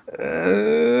list. Duke,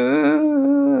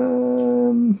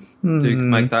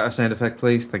 make that a sound effect,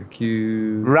 please. Thank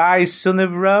you. Rise, Son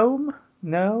of Rome?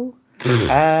 No.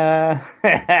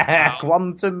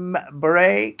 Quantum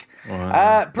Break.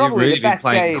 Wow. Probably really the best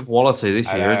playing game. Quality this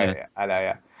year, isn't it? I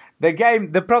know,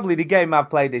 yeah. Probably the game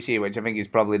I've played this year, which I think is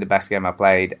probably the best game I've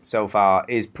played so far,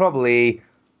 is probably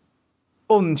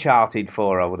Uncharted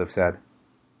 4. I would have said.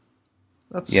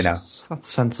 That's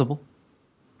sensible.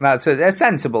 That's a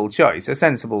sensible choice.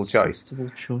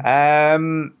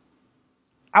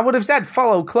 I would have said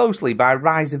Follow Closely by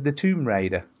Rise of the Tomb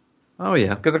Raider. Oh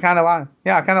yeah, because I kind of like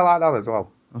that as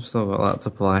well. I've still got that to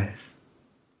play.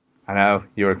 I know,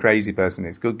 you're a crazy person.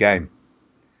 It's a good game.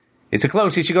 It's the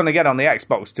closest you're going to get on the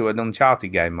Xbox to an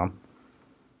Uncharted game, man.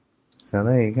 So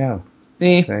there you go.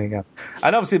 There you go.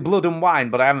 And obviously Blood and Wine,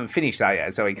 but I haven't finished that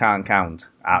yet, so it can't count.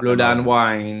 Blood and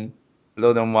Wine,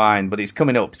 but it's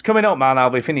coming up. It's coming up, man. I'll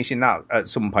be finishing that at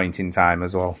some point in time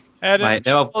as well. Head and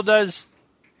Shoulders.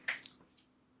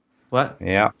 What?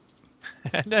 Yeah.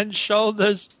 Head and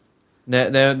Shoulders. Now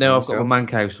I've got my man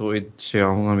cave sorted, so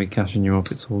I'm going to be catching you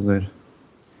up. It's all good.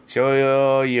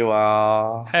 Sure you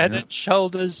are. Head and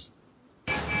Shoulders.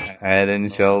 Head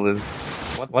and Shoulders.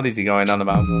 What is he going on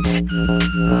about?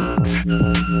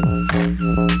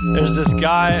 There's this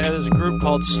guy and this group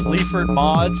called Sleaford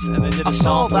Mods, and they did a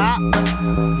song. I saw that.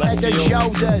 Head and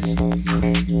Shoulders.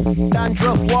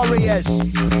 Dandruff Warriors.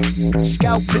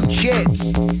 Scalp and chips.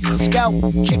 Scalp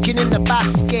chicken in the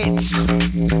baskets.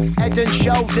 Head and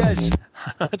Shoulders.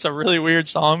 It's a really weird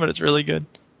song, but it's really good.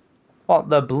 What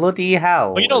the bloody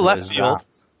hell? Well, you know Left Field.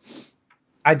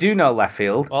 I do know Left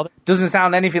Field. Well, doesn't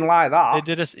sound anything like that. They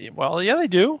did yeah, they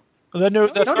do. Well, they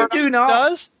do not.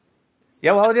 Does.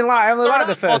 Yeah, well, I only like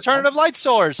the first Alternative Light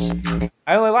Source.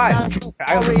 I only like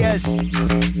Warriors.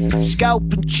 Scalp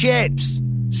and chips.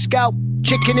 Scalp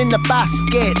chicken in the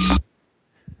baskets.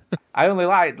 I only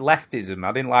liked Leftism.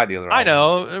 I didn't like the other albums. I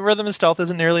know. Rhythm and Stealth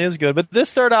isn't nearly as good, but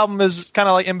this third album is kind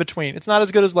of like in between. It's not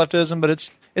as good as Leftism, but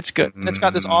it's good. And it's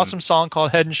got this awesome song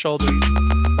called Head and Shoulders.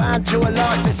 Man to a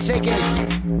life of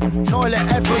ciggies. toilet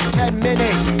every 10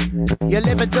 minutes. Your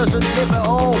liver doesn't live at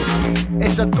all.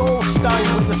 It's a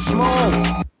gallstone with a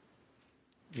small.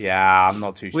 Yeah, I'm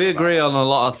not too sure. We agree on a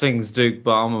lot of things, Duke,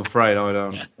 but I'm afraid I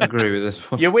don't agree with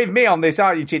this one. You're with me on this,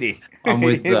 aren't you, Chitty? I'm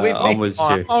with you.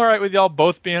 I'm all right with y'all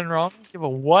both being wrong. Give a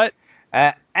what?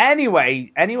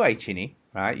 Anyway, Chinny,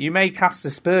 right? You may cast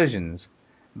aspersions,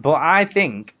 but I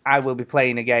think I will be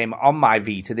playing a game on my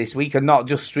Vita this week and not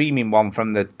just streaming one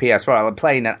from the PS4. I'll be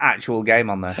playing an actual game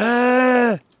on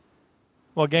there.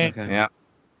 What game? Okay.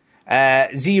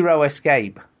 Yeah. Zero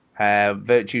Escape,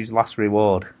 Virtue's Last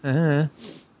Reward.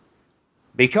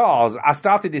 Because I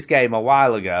started this game a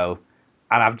while ago,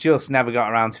 and I've just never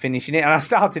got around to finishing it. And I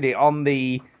started it on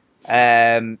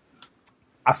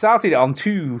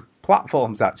two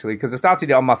platforms, actually, because I started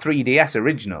it on my 3DS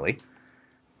originally,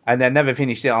 and then never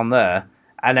finished it on there,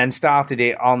 and then started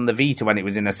it on the Vita when it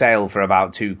was in a sale for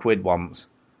about £2 once.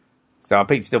 So I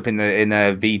picked it up in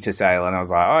a Vita sale, and I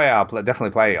was like, oh yeah, I'll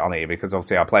definitely play it on here, because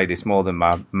obviously I played this more than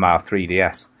my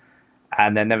 3DS.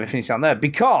 And then never finished on there.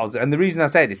 And the reason I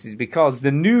say this is because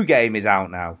the new game is out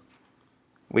now,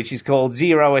 which is called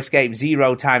Zero Escape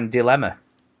Zero Time Dilemma.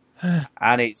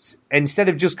 And it's, instead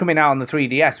of just coming out on the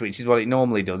 3DS, which is what it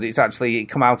normally does, it's actually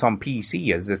come out on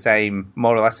PC as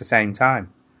more or less the same time.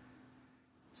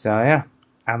 So yeah,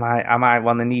 I might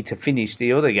want to need to finish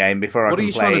the other game before I can play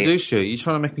it. What are you trying to do, Stu? You're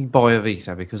trying to make me buy a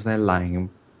Vita because they're lame.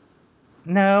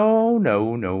 No.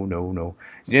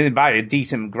 You didn't buy a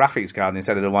decent graphics card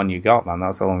instead of the one you got, man.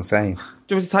 That's all I'm saying. Do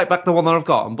you want me to take back the one that I've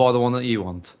got and buy the one that you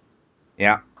want?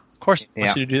 Yeah. Of course I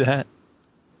want you to do that.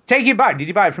 Take it back. Did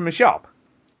you buy it from a shop?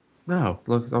 No.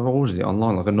 Look, I've ordered it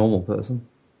online like a normal person.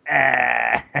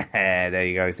 There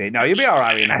you go. See, no, you'll be all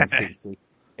right with 960.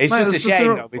 It's just a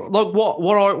shame, though. Look,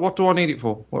 what do I need it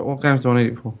for? What games do I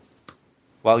need it for?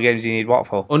 What games do you need what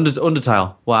for?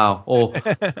 Undertale. Wow. Or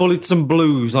Bullets and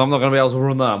Blues. I'm not going to be able to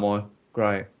run that, am I?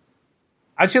 Great.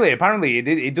 Actually, apparently,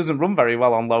 it doesn't run very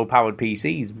well on low-powered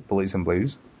PCs, Bullets and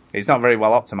Blues. It's not very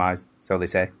well optimized, so they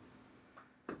say.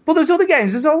 But there's other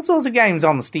games. There's all sorts of games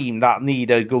on Steam that need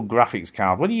a good graphics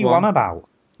card. What are you on about?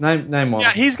 Name one.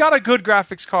 Yeah, he's got a good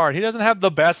graphics card. He doesn't have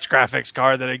the best graphics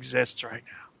card that exists right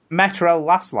now. Metro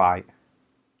Last Light.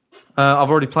 I've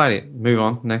already played it. Move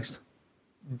on. Next.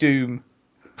 Doom.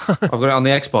 I've got it on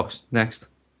the Xbox. Next.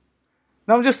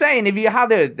 No, I'm just saying, if you had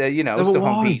stuff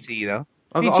on PC, though,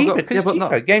 it'd be cheaper, because it's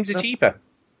cheaper. Games are cheaper.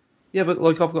 Yeah, but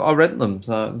I rent them,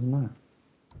 so it doesn't matter.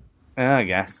 I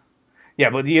guess.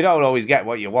 Yeah, but you don't always get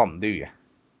what you want, do you?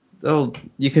 Oh,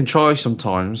 you can try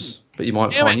sometimes, but you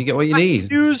might find you get what you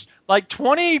need. I used like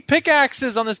 20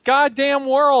 pickaxes on this goddamn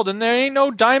world, and there ain't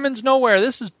no diamonds nowhere.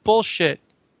 This is bullshit.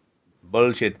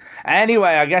 Anyway,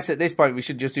 I guess at this point we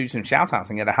should just do some shout-outs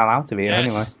and get the hell out of here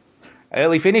anyway.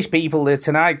 Early finish people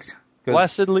tonight.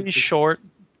 Blessedly short.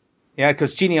 Yeah,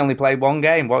 because Ginny only played one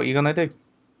game. What are you going to do?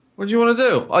 What do you want to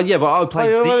do? Oh, yeah, but I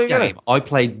played the game. I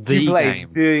played the game.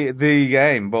 The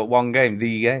game, but one game,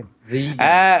 the game.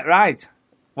 Right.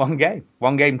 One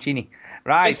game, Ginny.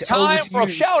 Right. It's time for a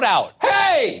shout-out.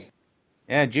 Hey!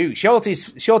 Yeah, Duke.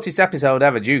 Shortest episode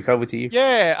ever. Duke, over to you.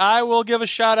 Yeah, I will give a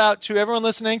shout out to everyone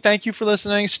listening. Thank you for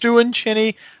listening. Stu and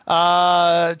Chinny.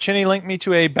 Chinny linked me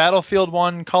to a Battlefield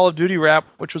 1 Call of Duty rap,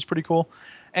 which was pretty cool.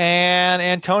 And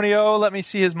Antonio let me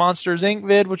see his Monsters Inc.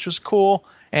 vid, which was cool.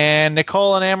 And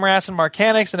Nicole and Amras and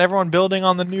Marcanix and everyone building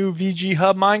on the new VG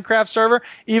Hub Minecraft server.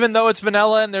 Even though it's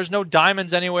vanilla and there's no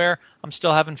diamonds anywhere, I'm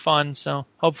still having fun. So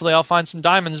hopefully I'll find some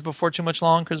diamonds before too much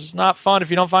long, because it's not fun if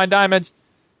you don't find diamonds.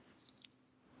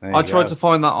 I tried to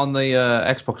find that on the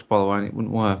Xbox, by the way, and it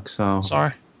wouldn't work. So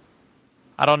sorry.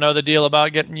 I don't know the deal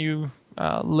about getting you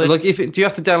lit. Like, do you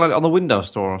have to download it on the Windows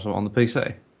Store or something on the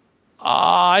PC?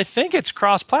 I think it's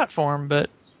cross-platform,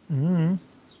 but I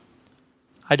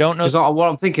don't know. Because what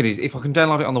I'm thinking is, if I can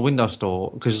download it on the Windows Store,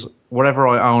 because whatever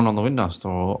I own on the Windows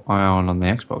Store, I own on the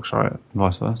Xbox, right? And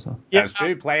vice versa. Yeah, that's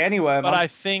true. Play anywhere, but I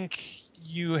think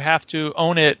you have to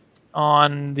own it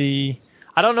on the...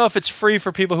 I don't know if it's free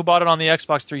for people who bought it on the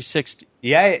Xbox 360.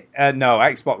 Yeah, no,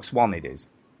 Xbox One it is.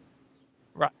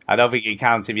 Right. I don't think it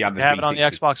counts if you have the 360. You have it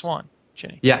on the Xbox One,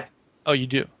 Chinny. Yeah. Oh, you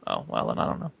do? Oh, well, then I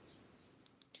don't know.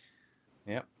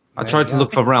 Yep. I tried to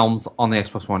look for Realms on the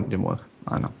Xbox One. It didn't work.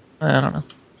 I don't know.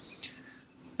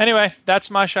 Anyway, that's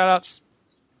my shout-outs.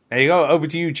 There you go. Over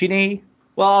to you, Chinny.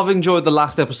 Well, I've enjoyed the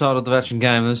last episode of The Veteran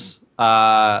Gamers.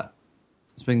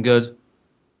 It's been good.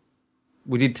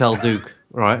 We did tell Duke,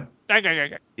 right?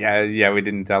 Yeah, we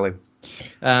didn't tell him.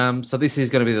 So this is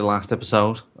going to be the last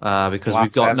episode because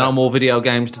we've got no more video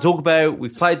games to talk about.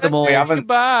 We've played them all. We haven't.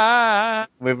 Goodbye.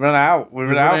 We've run out. We've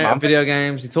run out, man. Video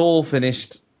games. It's all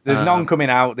finished. There's none coming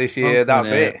out this year. That's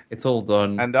it. It's all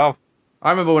done. End of.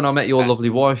 I remember when I met your lovely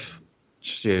wife,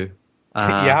 Stu. You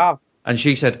have. And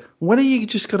she said, "When are you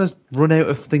just going to run out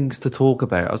of things to talk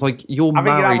about?" I was like, "You're married."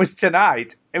 I think that was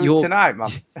tonight. It was tonight,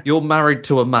 man. You're married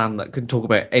to a man that can talk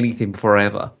about anything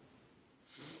forever.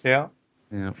 Yeah.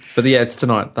 Yeah. But yeah, it's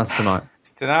tonight. That's tonight.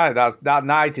 It's tonight. That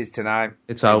night is tonight.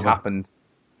 It's over. It's happened.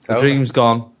 The dream's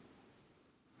gone.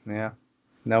 Yeah.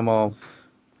 No more.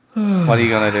 What are you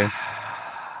going to do?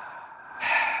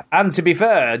 And to be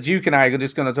fair, Duke and I are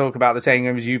just going to talk about the same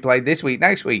games you played this week,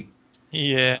 next week.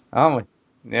 Yeah. Aren't we?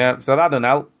 Yeah, so that don't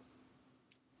help.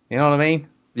 You know what I mean?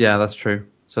 Yeah, that's true.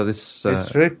 So this...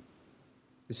 it's true.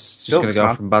 It's just going to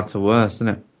go from bad to worse, isn't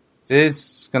it? It is.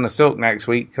 It's going to suck next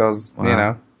week because, you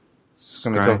know, it's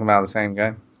going to be talking about the same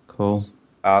game. Cool. It's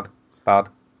bad. It's bad.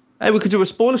 Hey, we could do a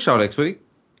spoiler show next week.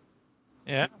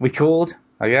 Yeah. We could,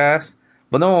 I guess.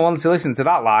 But no one wants to listen to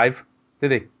that live,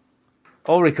 did he?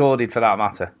 Or recorded, for that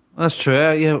matter. That's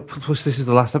true. Yeah, plus this is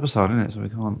the last episode, isn't it? So we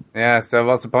can't... Yeah, so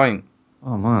what's the point?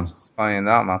 Oh, man. It's funny in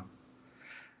that, man.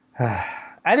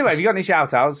 Anyway, have you got any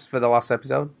shout-outs for the last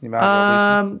episode?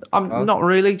 I'm not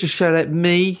really. Just shout out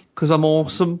me, because I'm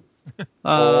awesome.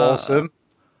 Awesome.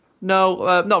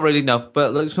 No, not really, no.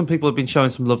 But like, some people have been showing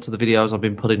some love to the videos I've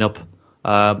been putting up.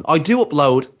 I do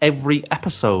upload every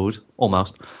episode,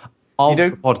 almost, of the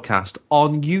podcast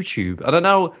on YouTube. I don't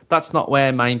know, that's not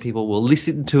where main people will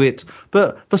listen to it,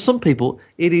 but for some people,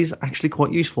 it is actually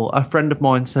quite useful. A friend of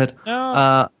mine said,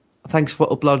 thanks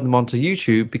for uploading them onto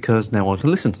YouTube because now I can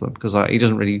listen to them. Because he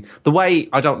doesn't really... The way...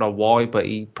 I don't know why, but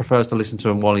he prefers to listen to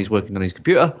them while he's working on his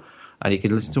computer. And you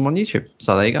can listen to them on YouTube.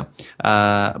 So there you go.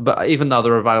 But even though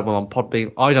they're available on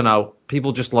Podbean, I don't know.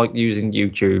 People just like using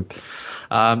YouTube.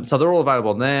 So they're all available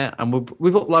on there. And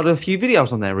we've uploaded a few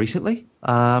videos on there recently.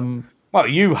 Well,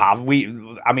 you have.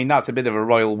 I mean, that's a bit of a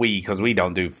royal we because we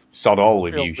don't do sod all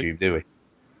with YouTube, do we?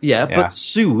 Yeah, but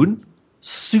soon...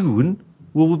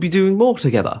 we will be doing more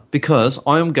together because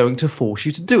I am going to force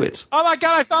you to do it. Oh my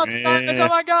god, I found some diamonds! Oh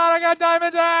my god, I got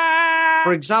diamonds!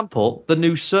 For example, the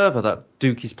new server that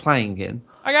Duke is playing in.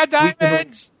 I got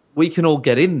diamonds! We can all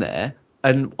get in there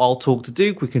and I'll talk to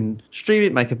Duke. We can stream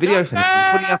it, make a video.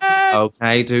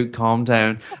 Okay, Duke, calm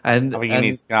down. And I think you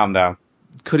need to calm down.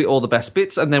 Cut it all the best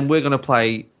bits, and then we're going to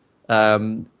play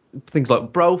things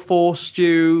like Broforce,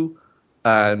 Stew,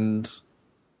 and...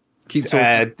 Keep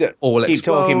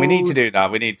talking. We need to do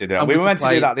that. We were meant to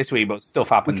do that this week, but stuff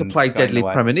happened. We could play Deadly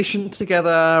Premonition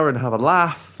together and have a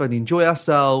laugh and enjoy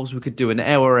ourselves. We could do an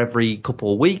hour every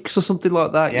couple of weeks or something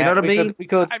like that. Yeah, you know what I mean?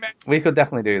 We could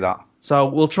definitely do that. So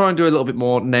we'll try and do a little bit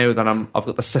more now that I've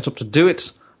got the setup to do it.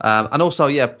 And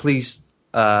also, please,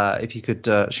 if you could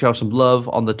show some love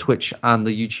on the Twitch and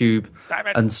the YouTube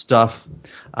and stuff.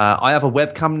 I have a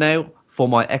webcam now for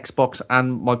my Xbox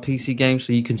and my PC games,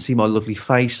 so you can see my lovely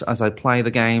face as I play the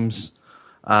games.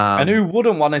 And who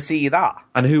wouldn't want to see that?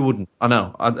 And who wouldn't? I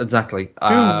know, exactly.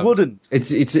 Who wouldn't?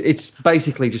 It's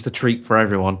basically just a treat for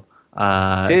everyone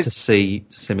to see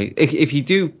me. If you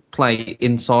do play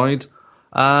inside,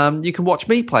 you can watch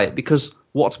me play it, because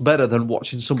what's better than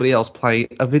watching somebody else play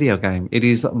a video game? It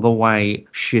is the way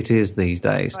shit is these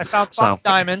days. I found 5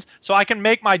 diamonds, so I can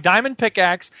make my diamond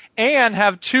pickaxe and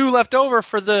have 2 left over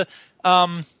for the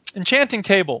enchanting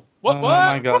table. Oh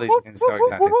my god, he's getting so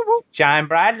excited. Shine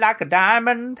bright like a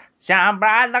diamond. Shine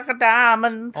bright like a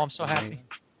diamond. Oh, I'm so happy.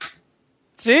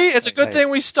 See, it's a good thing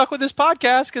we stuck with this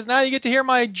podcast, because now you get to hear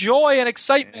my joy and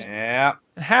excitement. Yeah.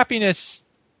 And happiness.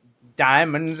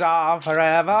 Diamonds are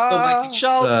forever.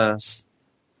 Shoulders.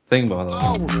 Thing, by the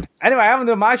way. Anyway, I haven't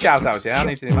done my shout-outs yet. I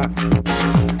need to do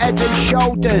that. Head and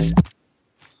shoulders.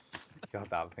 God,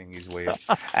 that thing is weird.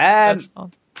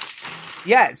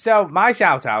 Yeah, so my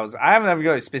shout-outs, I haven't ever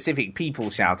got specific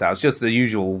people shout-outs, just the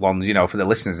usual ones, for the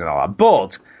listeners and all that.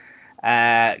 But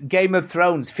Game of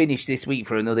Thrones finished this week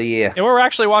for another year. Yeah, we're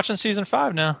actually watching season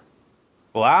 5 now.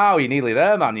 Wow, you're nearly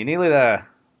there, man. You're nearly there.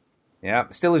 Yeah,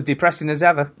 still as depressing as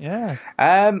ever. Yeah.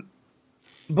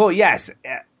 But yes,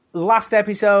 last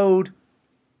episode,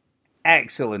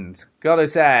 excellent. Gotta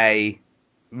say,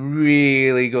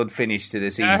 really good finish to the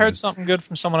season. I heard something good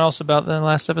from someone else about the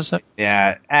last episode.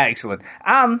 Yeah, excellent.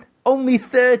 And only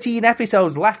 13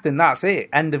 episodes left, and that's it.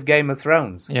 End of Game of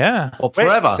Thrones. Yeah. Well,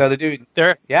 forever. So they're doing...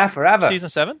 Yeah, forever. Season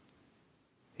 7?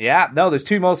 Yeah, no, there's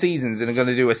 2 more seasons, and they're going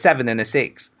to do a 7 and a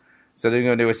 6. So they're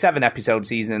going to do a 7-episode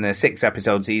season and a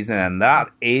 6-episode season, and that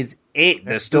is it.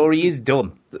 The story is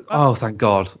done. Oh, thank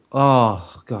God.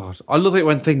 Oh, God. I love it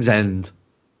when things end.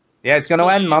 Yeah, it's going to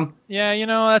end, man. Yeah,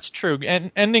 that's true.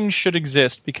 And endings should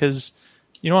exist, because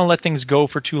you don't want to let things go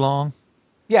for too long.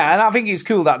 Yeah, and I think it's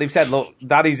cool that they've said, look,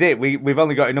 that is it. We've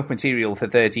only got enough material for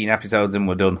 13 episodes and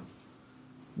we're done.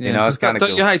 Yeah, it's kind of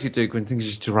cool. You hate it, Duke, when things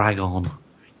just drag on.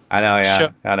 I know, yeah. Sure.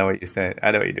 I know what you're saying.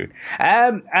 I know what you're doing.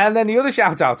 And then the other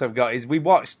shout-out I've got is we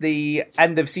watched the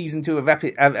end of Season 2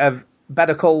 of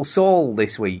Better Call Saul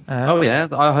this week. Oh, yeah.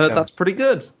 I heard that's pretty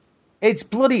good. It's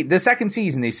bloody... The second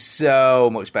season is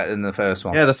so much better than the first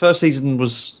one. Yeah, the first season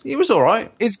was all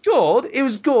right. It's good. It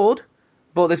was good.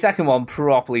 But the second one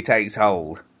properly takes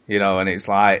hold. You know, and it's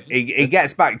like... It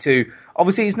gets back to...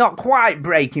 Obviously, it's not quite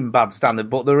Breaking Bad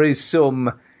standard, but there is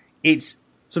some... It's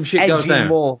some shit goes down.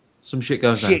 More. Some shit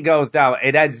goes down. Shit goes down.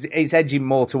 It's edging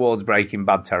more towards Breaking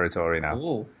Bad territory now.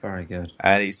 Oh, very good.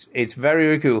 And it's very,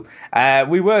 very cool.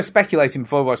 We were speculating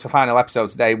before we watched the final episode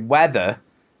today whether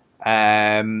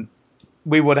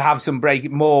we would have some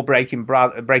more Breaking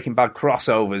Bad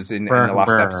crossovers in the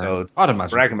last episode. I'd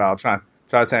imagine. Breaking Bad. I'll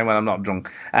try saying when I'm not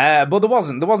drunk. But there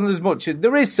wasn't as much.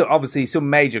 There is obviously some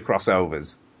major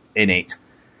crossovers in it,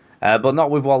 but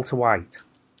not with Walter White.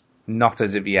 Not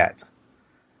as of yet.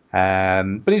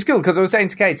 But it's cool because I was saying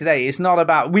to Kate today, it's not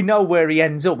about, we know where he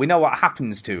ends up. We know what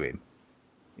happens to him.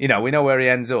 You know, we know where he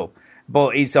ends up.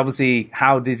 But it's obviously,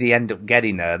 how does he end up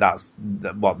getting there? That's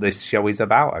what this show is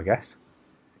about, I guess.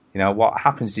 You know, what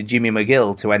happens to Jimmy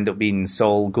McGill to end up being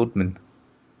Saul Goodman?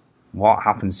 What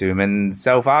happens to him? And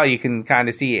so far you can kind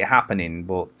of see it happening,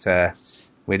 but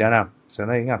we don't know. So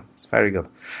there you go. It's very good.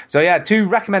 So yeah, 2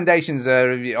 recommendations.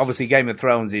 Obviously, Game of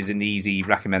Thrones is an easy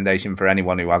recommendation for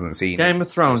anyone who hasn't seen it. Game of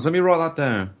Thrones. Let me write that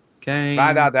down.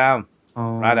 Write that down.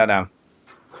 Write that down.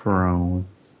 Thrones.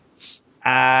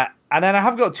 And then I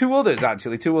have got 2 others,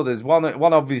 actually. 2 others.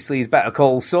 One obviously is Better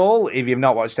Call Saul. If you've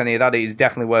not watched any of that, it is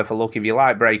definitely worth a look. If you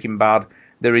like Breaking Bad,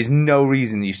 there is no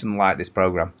reason you shouldn't like this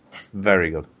program. It's very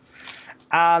good.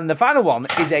 And the final one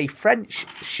is a French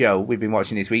show we've been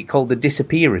watching this week called The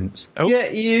Disappearance. Oh.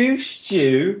 Get you,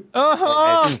 Stu.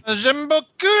 J'aime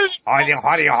beaucoup.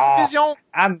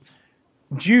 And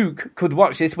Duke could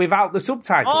watch this without the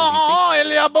subtitles.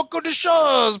 Il y a beaucoup de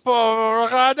choses pour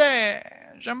regarder.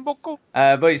 J'aime beaucoup.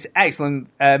 But it's excellent.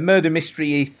 Murder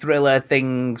mystery thriller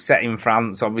thing set in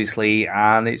France, obviously,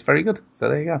 and it's very good. So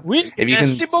there you go. Oui,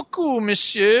 merci beaucoup,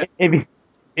 monsieur.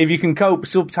 If you can cope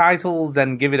subtitles,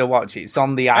 then give it a watch. It's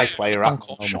on the iPlayer app.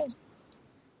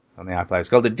 On the iPlayer. It's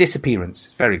called The Disappearance.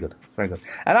 It's very good. It's very good.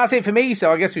 And that's it for me,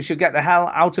 so I guess we should get the hell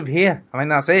out of here. I mean,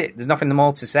 that's it. There's nothing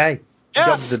more to say. Yeah,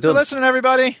 jobs are done. Thanks for listening,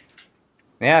 everybody.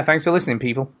 Yeah, thanks for listening,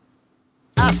 people.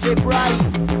 Acid rain,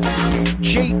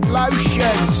 cheap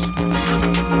lotions,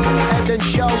 head and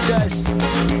shoulders,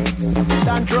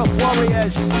 dandruff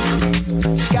warriors,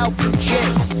 scalp and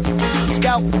chips,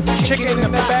 scalp chicken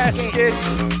in the baskets,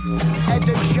 head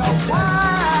and shoulders,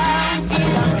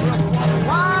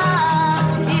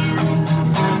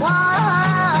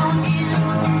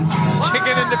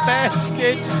 chicken in the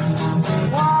basket.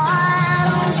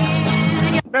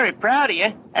 Very proud of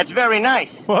you. That's very nice.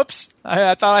 Whoops.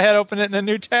 I thought I had opened it in a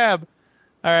new tab.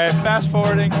 All right, fast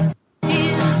forwarding. That's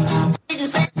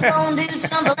all going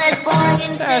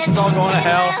to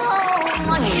hell.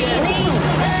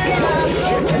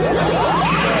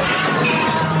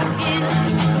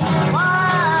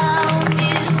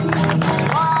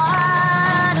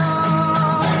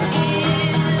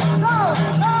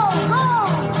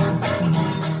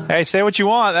 Hey, say what you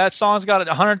want. That song's got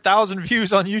 100,000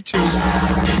 views on YouTube.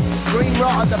 Green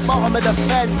rot at the bottom of the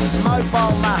fence,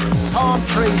 mobile map, palm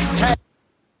trees,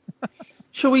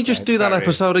 Shall we just do that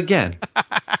episode again?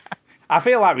 I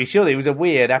feel like we should. It was a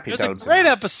weird episode. It was a great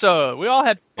episode. We all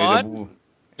had fun.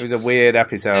 It was a weird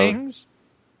episode. Things.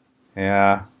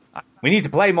 Yeah. We need to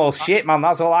play more shit, man.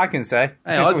 That's all I can say.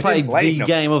 Hey, I played the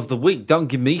game of the week. Don't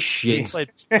give me shit.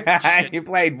 You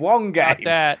played one game. Not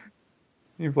that.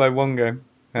 You played one game.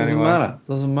 Doesn't matter.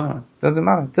 Doesn't matter. Doesn't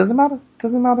matter. Doesn't matter.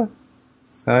 Doesn't matter.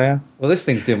 So, yeah. Well, this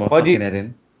thing's doing my fucking head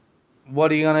in.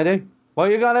 What are you going to do? What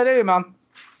are you going to do, man?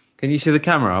 Can you see the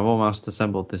camera? I've almost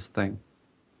assembled this thing.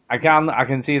 I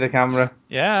can see the camera.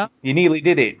 Yeah. You nearly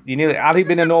did it. Had it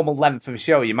been a normal length of a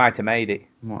show, you might have made it.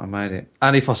 Might have made it.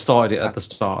 And if I started it at the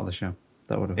start of the show,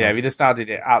 that would have if you just started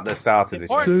it at the start of the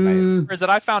show. Is that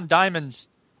I found diamonds.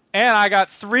 And I got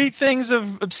 3 things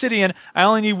of obsidian. I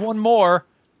only need 1 more.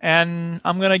 And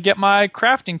I'm going to get my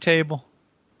crafting table.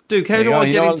 Duke, how do I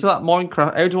get into that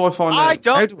Minecraft? How do I find I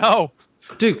don't know.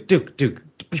 Duke,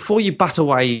 before you bat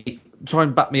away, try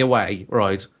and bat me away,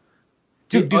 right?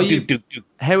 Duke.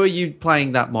 How are you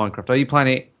playing that Minecraft? Are you playing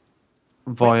it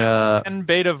via... An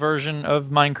beta version of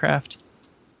Minecraft.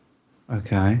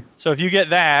 Okay. So if you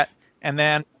get that, and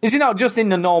then... Is it not just in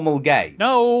the normal game?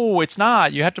 No, it's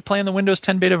not. You have to play in the Windows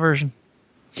 10 beta version.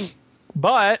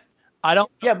 But... I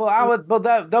don't. Yeah,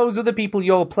 but those are the people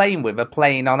you're playing with are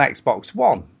playing on Xbox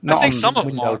One. Not I think on some of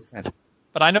Windows them 10.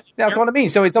 But I know that's what I mean.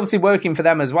 So it's obviously working for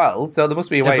them as well. So there must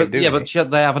be a way of doing it. Yeah,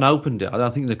 but they haven't opened it. I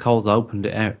don't think Nicole's opened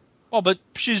it out. Well, but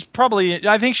she's probably.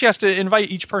 I think she has to invite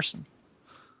each person.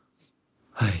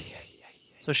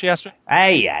 So she has to.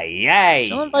 Hey.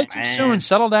 She'll invite you soon.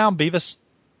 Settle down, Beavis.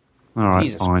 All right,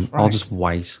 Jesus fine. Christ. I'll just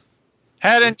wait.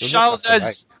 Head and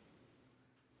shoulders.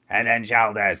 Head and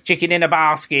shoulders. Chicken in a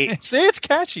basket. See, it's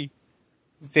catchy.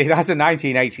 See, that's a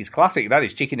 1980s classic. That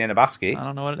is Chicken in a Basket. I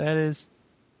don't know what that is.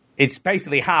 It's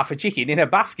basically half a chicken in a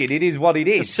basket. It is what it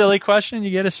is. A silly question,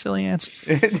 you get a silly answer.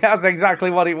 That's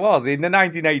exactly what it was. In the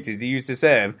 1980s, they used to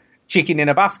serve chicken in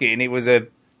a basket, and it was a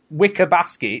wicker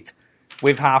basket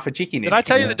with half a chicken in it. Did I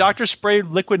tell you the doctor sprayed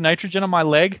liquid nitrogen on my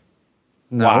leg?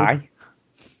 No. Why?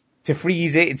 To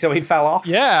freeze it so it fell off?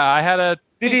 Yeah, I had a...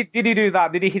 Did he do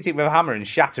that? Did he hit it with a hammer and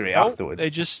shatter it afterwards?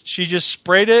 She just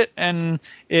sprayed it, and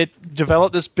it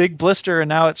developed this big blister, and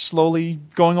now it's slowly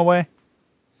going away.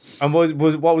 And what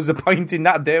was the point in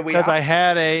that, dare we Because ask? I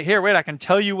had I can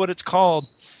tell you what it's called.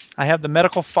 I have the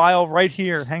medical file right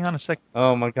here. Hang on a second.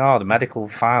 Oh my God, a medical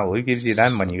file. Who gives you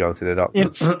them when you go to the doctor?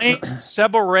 Inflamed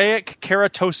seborrheic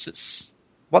keratosis.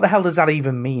 What the hell does that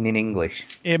even mean in English?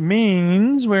 It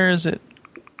means, where is it?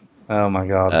 Oh my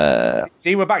God.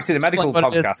 See, we're back to the medical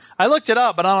podcast. I looked it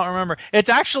up, but I don't remember. It's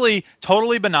actually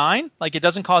totally benign. Like, it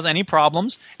doesn't cause any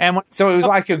problems. And so it was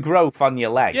like a growth on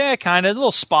your leg? Yeah, kind of. A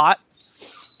little spot.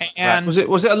 And right.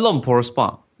 Was it a lump or a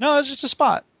spot? No, it was just a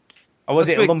spot. Or was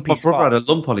it a lumpy spot? My brother had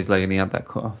a lump on his leg and he had that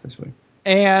cut off this week.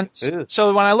 And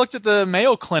so when I looked at the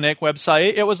Mayo Clinic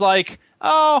website, it was like,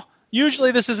 oh,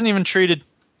 usually this isn't even treated.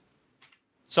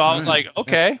 So I was like,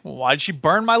 okay, well, why did she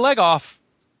burn my leg off?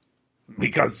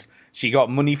 Because she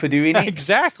got money for doing it?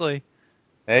 Exactly.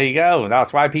 There you go.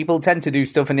 That's why people tend to do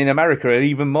stuff in America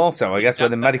even more so, I guess, where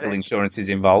the medical insurance is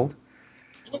involved.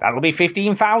 That'll be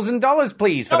 $15,000,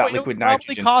 please, for that liquid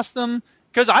nitrogen. It probably cost them,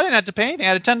 because I didn't have to pay anything. I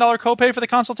had a $10 copay for the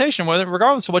consultation,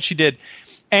 regardless of what she did.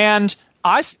 And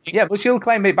I think... Yeah, but she'll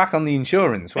claim it back on the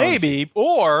insurance, won't maybe, she?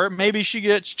 Or maybe she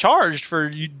gets charged for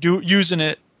using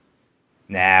it.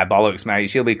 Nah, bollocks, mate.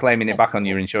 She'll be claiming it back on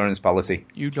your insurance policy.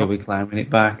 She'll be claiming it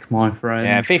back, my friend.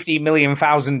 Yeah,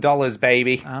 $50,000,000,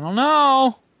 baby. I don't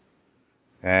know.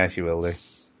 Yeah, she will do.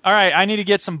 All right, I need to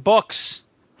get some books.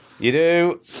 You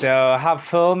do. So have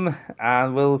fun,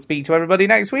 and we'll speak to everybody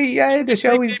next week. Yeah, the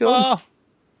show is done.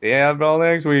 See you all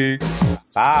next week.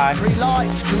 Bye. Three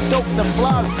lights conduct the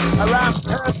flow around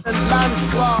permanent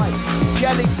landslide.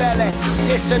 Jelly belly,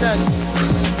 dissonance.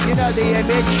 You know the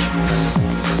image.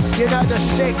 You know the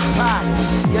six pack.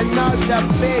 You know the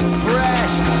big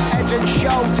breast, head and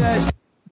shoulders.